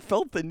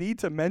felt the need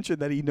to mention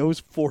that he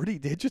knows 40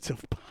 digits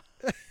of pi.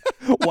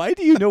 Why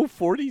do you know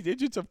 40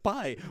 digits of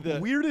pi?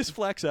 Weirdest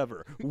flex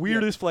ever.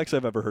 Weirdest flex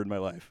I've ever heard in my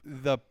life.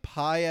 The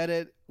pi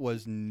edit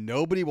was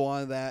nobody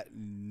wanted that.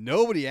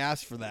 Nobody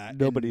asked for that.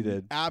 Nobody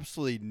did.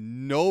 Absolutely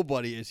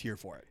nobody is here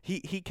for it.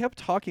 He kept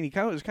talking. He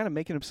was kind of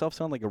making himself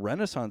sound like a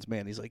Renaissance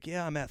man. He's like,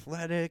 yeah, I'm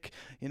athletic.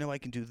 You know, I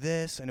can do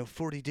this. I know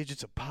 40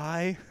 digits of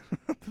pi.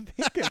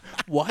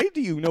 Why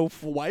did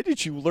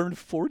you learn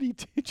 40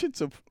 digits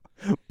of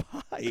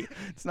pi?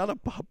 It's not a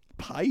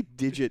pi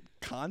digit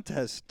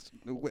contest.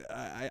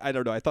 I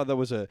don't know. I thought that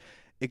was a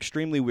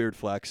extremely weird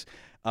flex.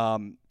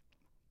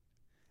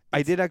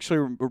 I did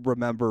actually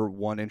remember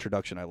one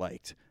introduction I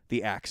liked.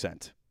 The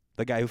accent.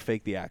 The guy who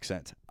faked the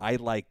accent. I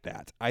liked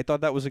that. I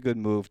thought that was a good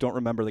move. Don't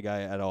remember the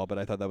guy at all, but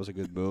I thought that was a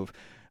good move.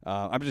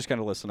 I'm just kind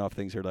of listing off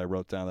things here that I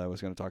wrote down that I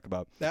was going to talk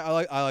about. I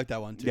like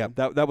that one too. Yeah,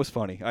 that was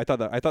funny. I thought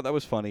that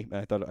was funny.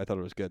 I thought it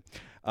was good.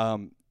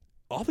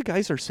 All the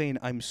guys are saying,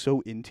 "I'm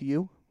so into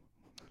you."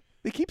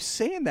 They keep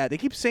saying that. They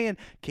keep saying,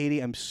 "Katie,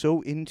 I'm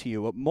so into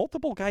you."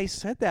 Multiple guys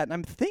said that, and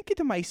I'm thinking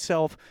to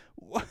myself,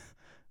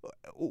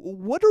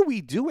 what are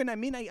we doing? I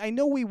mean, I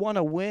know we want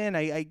to win.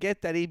 I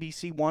get that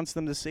ABC wants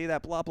them to say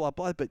that, blah, blah,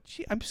 blah, but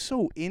gee, I'm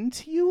so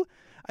into you?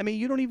 I mean,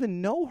 you don't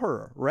even know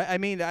her, right? I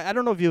mean, I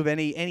don't know if you have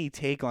any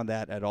take on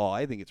that at all.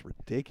 I think it's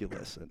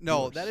ridiculous.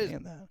 No, that is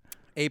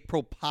a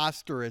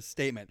preposterous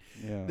statement.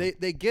 Yeah.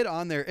 They get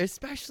on there,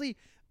 especially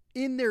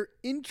in their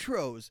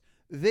intros.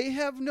 They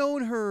have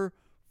known her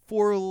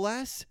for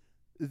less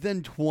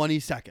than 20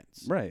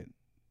 seconds. Right.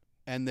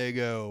 And they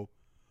go,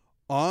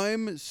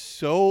 I'm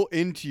so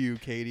into you,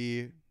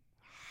 Katie.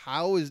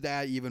 How is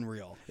that even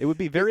real? It would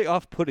be very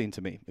off-putting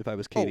to me if I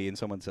was Katie and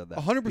someone said that.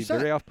 100%.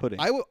 Very off-putting.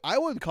 I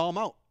would call him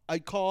out.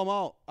 I'd call him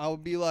out. I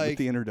would be like... With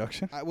the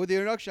introduction? I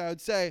would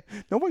say...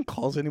 No one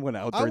calls anyone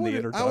out during the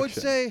introduction. I would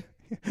say...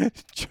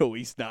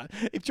 Joey's not.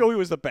 If Joey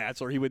was the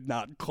Bachelor, he would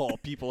not call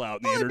people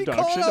out in the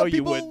introduction. No,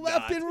 you would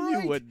left not. And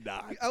right. You would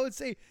not. I would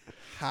say,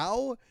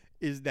 how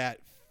is that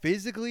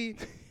physically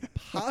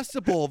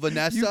possible,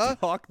 Vanessa? You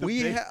talk the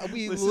we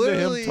listen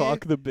literally to him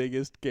talk the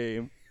biggest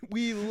game.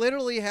 We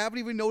literally haven't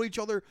even known each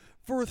other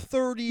for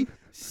 30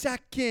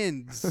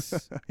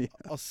 seconds. Yeah.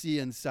 I'll see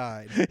you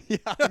inside. Yeah,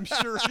 I'm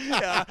sure.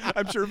 Yeah,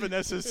 I'm sure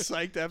Vanessa's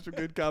psyched after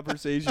good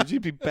conversation.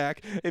 She'd be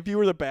back. If you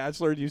were the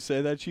Bachelor and you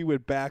said that, she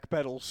would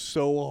backpedal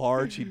so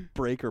hard she'd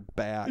break her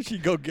back.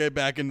 She'd probably go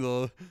back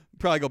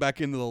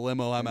into the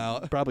limo. I'm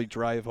out. Probably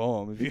drive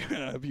home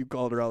if you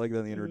called her out like that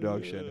in the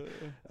introduction.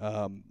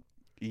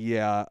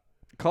 Yeah,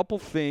 couple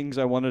things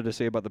I wanted to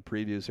say about the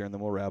previews here, and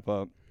then we'll wrap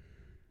up.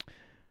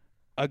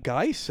 A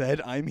guy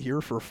said, "I'm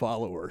here for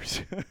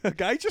followers." A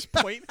guy just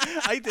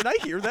did I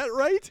hear that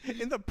right?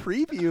 In the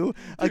preview,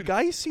 a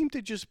guy seemed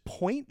to just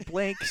point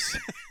blank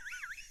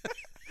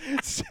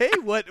say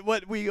what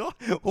we know.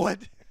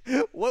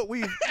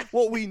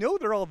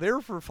 They're all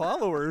there for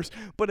followers,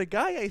 but a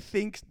guy I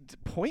think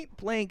point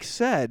blank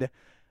said,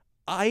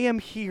 "I am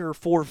here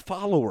for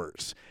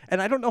followers,"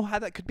 and I don't know how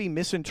that could be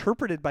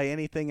misinterpreted by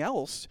anything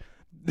else.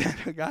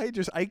 A guy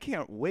I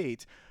can't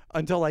wait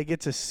until I get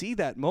to see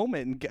that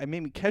moment and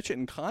maybe catch it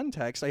in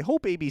context. I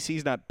hope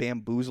ABC's not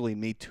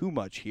bamboozling me too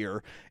much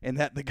here and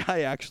that the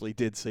guy actually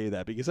did say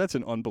that, because that's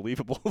an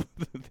unbelievable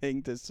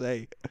thing to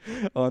say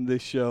on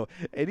this show.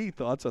 Any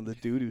thoughts on the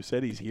dude who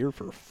said he's here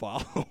for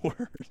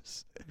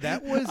followers?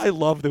 I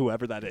love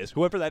whoever that is.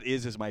 Whoever that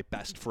is my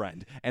best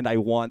friend, and I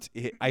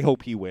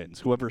hope he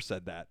wins. Whoever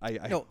said that,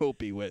 I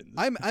hope he wins.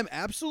 I'm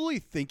absolutely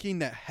thinking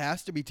that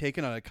has to be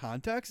taken out of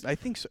context. I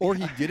think so. Or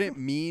he didn't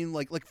mean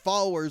like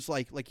followers,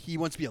 like he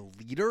wants to be a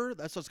leader.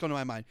 That's what's going to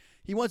my mind.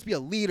 He wants to be a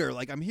leader.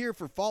 Like, I'm here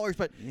for followers,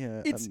 but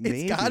it's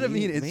got to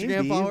mean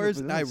Instagram followers.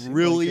 And I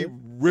really,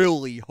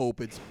 really hope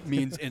it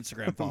means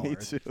Instagram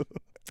followers. Me too.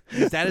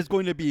 Because that is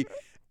going to be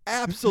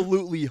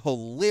absolutely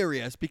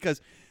hilarious,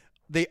 because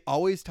they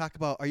always talk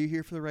about, are you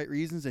here for the right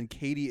reasons? And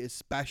Katie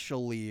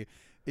especially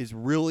is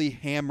really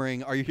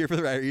hammering, are you here for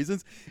the right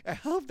reasons? I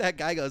hope that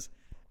guy goes,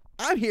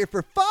 I'm here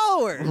for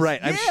followers. Right.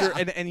 I'm Yeah. sure.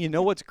 And you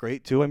know what's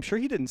great, too? I'm sure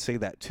he didn't say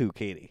that to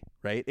Katie,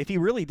 right? If he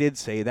really did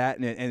say that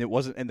and it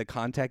wasn't, and the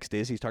context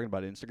is he's talking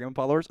about Instagram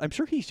followers, I'm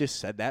sure he's just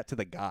said that to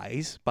the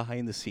guys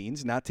behind the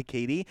scenes, not to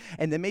Katie.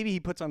 And then maybe he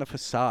puts on a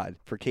facade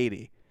for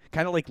Katie.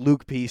 Kind of like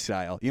Luke P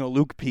style. You know,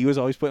 Luke P was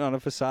always putting on a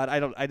facade.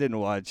 I didn't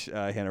watch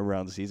Hannah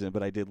Brown's season,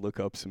 but I did look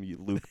up some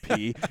Luke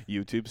P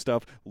YouTube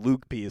stuff.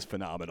 Luke P is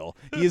phenomenal.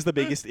 He is the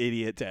biggest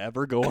idiot to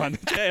ever go on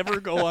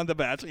The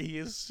Bachelor. He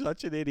is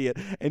such an idiot,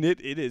 and it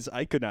is.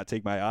 I could not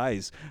take my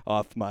eyes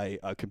off my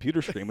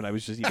computer screen when I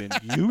was just even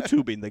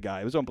YouTubing the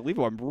guy. It was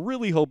unbelievable. I'm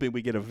really hoping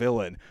we get a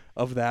villain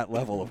of that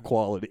level of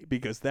quality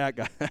because that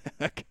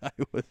guy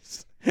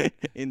was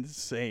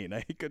insane.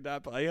 I could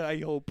not. I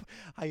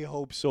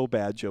hope so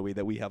bad, Joey,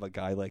 that we have a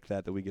guy like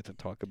that we get to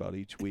talk about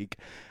each week.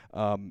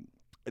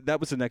 That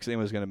was the next thing I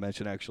was going to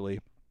mention, actually.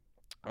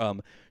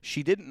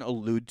 She didn't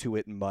allude to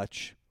it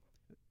much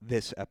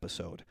this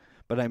episode,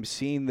 but I'm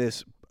seeing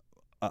this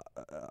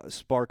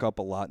spark up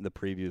a lot in the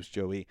previews,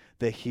 Joey.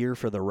 The here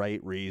for the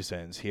right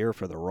reasons, here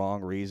for the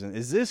wrong reason.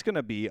 Is this going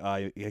to be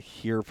a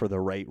here for the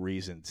right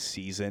reasons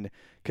season?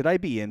 Could I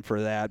be in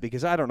for that?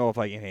 Because I don't know if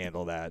I can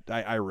handle that.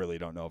 I really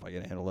don't know if I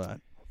can handle that.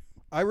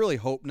 I really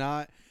hope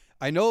not.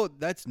 I know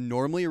that's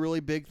normally a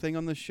really big thing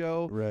on the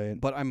show, Right.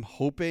 but I'm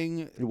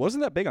hoping It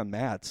wasn't that big on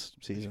Matt's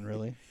season,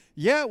 really.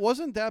 Yeah, it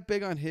wasn't that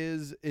big on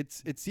his. It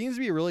seems to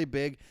be really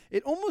big.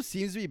 It almost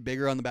seems to be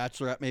bigger on The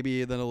Bachelorette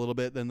maybe than a little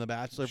bit than The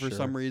Bachelor for Sure.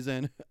 some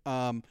reason.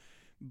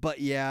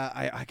 But yeah,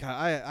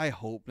 I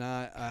hope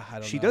not. I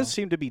don't know. She does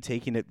seem to be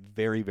taking it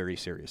very, very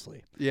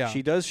seriously. Yeah.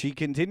 She does. She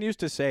continues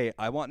to say,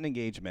 I want an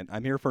engagement.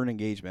 I'm here for an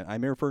engagement.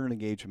 I'm here for an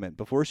engagement.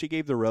 Before she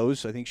gave the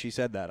rose, I think she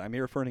said that. I'm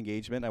here for an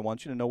engagement. I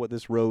want you to know what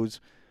this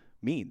rose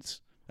means.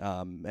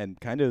 And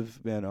kind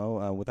of,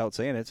 without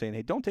saying it, saying,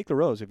 hey, don't take the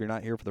rose if you're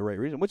not here for the right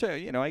reason, which,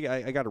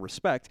 I got to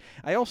respect.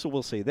 I also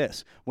will say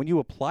this. When you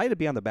apply to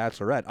be on The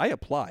Bachelorette, I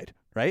applied,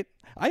 right?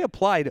 I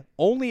applied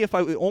only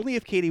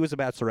if Katie was a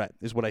Bachelorette,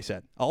 is what I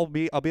said. I'll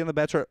be on The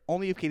Bachelorette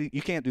only if Katie.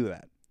 You can't do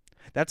that.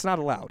 That's not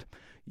allowed.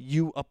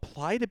 You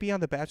apply to be on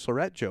The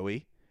Bachelorette,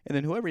 Joey, and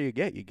then whoever you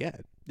get, you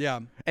get.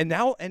 Yeah. And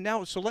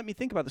now, so let me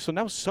think about this. So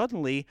now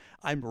suddenly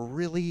I'm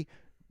really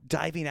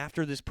diving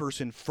after this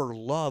person for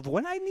love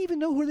when I didn't even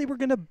know who they were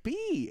going to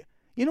be.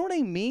 You know what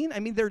I mean? I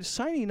mean, they're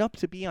signing up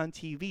to be on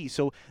TV.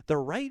 So the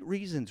right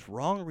reasons,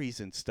 wrong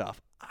reasons stuff,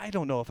 I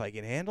don't know if I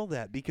can handle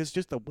that because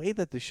just the way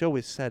that the show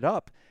is set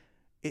up,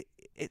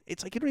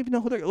 it's like you don't even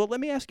know who they're. Well, let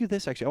me ask you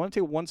this, actually. I want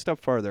to take it one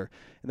step farther,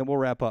 and then we'll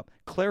wrap up.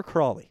 Claire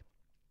Crawley.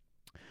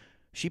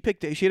 She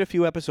had a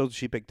few episodes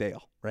she picked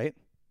Dale, right?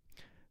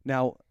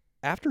 Now,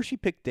 after she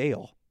picked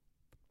Dale,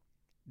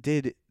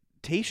 did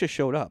Tayshia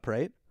showed up,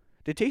 right?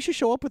 Did Tayshia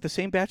show up with the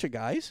same batch of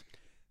guys?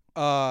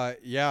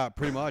 Yeah,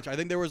 pretty much. I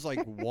think there was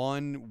like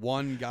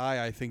one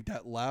guy I think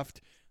that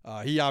left.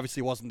 He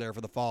obviously wasn't there for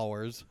the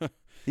followers.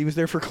 He was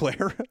there for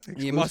Claire.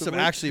 He must have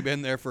actually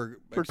been there for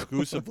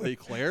exclusively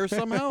Claire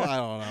somehow. I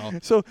don't know.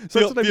 So that's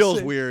what I'm feels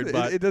saying. weird,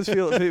 but it does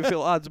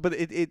feel odd. But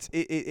it's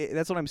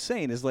that's what I'm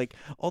saying is like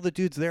all the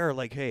dudes there are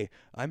like, hey,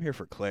 I'm here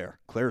for Claire.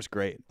 Claire's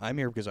great. I'm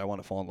here because I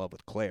want to fall in love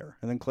with Claire.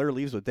 And then Claire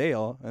leaves with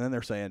Dale, and then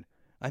they're saying,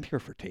 I'm here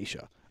for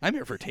Tayshia. I'm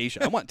here for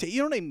Tayshia. I want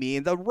you know what I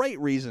mean? The right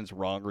reasons,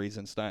 wrong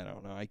reasons. I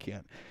don't know. I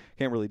can't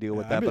really deal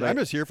with that. I'm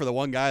just here for the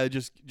one guy that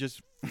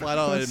just flat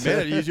out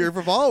admitted he's here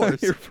for followers.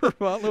 Here for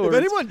followers. If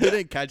anyone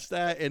didn't catch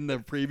that in the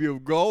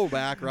preview, go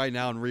back right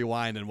now and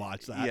rewind and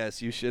watch that.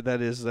 Yes, you should.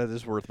 That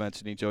is worth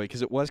mentioning, Joey,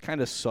 because it was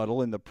kind of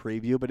subtle in the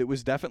preview, but it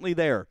was definitely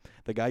there.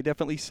 The guy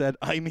definitely said,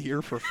 "I'm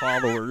here for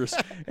followers,"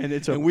 and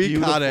it's and we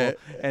beautiful, caught it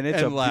and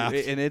it's laughed.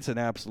 And it's an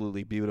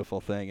absolutely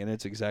beautiful thing, and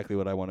it's exactly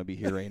what I want to be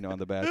hearing on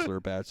The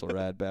Bachelor,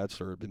 Bachelorette,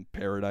 Bachelor in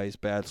Paradise,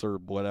 Bachelor,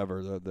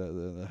 whatever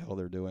the hell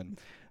they're doing.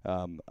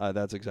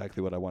 That's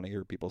exactly what I want to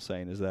hear people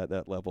saying is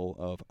that level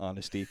of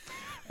honesty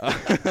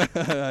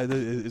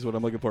is what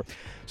I'm looking for.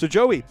 So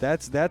Joey,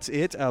 that's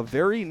it. A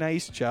very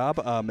nice job.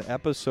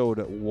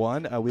 Episode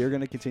 1. We are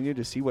going to continue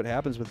to see what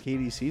happens with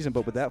Katie's season,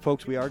 but with that,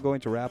 folks, we are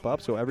going to wrap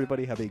up. So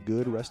everybody have a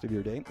good rest of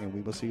your day, and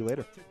we will see you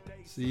later.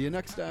 See you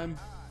next time.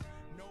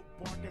 No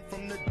barking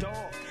from the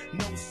dog,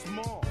 no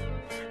small.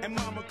 And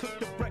mama cooked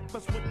the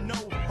breakfast with no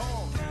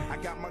hog. I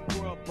got my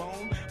grub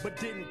on, but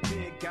didn't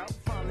dig out.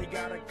 Finally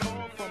got a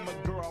call from a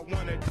girl I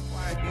wanted to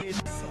fight.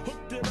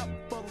 Hooked it up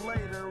for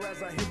later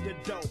as I hit the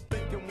dope.